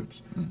other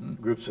groups.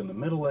 Groups in the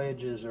Middle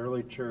Ages,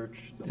 early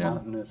church, the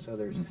Montanists,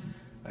 others.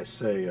 I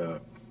say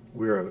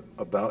we're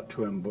about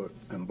to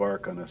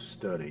embark on a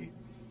study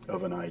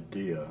of an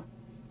idea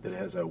that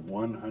has a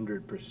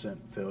 100%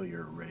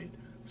 failure rate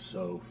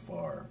so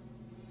far.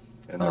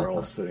 And they're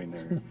all sitting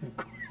there.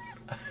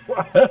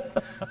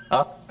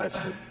 What? I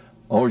said,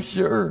 oh,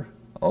 sure.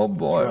 Oh,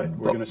 boy. That's right.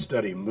 We're going to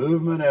study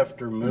movement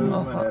after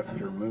movement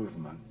after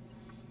movement.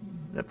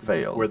 That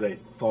failed. Where they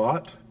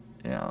thought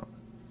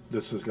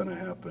this was going to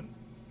happen.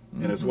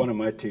 And as one of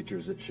my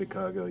teachers at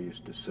Chicago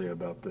used to say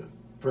about the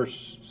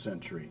first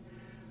century,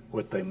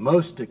 what they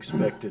most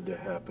expected to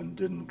happen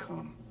didn't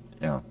come.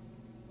 Yeah.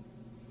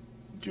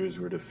 Jews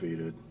were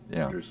defeated,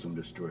 Jerusalem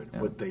destroyed.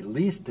 Yeah. What they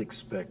least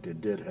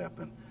expected did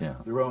happen. Yeah.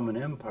 The Roman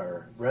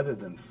Empire, rather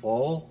than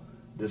fall,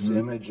 this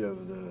image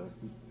of the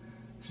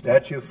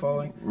statue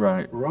falling,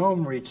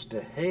 Rome reached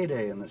a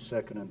heyday in the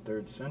 2nd and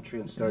 3rd century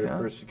and started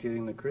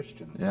persecuting the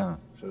Christians. Yeah.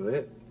 So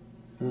it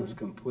was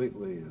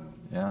completely...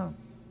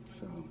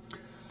 So.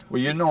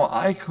 Well,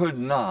 I could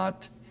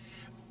not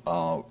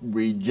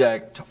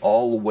reject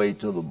all the way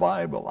to the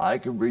Bible. I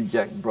could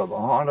reject Brother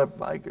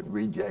Harniff. I could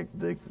reject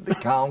the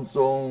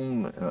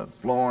council,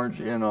 Florence,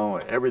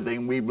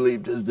 everything we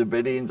believed as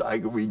Davidians. I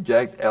could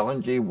reject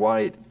Ellen G.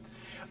 White.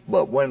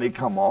 But when it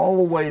come all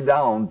the way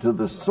down to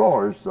the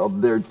source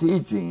of their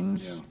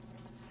teachings,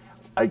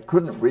 I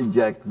couldn't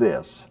reject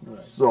this.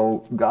 Right.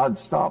 So God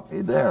stopped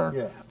me there.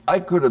 Yeah. I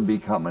could have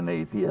become an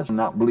atheist and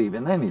not believe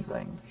in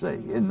anything,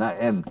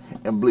 and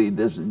believe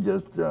this is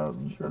just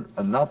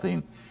a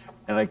nothing.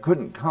 And I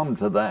couldn't come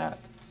to that.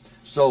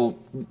 So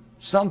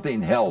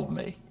something held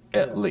me,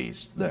 at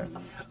least, there.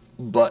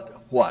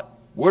 But what?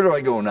 Where do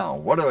I go now?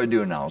 What do I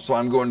do now? So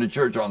I'm going to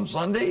church on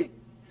Sunday?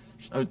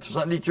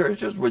 Sunday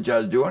churches, which I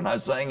was doing. I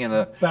sang in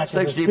a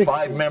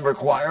 65-member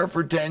choir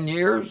for 10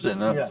 years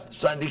in a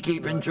Sunday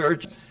keeping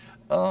church.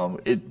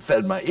 It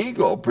fed my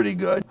ego pretty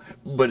good,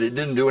 but it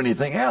didn't do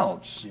anything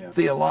else. Yeah.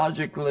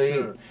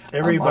 Theologically,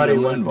 everybody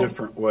went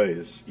different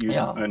ways.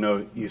 I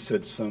know you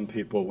said some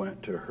people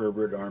went to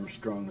Herbert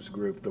Armstrong's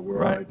group, the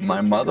Worldwide Church.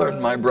 My mother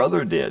and my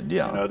brother did,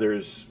 And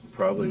others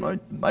Probably.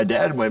 My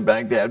dad went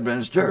back to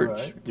Adventist Church.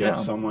 Right. Yeah,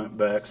 some went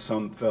back,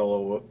 some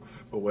fell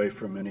away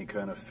from any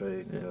kind of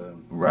faith.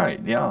 Right,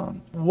 yeah.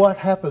 What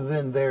happened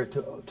then there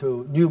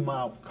to New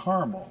Mount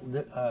Carmel?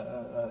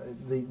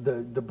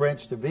 The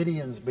Branch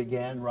Davidians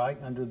began, right,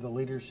 under the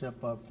leadership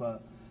of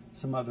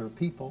some other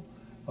people,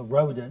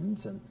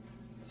 Rodins, and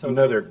so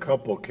another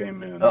couple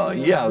came in.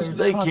 Yes, There's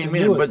they came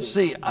in, but continuity.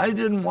 see, I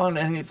didn't want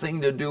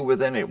anything to do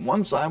with any.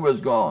 Once I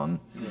was gone,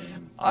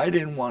 I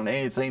didn't want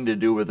anything to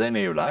do with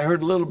any of it. I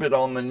heard a little bit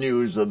on the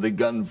news of the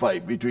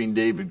gunfight between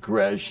David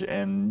Koresh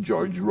and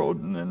George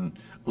Roden and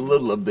a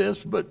little of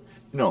this, but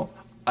no,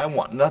 I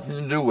want nothing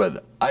to do with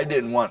it. I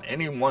didn't want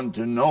anyone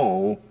to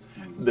know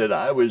that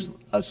I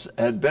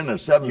had been a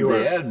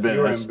Seventh-day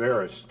Adventist. You were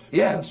embarrassed.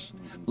 Yes,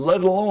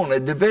 let alone a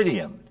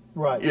Davidian.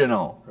 Right. You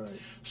know. Right.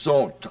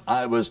 So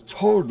I was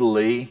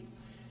totally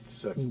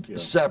Yeah.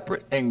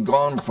 separate and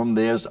gone from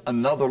this,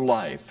 another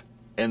life.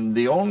 And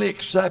the only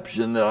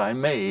exception that I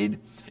made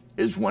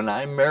is when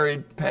I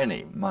married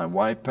Penny, my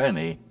wife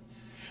Penny,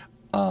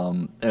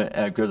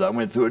 because I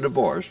went through a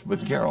divorce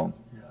with Carol.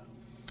 Yeah.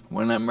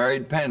 When I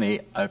married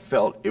Penny, I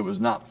felt it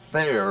was not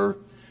fair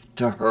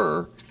to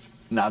her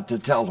not to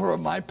tell her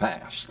of my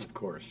past. Of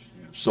course.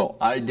 Yeah. So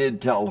I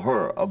did tell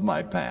her of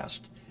my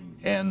past.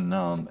 And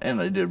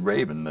I did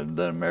Raven,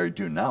 that I'm married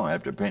to now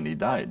after Penny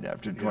died,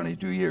 after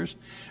 22 years,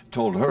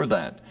 told her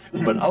that.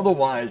 But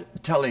otherwise,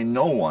 telling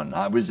no one.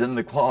 I was in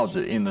the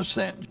closet in a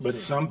sense. But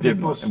some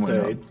people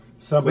stayed.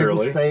 Some people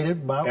clearly, stayed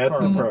at Mount at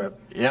Carmel. the prep.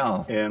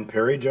 Yeah. And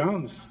Perry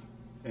Jones.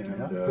 And,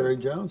 Yeah, Perry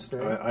Jones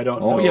stayed. I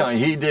don't know. Oh, yeah,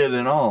 he did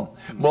and all.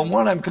 But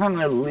what I'm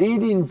kind of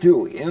leading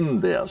to in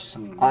this,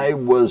 I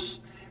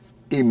was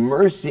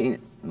immersing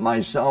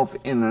myself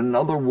in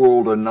another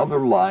world, another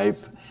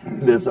life,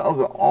 that's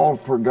all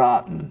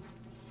forgotten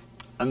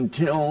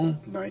until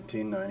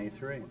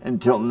 1993.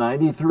 Until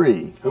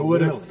 93. Who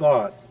would have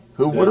thought?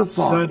 Who would have that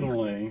thought?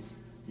 Suddenly,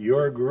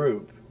 your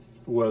group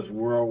was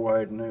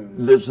worldwide news.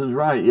 This is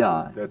right,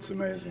 yeah. That's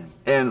amazing.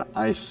 And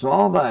I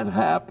saw that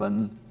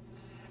happen.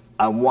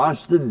 I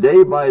watched it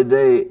day by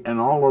day and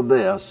all of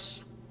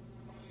this.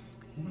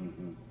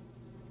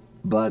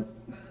 But,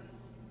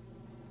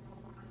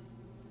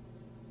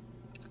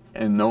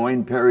 and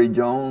knowing Perry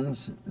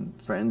Jones and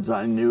friends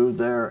I knew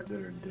there,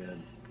 That are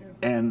dead.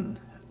 Yeah. and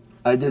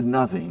I did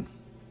nothing.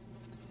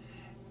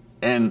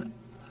 And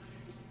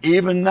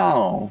even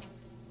now,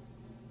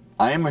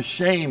 I am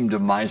ashamed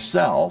of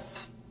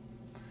myself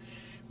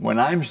when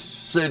I'm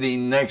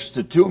sitting next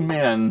to two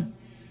men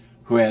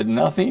who had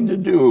nothing to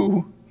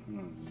do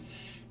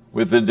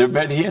with the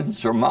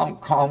Davidians or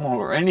Mount Carmel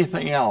or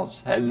anything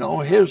else, had no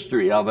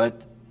history of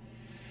it,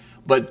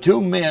 but two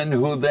men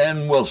who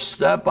then will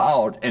step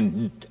out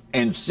and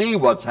see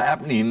what's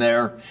happening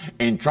there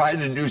and try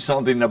to do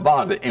something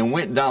about it, and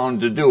went down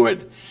to do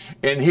it.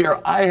 And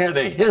here I had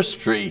a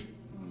history,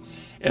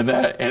 and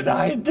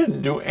I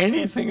didn't do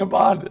anything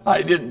about it.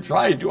 I didn't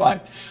try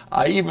to.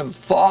 I even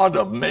thought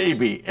of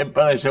maybe, but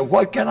I said,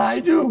 what can I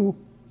do?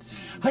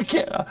 I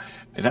can't.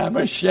 And I'm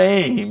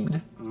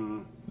ashamed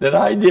that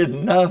I did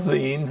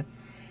nothing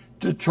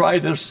to try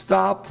to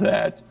stop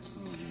that.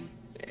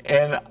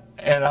 And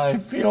I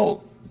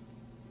feel,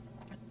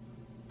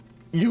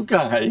 you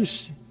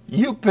guys,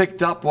 you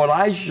picked up what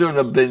I should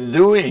have been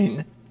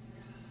doing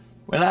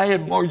when I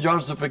had more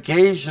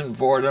justification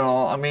for it and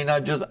all. I mean,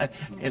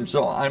 and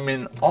so I'm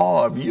in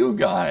awe of you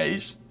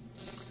guys.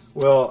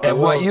 Well, And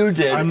what you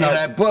did, and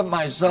I put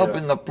myself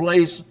in the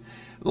place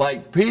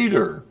like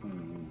Peter.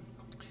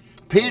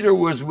 Peter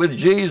was with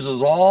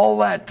Jesus all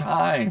that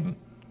time.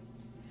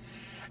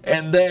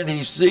 And then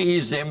he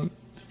sees him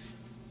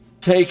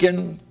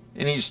taken,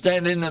 and he's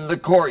standing in the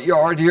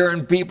courtyard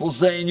hearing people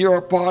saying, you're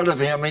a part of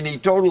him, and he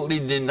totally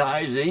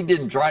denies it. He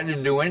didn't try to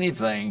do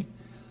anything.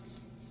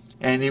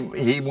 And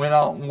he went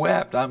out and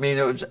wept. I mean,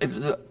 it was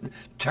a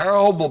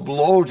terrible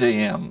blow to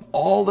him.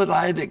 All that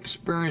I'd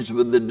experienced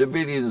with the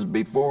Davidians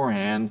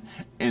beforehand,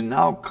 and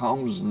now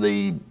comes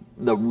the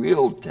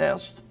real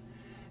test.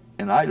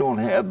 And I don't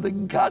have the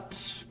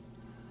guts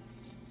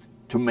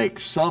to make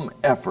some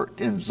effort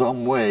in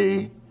some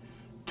way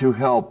to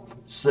help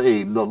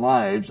save the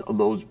lives of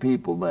those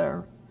people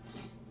there.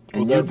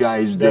 And you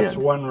guys did. That's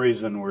one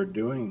reason we're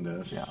doing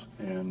this,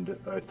 and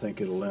I think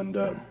it'll end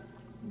up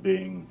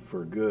being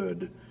for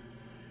good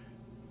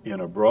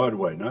in a broad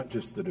way, not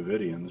just the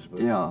Davidians,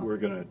 but we're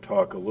going to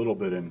talk a little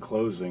bit in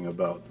closing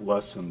about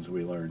lessons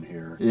we learn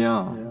here.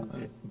 Yeah.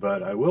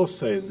 But I will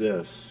say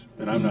this,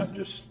 and I'm not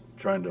just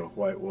trying to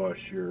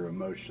whitewash your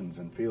emotions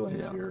and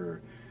feelings here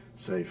or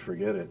say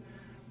forget it,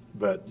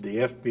 but the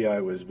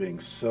FBI was being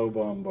so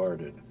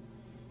bombarded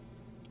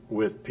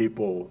with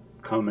people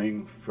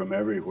coming from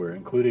everywhere,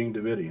 including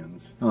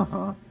Davidians.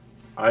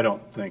 I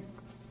don't think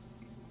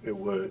you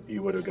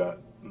would have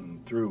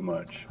gotten through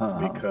much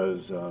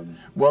because.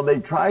 Well, they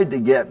tried to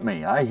get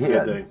me. I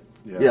hid. Did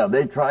Yeah,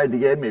 they tried to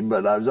get me,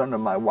 but I was under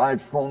my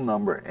wife's phone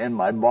number, and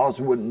my boss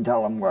wouldn't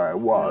tell them where I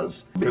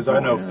was. Because I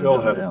know Phil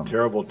had a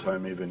terrible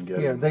time even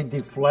getting. Yeah, they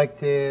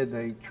deflected,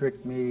 they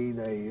tricked me,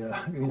 they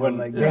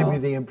they gave me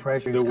the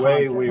impression. The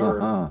way we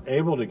were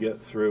able to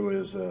get through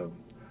is a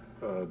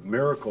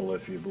miracle,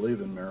 if you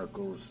believe in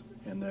miracles,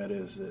 and that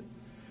is that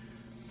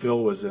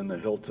Phil was in the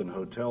Hilton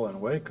Hotel in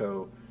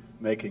Waco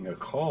making a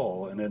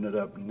call and ended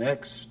up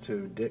next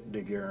to Dick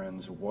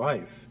DeGuerin's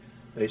wife.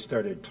 They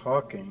started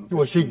talking.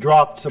 Well, she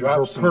dropped her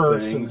purse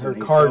and her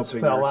and cards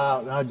fell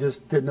out. And I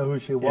just didn't know who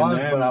she was,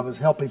 then, but I was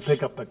helping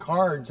pick up the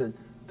cards, and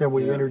then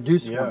we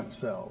introduced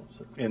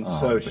ourselves. And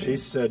so she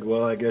said,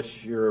 "Well, I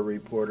guess you're a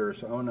reporter."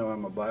 So, "Oh no,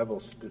 I'm a Bible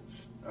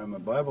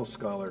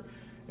scholar."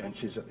 And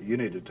she said, "You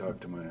need to talk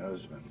to my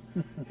husband."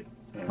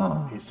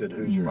 And he said,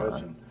 "Who's your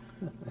husband?"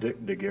 Dick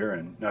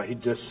DeGuerin. Now,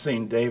 he'd just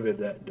seen David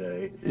that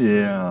day.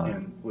 Yeah.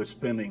 And was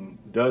spending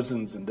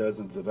dozens and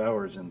dozens of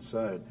hours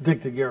inside.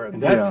 Dick DeGuerin.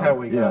 And that's how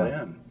we got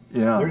in.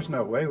 Yeah. There's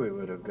no way we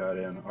would have got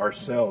in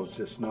ourselves,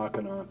 just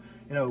knocking on.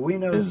 We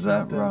know Is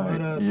something. that right?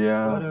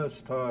 Let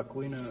us talk.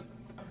 We know.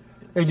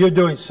 And you're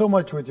doing so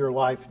much with your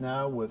life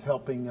now, with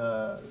helping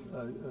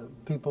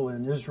people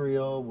in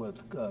Israel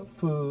with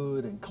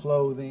food and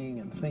clothing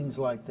and things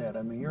like that.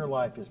 I mean, your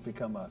life has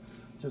become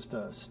just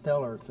a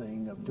stellar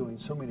thing of doing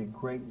so many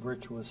great,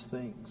 virtuous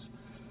things.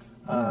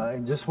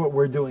 And just what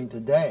we're doing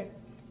today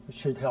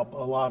should help a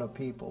lot of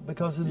people.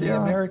 Because in the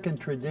American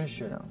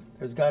tradition,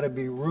 there's got to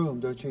be room,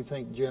 don't you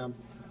think, Jim,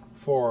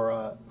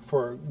 for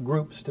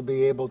groups to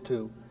be able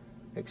to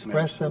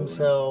express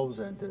themselves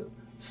and to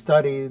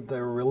study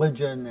their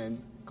religion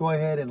and go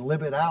ahead and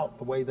live it out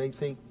the way they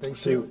think they should.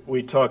 See,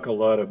 we talk a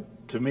lot of,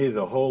 to me,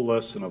 the whole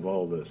lesson of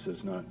all this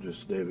is not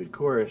just David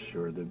Koresh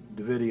or the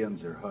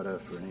Davidians or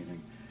Hudef or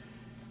anything.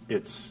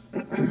 It's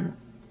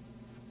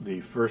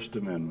the First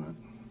Amendment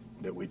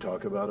that we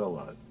talk about a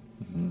lot.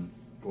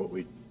 What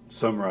we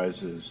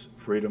summarize is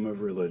freedom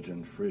of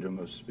religion, freedom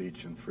of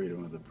speech, and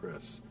freedom of the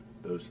press.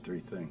 Those three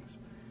things.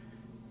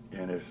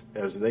 And if,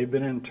 as they've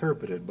been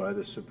interpreted by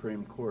the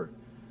Supreme Court,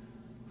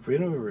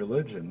 freedom of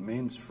religion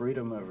means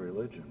freedom of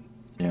religion.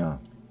 Yeah.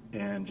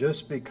 And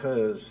just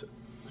because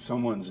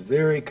someone's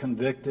very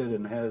convicted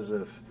and has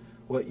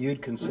what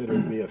you'd consider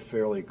to be a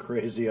fairly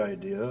crazy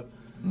idea,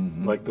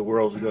 like the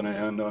world's going to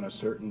end on a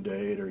certain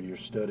date, or you're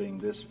studying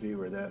this view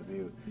or that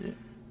view. Yeah.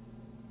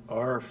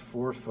 Our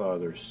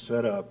forefathers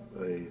set up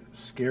a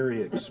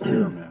scary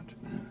experiment.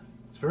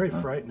 It's very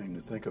frightening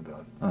to think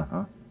about.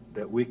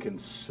 That we can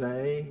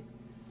say,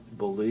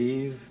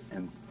 believe,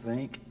 and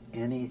think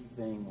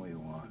anything we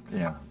want.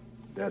 Yeah.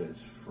 That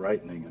is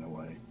frightening in a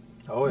way.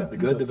 Oh, yeah. The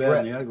good, the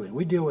bad, and the ugly.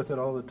 We deal with it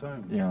all the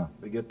time. Yeah.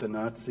 We get the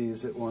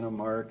Nazis that want to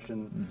march,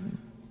 and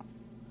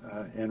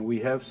we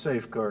have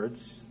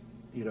safeguards.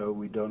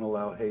 We don't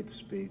allow hate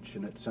speech,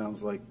 and it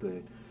sounds like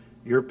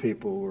your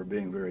people were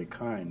being very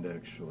kind,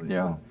 actually.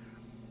 Yeah.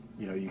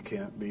 But, you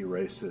can't be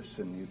racist,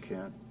 and you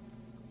can't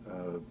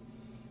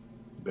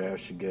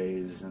bash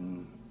gays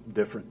and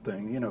different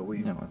things.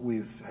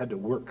 We've had to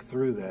work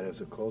through that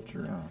as a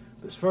culture. Yeah.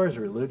 As far as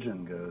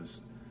religion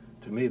goes,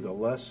 to me, the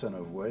lesson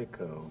of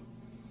Waco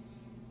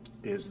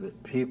is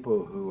that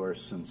people who are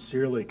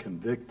sincerely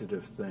convicted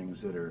of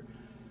things that are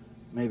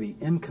maybe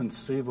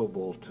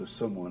inconceivable to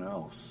someone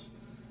else,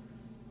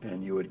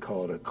 and you would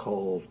call it a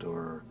cult,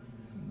 or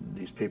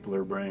these people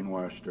are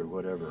brainwashed or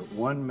whatever.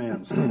 One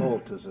man's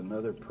cult is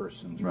another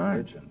person's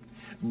religion.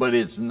 But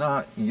it's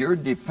not, your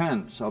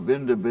defense of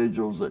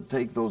individuals that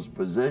take those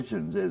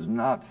positions is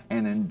not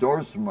an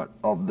endorsement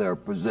of their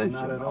position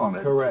on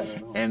it.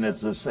 Correct. And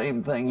it's the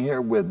same thing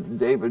here with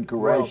David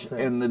Koresh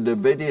and the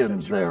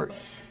Davidians there. Right.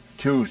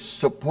 To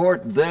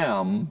support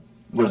them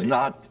was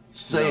not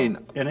saying... No.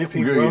 And if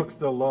he broke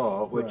the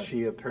law, which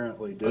he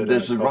apparently did...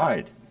 This is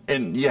right.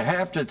 And you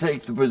have to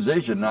take the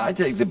position. Now, I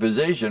take the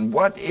position,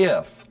 what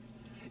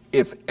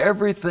if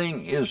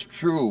everything is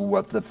true,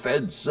 what the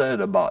Fed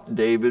said about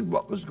David,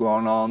 what was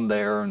going on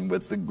there and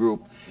with the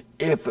group,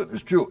 if it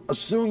was true,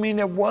 assuming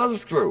it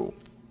was true,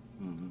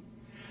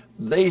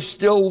 they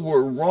still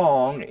were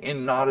wrong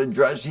in not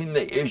addressing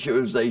the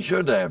issues they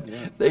should have.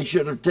 Yeah. They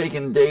should have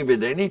taken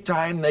David any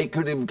time they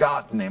could have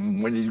gotten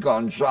him, when he's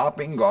gone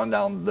shopping, gone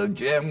down to the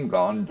gym,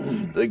 gone to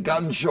the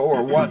gun show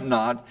or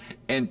whatnot,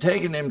 and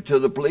taken him to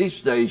the police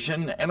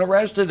station and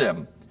arrested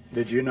him.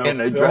 Did you know and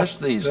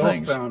addressed these Phil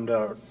things? Found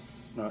out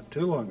not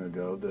too long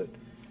ago that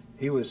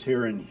he was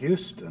here in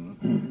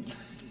Houston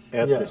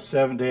at the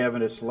Seventh-day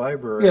Adventist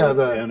Library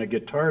and a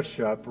guitar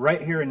shop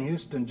right here in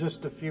Houston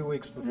just a few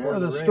weeks before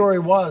the story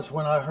was,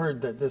 when I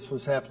heard that this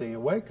was happening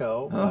in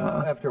Waco,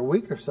 after a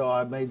week or so,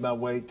 I made my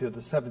way to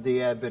the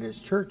Seventh-day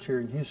Adventist Church here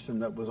in Houston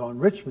that was on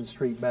Richmond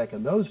Street back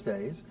in those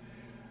days.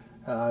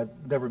 I'd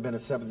never been a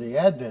Seventh-day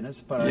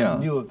Adventist, but I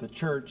knew of the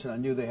church, and I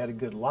knew they had a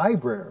good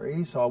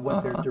library, so I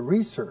went there to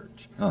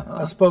research.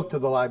 I spoke to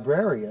the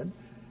librarian,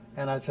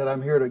 and I said,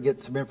 I'm here to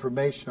get some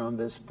information on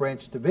this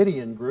Branch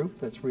Davidian group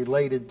that's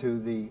related to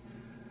the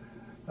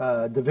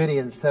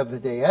Davidian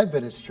Seventh-day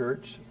Adventist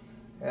Church.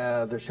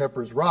 the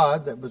shepherd's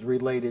rod that was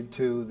related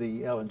to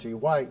the Ellen G.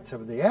 White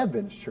Seventh-day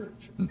Adventist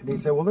Church. And he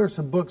said, well, there's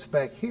some books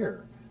back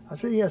here. I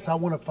said, yes, I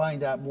want to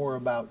find out more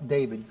about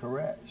David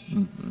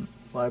Koresh.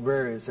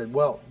 Librarian said,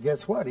 well,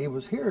 guess what? He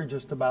was here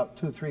just about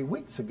 2-3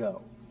 weeks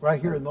ago,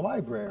 right here in the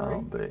library.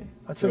 I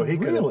said, so he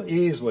could have really?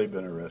 easily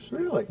been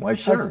arrested. Really? Why,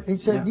 sure. He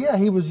said, yeah,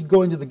 he was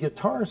going to the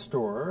guitar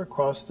store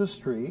across the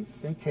street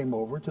and came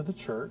over to the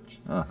church.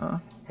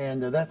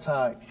 And that's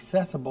how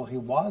accessible he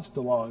was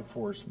to law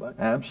enforcement.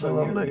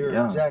 Absolutely, so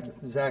you're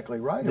exactly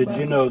right Did about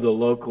you it. know the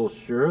local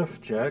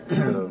sheriff, Jack,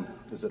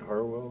 is it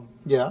Harwell?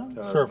 Yeah,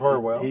 Sheriff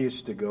Harwell. He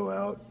used to go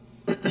out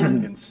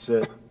and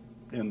sit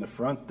in the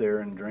front there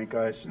and drink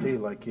iced tea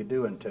like you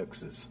do in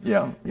Texas.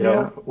 Yeah, You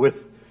know,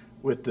 with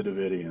the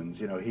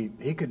Davidians. You know,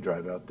 he could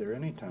drive out there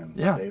anytime.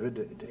 Yeah.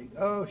 David,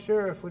 oh,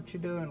 Sheriff, what you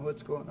doing?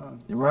 What's going on?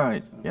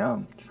 Right, So, yeah.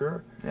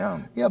 Sure.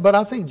 Yeah. Yeah, but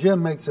I think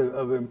Jim makes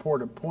an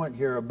important point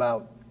here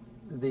about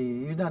the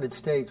United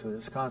States with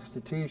its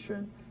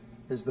Constitution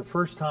is the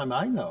first time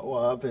I know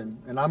of, and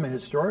I'm a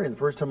historian, the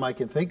first time I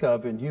can think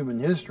of in human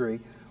history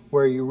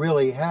where you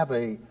really have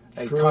a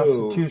True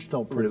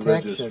constitutional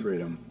religious protection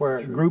freedom. where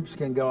True. groups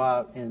can go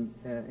out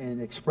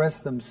and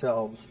express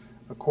themselves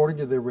according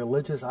to their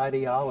religious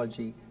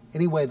ideology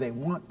any way they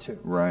want to.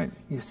 Right.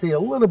 You see a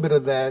little bit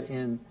of that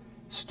in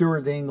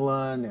Stuart,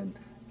 England, and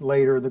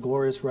later the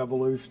Glorious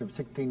Revolution of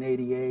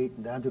 1688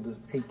 and down to the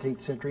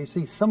 18th century. You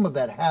see some of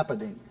that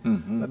happening.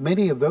 But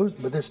many of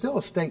those, but there's still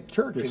a state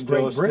church There's in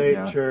still Great a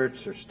Britain. state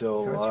church. There's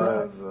still That's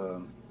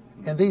alive.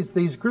 And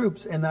these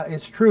groups, and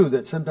it's true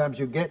that sometimes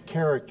you get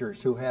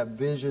characters who have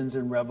visions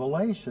and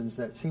revelations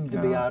that seem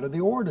to be out of the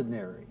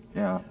ordinary.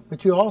 Yeah.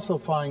 But you also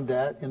find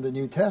that in the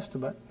New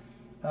Testament.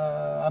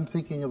 I'm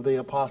thinking of the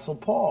Apostle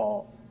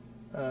Paul.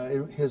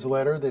 His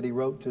letter that he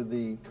wrote to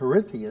the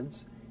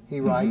Corinthians, he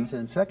writes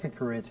in 2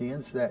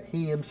 Corinthians that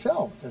he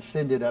himself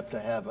ascended up to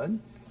heaven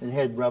and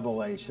had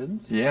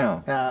revelations.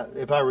 Yeah.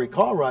 If I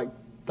recall right,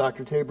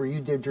 Dr. Tabor,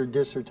 you did your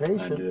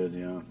dissertation I did,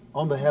 yeah.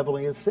 on the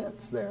heavenly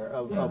ascents there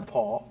of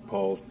Paul.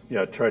 Paul,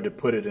 tried to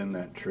put it in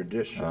that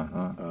tradition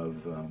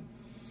of,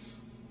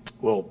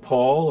 well,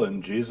 Paul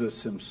and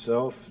Jesus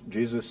himself,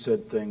 Jesus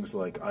said things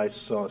like, I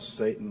saw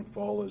Satan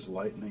fall as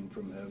lightning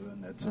from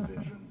heaven. That's a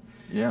vision.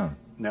 Yeah.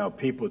 Now,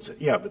 people would say,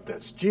 yeah, but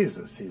that's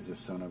Jesus. He's the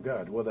Son of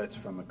God. Well, that's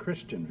from a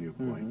Christian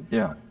viewpoint.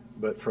 Yeah.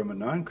 But from a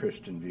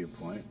non-Christian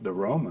viewpoint, the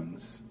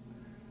Romans,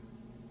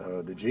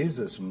 the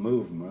Jesus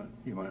movement,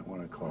 you might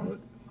want to call it,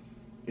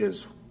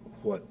 is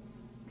what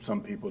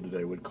some people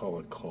today would call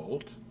a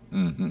cult.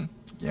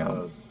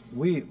 Yeah.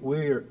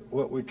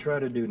 What we try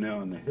to do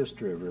now in the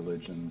history of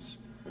religions,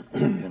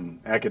 in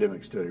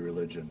academic study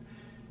religion,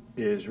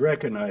 is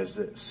recognize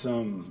that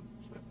some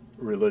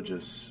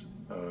religious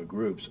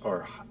groups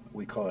are,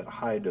 we call it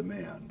high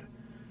demand.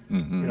 You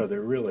know,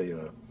 they're really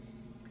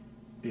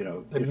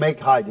They make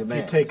high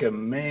demands. If you take a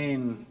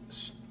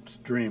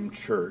mainstream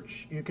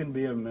church, you can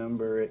be a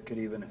member. It could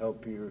even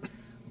help your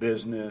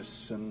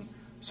business and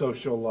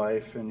social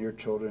life, and your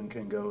children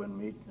can go and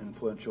meet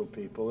influential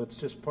people. It's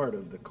just part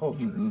of the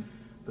culture.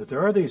 But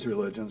there are these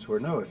religions where,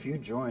 no, if you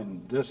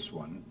join this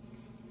one,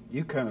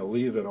 you kind of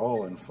leave it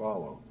all and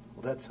follow.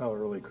 Well, that's how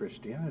early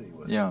Christianity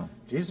was. Yeah.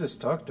 Jesus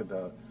talked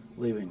about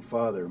leaving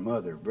father,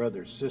 mother,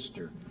 brother,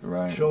 sister,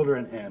 Right.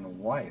 children, and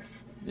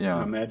wife. Yeah.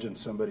 Now imagine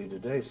somebody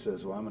today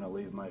says, well, I'm going to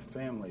leave my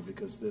family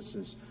because this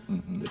is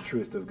the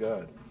truth of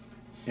God.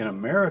 In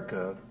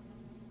America,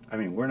 I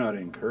mean, we're not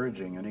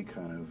encouraging any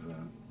kind of,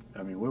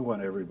 we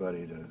want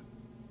everybody to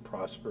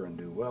prosper and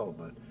do well,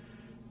 but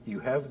you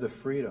have the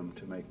freedom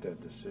to make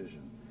that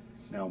decision.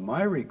 Now,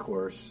 my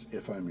recourse,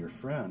 if I'm your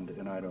friend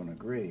and I don't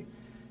agree,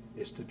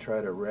 is to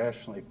try to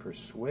rationally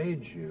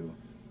persuade you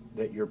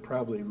that you're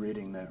probably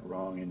reading that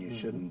wrong and you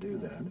shouldn't do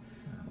that.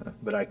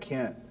 But I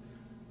can't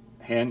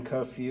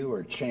handcuff you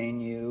or chain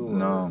you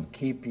or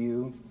keep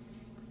you.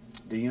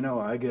 Do you know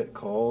I get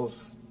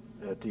calls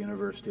at the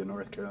University of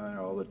North Carolina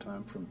all the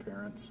time from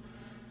parents?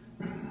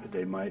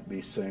 They might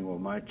be saying, well,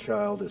 my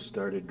child has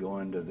started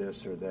going to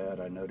this or that.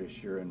 I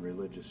notice you're in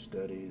religious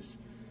studies,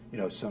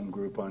 some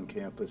group on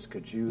campus.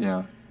 Could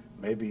you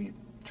maybe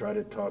try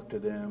to talk to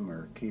them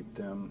or keep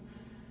them,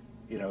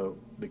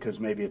 because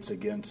maybe it's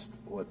against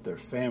what their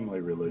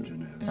family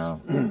religion is. Yeah.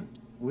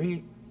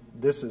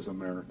 This is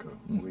America.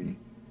 We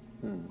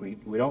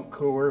don't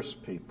coerce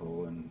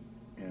people, and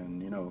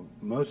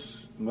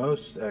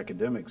most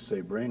academics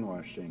say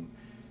brainwashing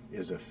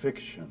is a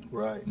fiction.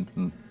 Right.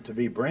 To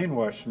be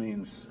brainwashed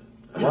means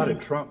a lot of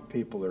Trump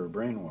people are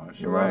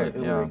brainwashed. A lot of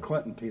Hillary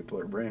Clinton people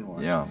are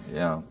brainwashed.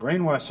 Yeah.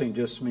 Brainwashing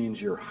just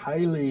means you're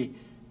highly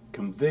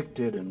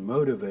convicted and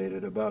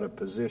motivated about a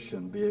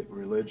position, be it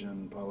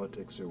religion,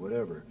 politics, or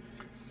whatever.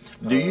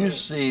 Do you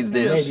see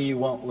this? Maybe you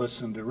won't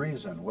listen to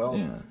reason.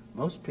 Well,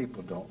 Most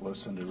people don't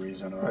listen to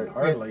reason on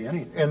hardly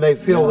anything. And they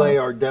feel they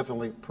are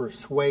definitely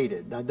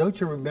persuaded. Now,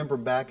 don't you remember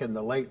back in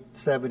the late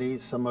 70s,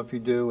 some of you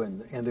do,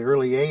 and in the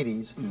early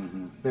 80s,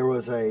 there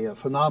was a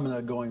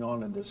phenomena going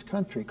on in this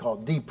country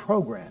called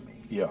deprogramming.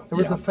 Yeah. There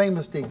was a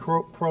famous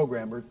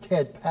deprogrammer,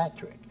 Ted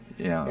Patrick.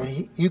 Yeah.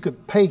 And you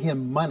could pay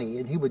him money,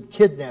 and he would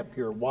kidnap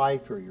your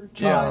wife or your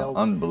child.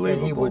 Yeah, unbelievable.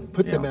 And he would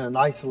put them in an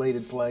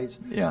isolated place,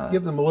 Yeah.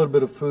 give them a little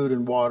bit of food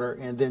and water,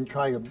 and then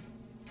try to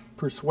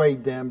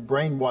persuade them,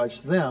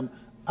 brainwash them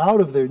out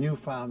of their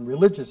newfound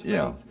religious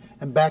faith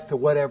and back to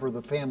whatever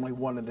the family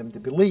wanted them to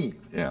believe.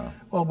 Yeah.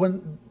 Well,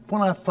 when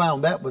I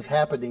found that was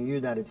happening in the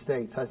United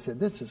States, I said,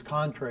 this is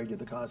contrary to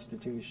the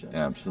Constitution.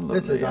 Absolutely.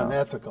 This is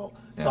unethical.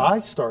 So I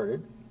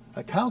started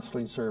a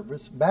counseling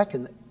service back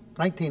in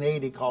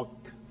 1980 called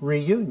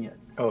Reunion.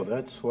 Oh,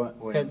 that's what.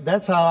 And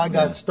that's how I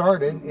got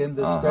started in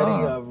the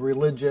study of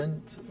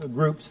religion,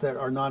 groups that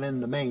are not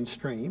in the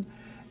mainstream.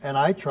 And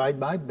I tried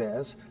my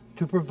best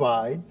to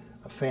provide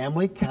a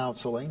family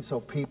counseling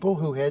so people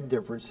who had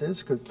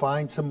differences could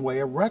find some way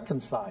of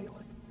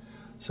reconciling.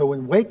 So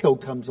when Waco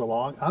comes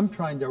along, I'm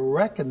trying to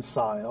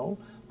reconcile,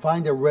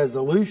 find a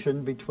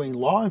resolution between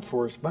law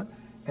enforcement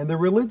and the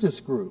religious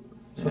group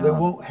so they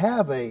won't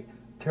have a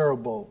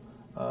terrible,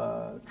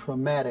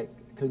 traumatic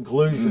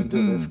conclusion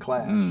to this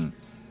clash.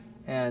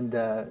 And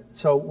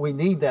so we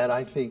need that,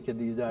 I think, in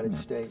the United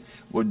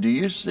States. Well, do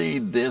you see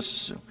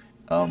this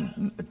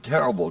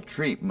terrible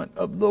treatment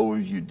of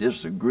those you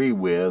disagree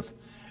with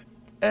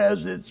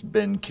as it's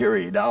been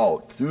carried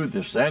out through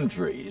the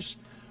centuries,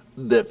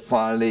 that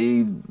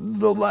finally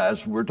the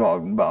last we're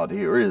talking about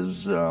here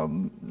is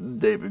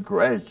David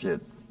Cratchit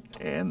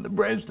and the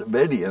Branch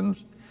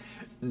Davidians?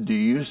 Do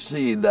you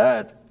see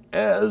that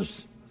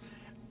as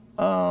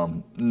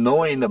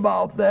knowing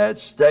about that,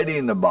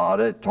 studying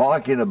about it,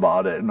 talking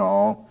about it and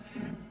all,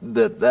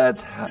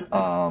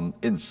 that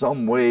in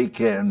some way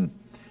can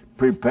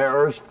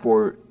prepare us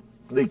for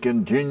the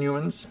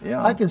continuance?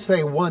 Yeah. I can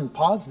say one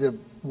positive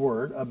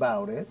word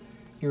about it.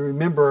 You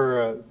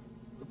remember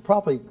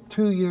probably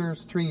 2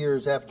 years, 3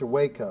 years after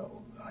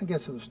Waco, I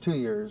guess it was 2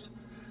 years,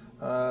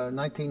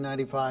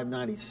 1995,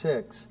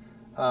 96,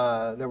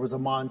 there was a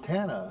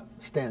Montana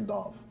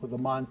standoff with the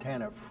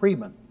Montana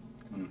Freemen.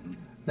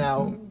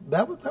 Now,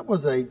 that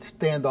was a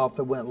standoff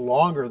that went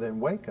longer than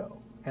Waco,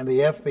 and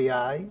the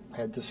FBI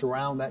had to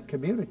surround that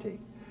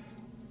community.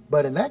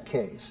 But in that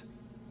case,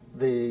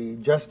 the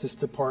Justice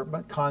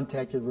Department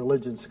contacted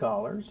religion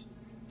scholars.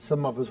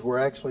 Some of us were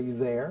actually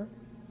there,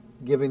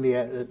 giving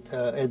the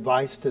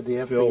advice to the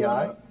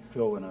FBI.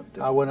 Phil went up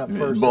there. I went up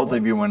personally. Both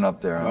of you went up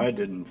there. Huh? I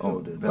didn't.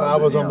 Phil did. But I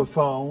was on the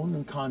phone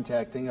and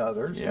contacting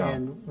others,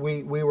 and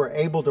we were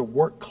able to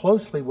work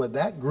closely with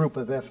that group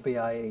of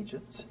FBI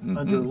agents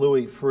under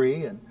Louis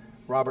Freeh and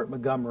Robert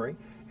Montgomery,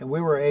 and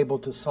we were able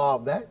to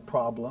solve that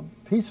problem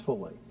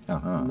peacefully.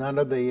 None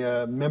of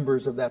the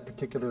members of that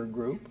particular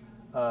group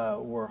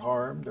were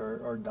harmed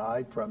or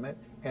died from it,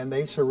 and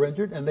they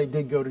surrendered, and they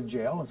did go to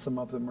jail, and some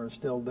of them are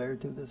still there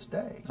to this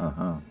day.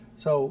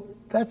 So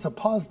that's a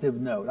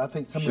positive note. I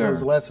think some of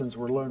those lessons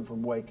were learned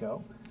from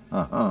Waco.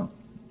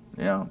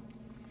 Yeah.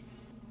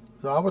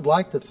 So I would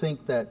like to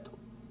think that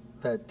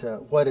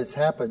what has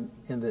happened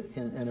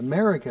in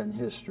American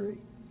history,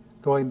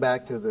 going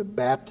back to the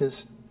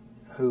Baptists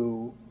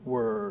who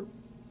were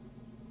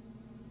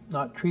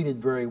not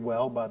treated very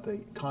well by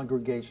the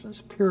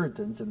Congregationalist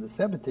Puritans in the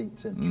 17th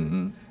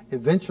century.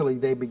 Eventually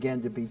they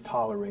began to be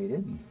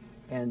tolerated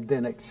and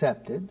then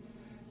accepted.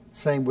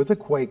 Same with the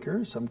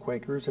Quakers. Some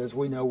Quakers, as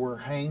we know, were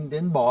hanged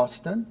in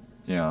Boston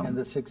in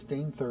the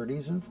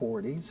 1630s and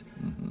 40s.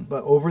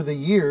 But over the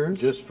years...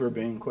 Just for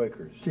being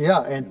Quakers.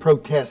 Yeah, and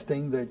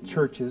protesting the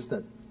churches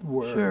that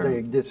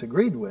they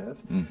disagreed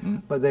with.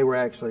 But they were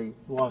actually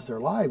lost their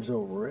lives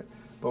over it.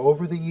 But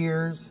over the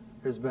years,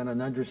 there's been an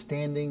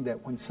understanding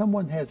that when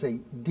someone has a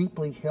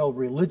deeply held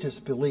religious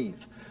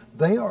belief,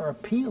 they are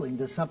appealing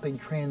to something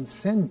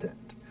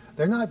transcendent.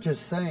 They're not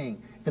just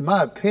saying, in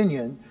my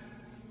opinion,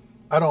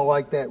 I don't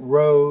like that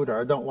road or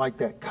I don't like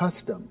that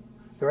custom.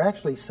 They're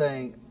actually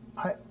saying,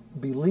 I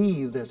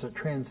believe there's a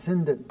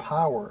transcendent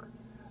power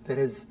that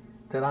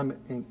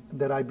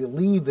I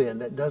believe in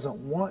that doesn't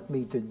want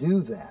me to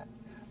do that.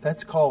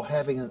 That's called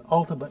having an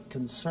ultimate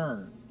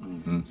concern.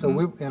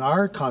 So in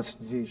our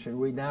Constitution,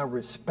 we now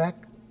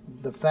respect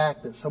the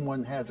fact that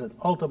someone has an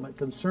ultimate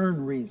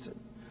concern reason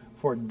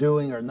for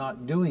doing or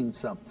not doing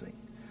something.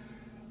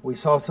 We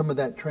saw some of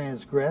that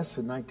transgress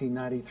in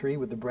 1993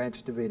 with the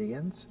Branch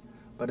Davidians,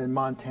 but in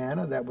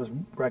Montana that was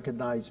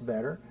recognized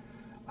better.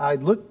 I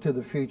look to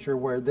the future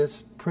where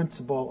this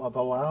principle of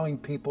allowing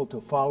people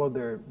to follow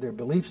their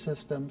belief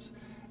systems,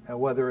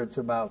 whether it's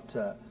about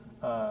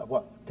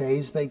what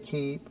days they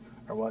keep,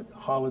 or what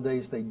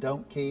holidays they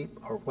don't keep,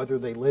 or whether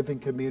they live in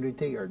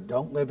community or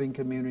don't live in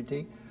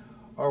community,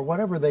 or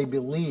whatever they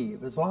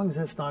believe, as long as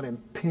it's not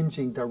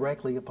impinging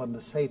directly upon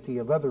the safety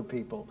of other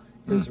people,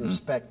 is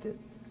respected.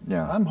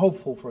 I'm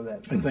hopeful for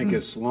that. I think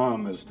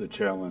Islam is the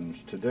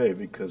challenge today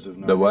because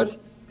of the what?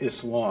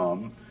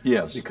 Islam.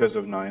 Yes. Because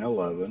of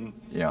 9/11.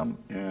 Yeah.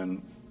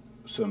 And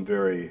some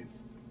very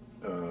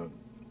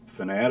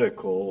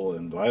fanatical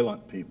and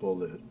violent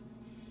people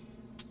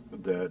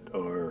that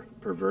are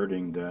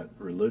perverting that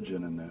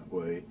religion in that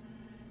way,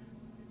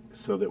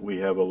 so that we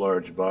have a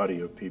large body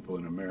of people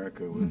in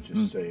America who would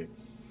just say,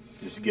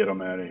 just get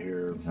them out of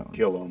here,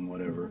 kill them,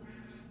 whatever.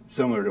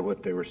 Similar to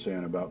what they were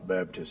saying about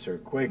Baptists or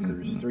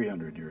Quakers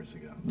 300 years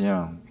ago.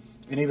 Yeah.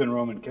 And even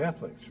Roman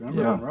Catholics.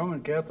 Remember when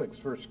Roman Catholics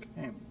first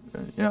came?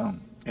 Yeah.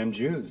 And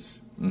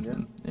Jews.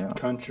 Yeah.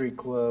 Country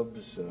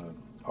clubs,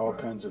 all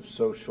kinds of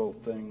social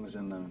things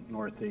in the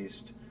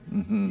Northeast.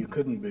 You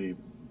couldn't be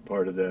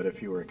part of that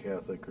if you were a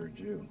Catholic or a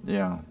Jew.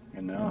 Yeah.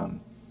 And now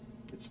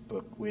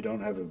we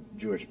don't have a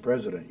Jewish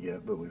president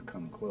yet, but we've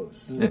come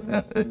close.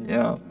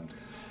 Yeah.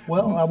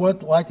 Well, I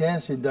would like to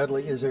ask you,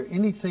 Dudley, is there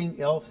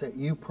anything else that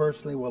you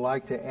personally would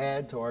like to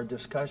add to our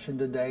discussion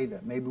today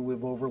that maybe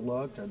we've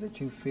overlooked or that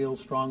you feel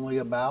strongly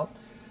about?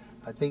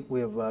 I think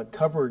we've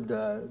covered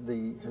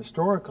the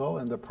historical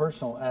and the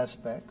personal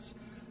aspects.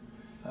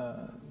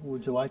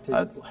 Would you like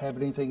to have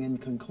anything in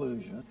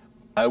conclusion?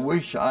 I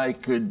wish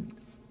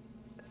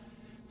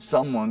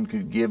someone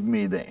could give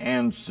me the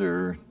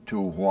answer to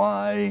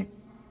why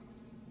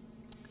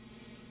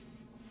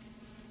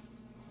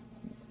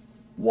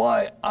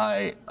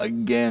I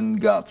again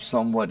got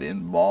somewhat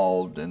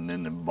involved and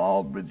then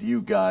involved with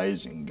you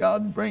guys and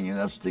God bringing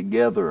us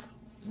together.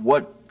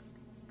 What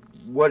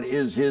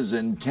is his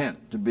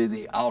intent to be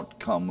the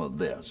outcome of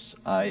this?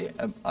 I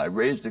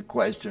raised the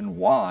question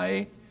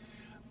why.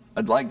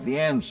 I'd like the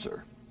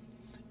answer.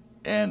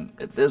 And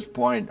at this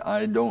point,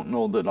 I don't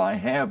know that I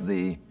have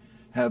the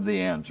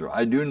answer.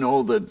 I do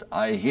know that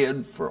I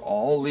hid for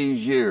all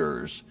these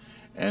years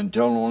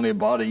until only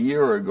about a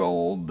year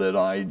ago that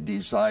I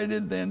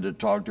decided then to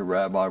talk to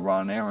Rabbi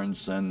Ron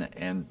Aronson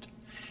and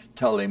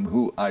tell him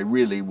who I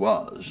really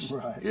was,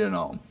 you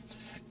know,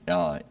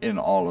 in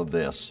all of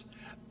this.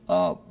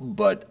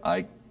 But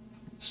I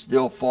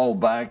still fall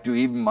back to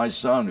even my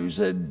son who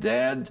said,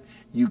 Dad,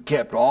 you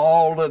kept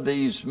all of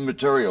these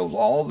materials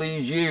all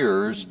these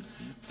years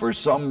for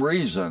some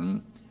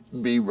reason.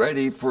 Be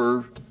ready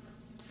for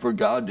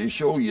God to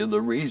show you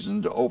the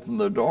reason to open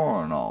the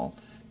door and all.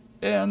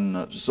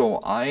 And so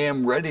I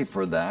am ready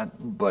for that,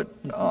 but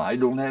I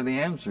don't have the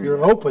answer You're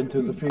yet. open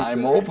to the future.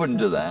 I'm open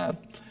to that.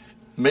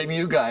 Maybe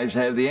you guys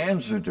have the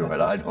answer to it.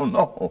 I don't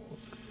know.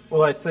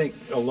 Well, I think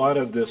a lot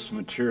of this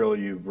material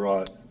you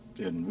brought,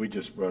 and we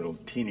just brought a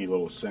teeny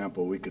little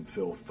sample. We could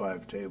fill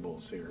 5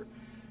 tables here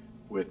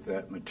with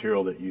that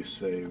material that you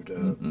saved.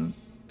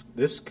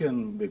 This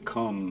can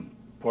become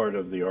part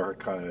of the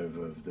archive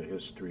of the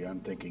history. I'm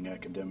thinking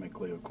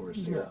academically, of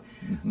course. Here.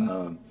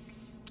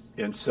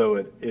 And so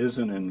it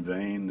isn't in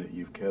vain that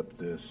you've kept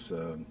this.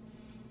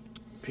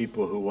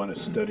 People who want to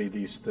study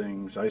these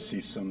things, I see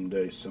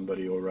someday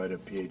somebody will write a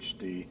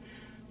PhD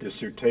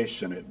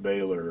dissertation at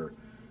Baylor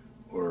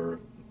or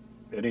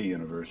any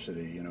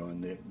university, you know,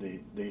 and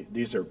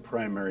these are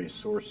primary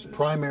sources.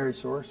 Primary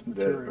source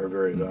material. That are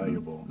very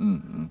valuable.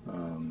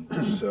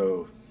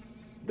 So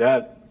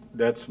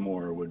that's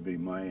more would be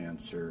my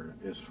answer.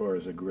 As far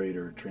as a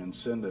greater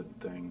transcendent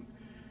thing,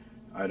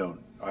 I don't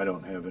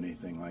have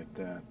anything like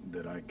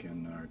that I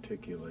can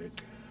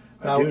articulate.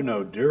 Now, I do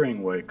know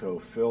during Waco,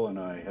 Phil and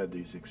I had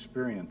these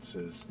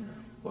experiences,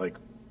 like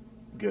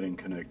getting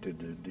connected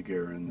to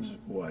DeGuerin's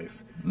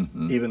wife,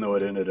 even though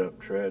it ended up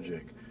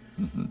tragic.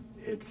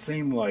 It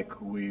seemed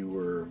like we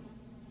were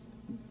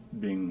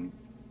being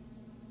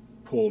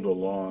pulled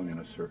along in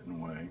a certain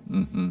way.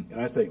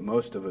 And I think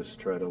most of us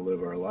try to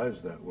live our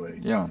lives that way.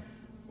 Yeah.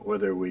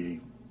 Whether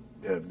we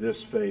have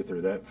this faith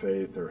or that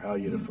faith or how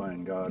you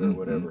define God or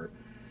whatever,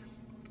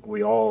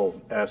 we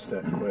all ask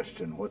that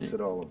question, what's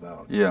it all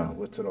about? Yeah. You know,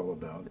 what's it all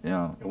about?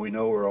 Yeah. And we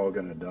know we're all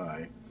going to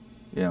die.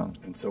 Yeah.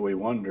 And so we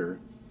wonder,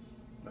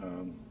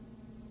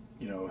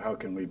 you know, how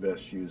can we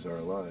best use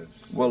our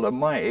lives? Well, at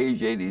my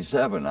age,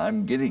 87,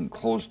 I'm getting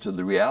close to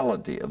the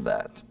reality of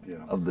that,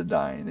 of the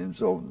dying. And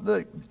so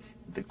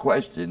the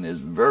question is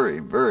very,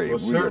 very real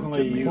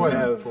certainly to me. You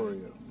have,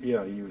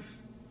 you've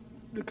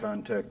the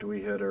contact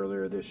we had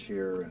earlier this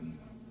year and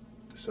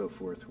so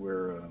forth.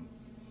 Where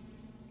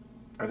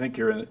I think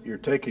you're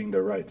taking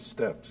the right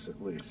steps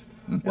at least.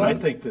 And I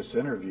think this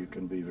interview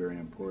can be very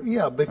important.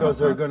 Yeah, because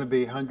there are going to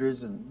be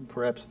hundreds and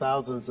perhaps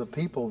thousands of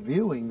people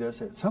viewing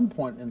this at some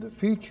point in the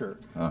future.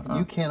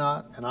 You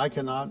cannot, and I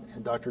cannot,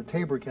 and Dr.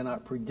 Tabor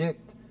cannot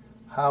predict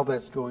how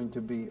that's going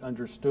to be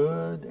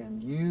understood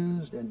and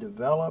used and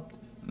developed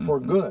for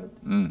good.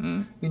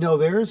 You know,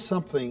 there is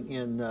something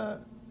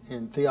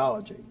in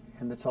theology,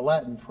 and it's a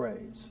Latin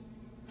phrase,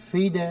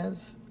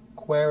 fides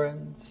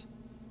quaerens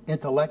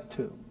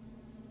intellectum.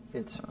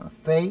 It's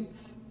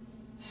faith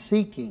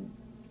seeking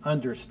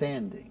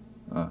understanding.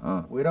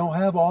 We don't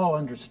have all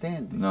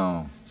understanding.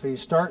 No. So you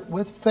start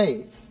with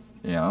faith.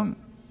 Yeah.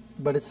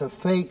 But it's a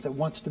faith that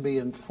wants to be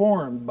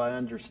informed by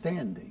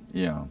understanding.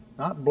 Yeah.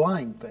 Not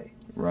blind faith.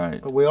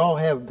 Right. But we all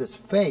have this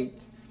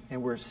faith,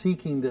 and we're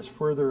seeking this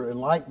further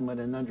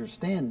enlightenment and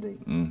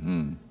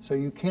understanding. So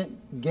you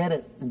can't get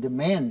it and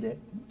demand it.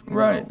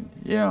 Right.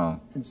 Yeah.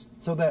 And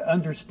so that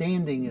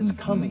understanding is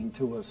coming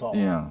to us all.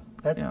 Yeah.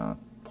 That's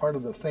part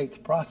of the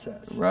faith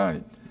process.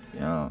 Right.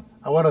 Yeah.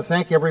 I want to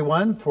thank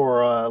everyone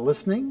for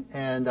listening,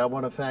 and I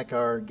want to thank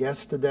our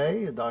guest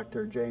today,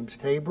 Dr. James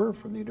Tabor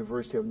from the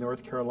University of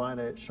North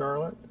Carolina at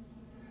Charlotte,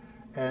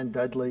 and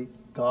Dudley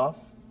Goff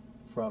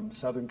from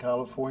Southern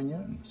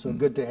California. So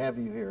good to have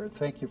you here.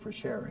 Thank you for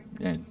sharing.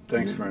 Yeah.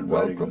 Thanks for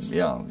inviting us.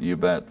 Yeah, you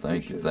bet.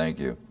 Thank you. Appreciate it. Thank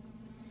you.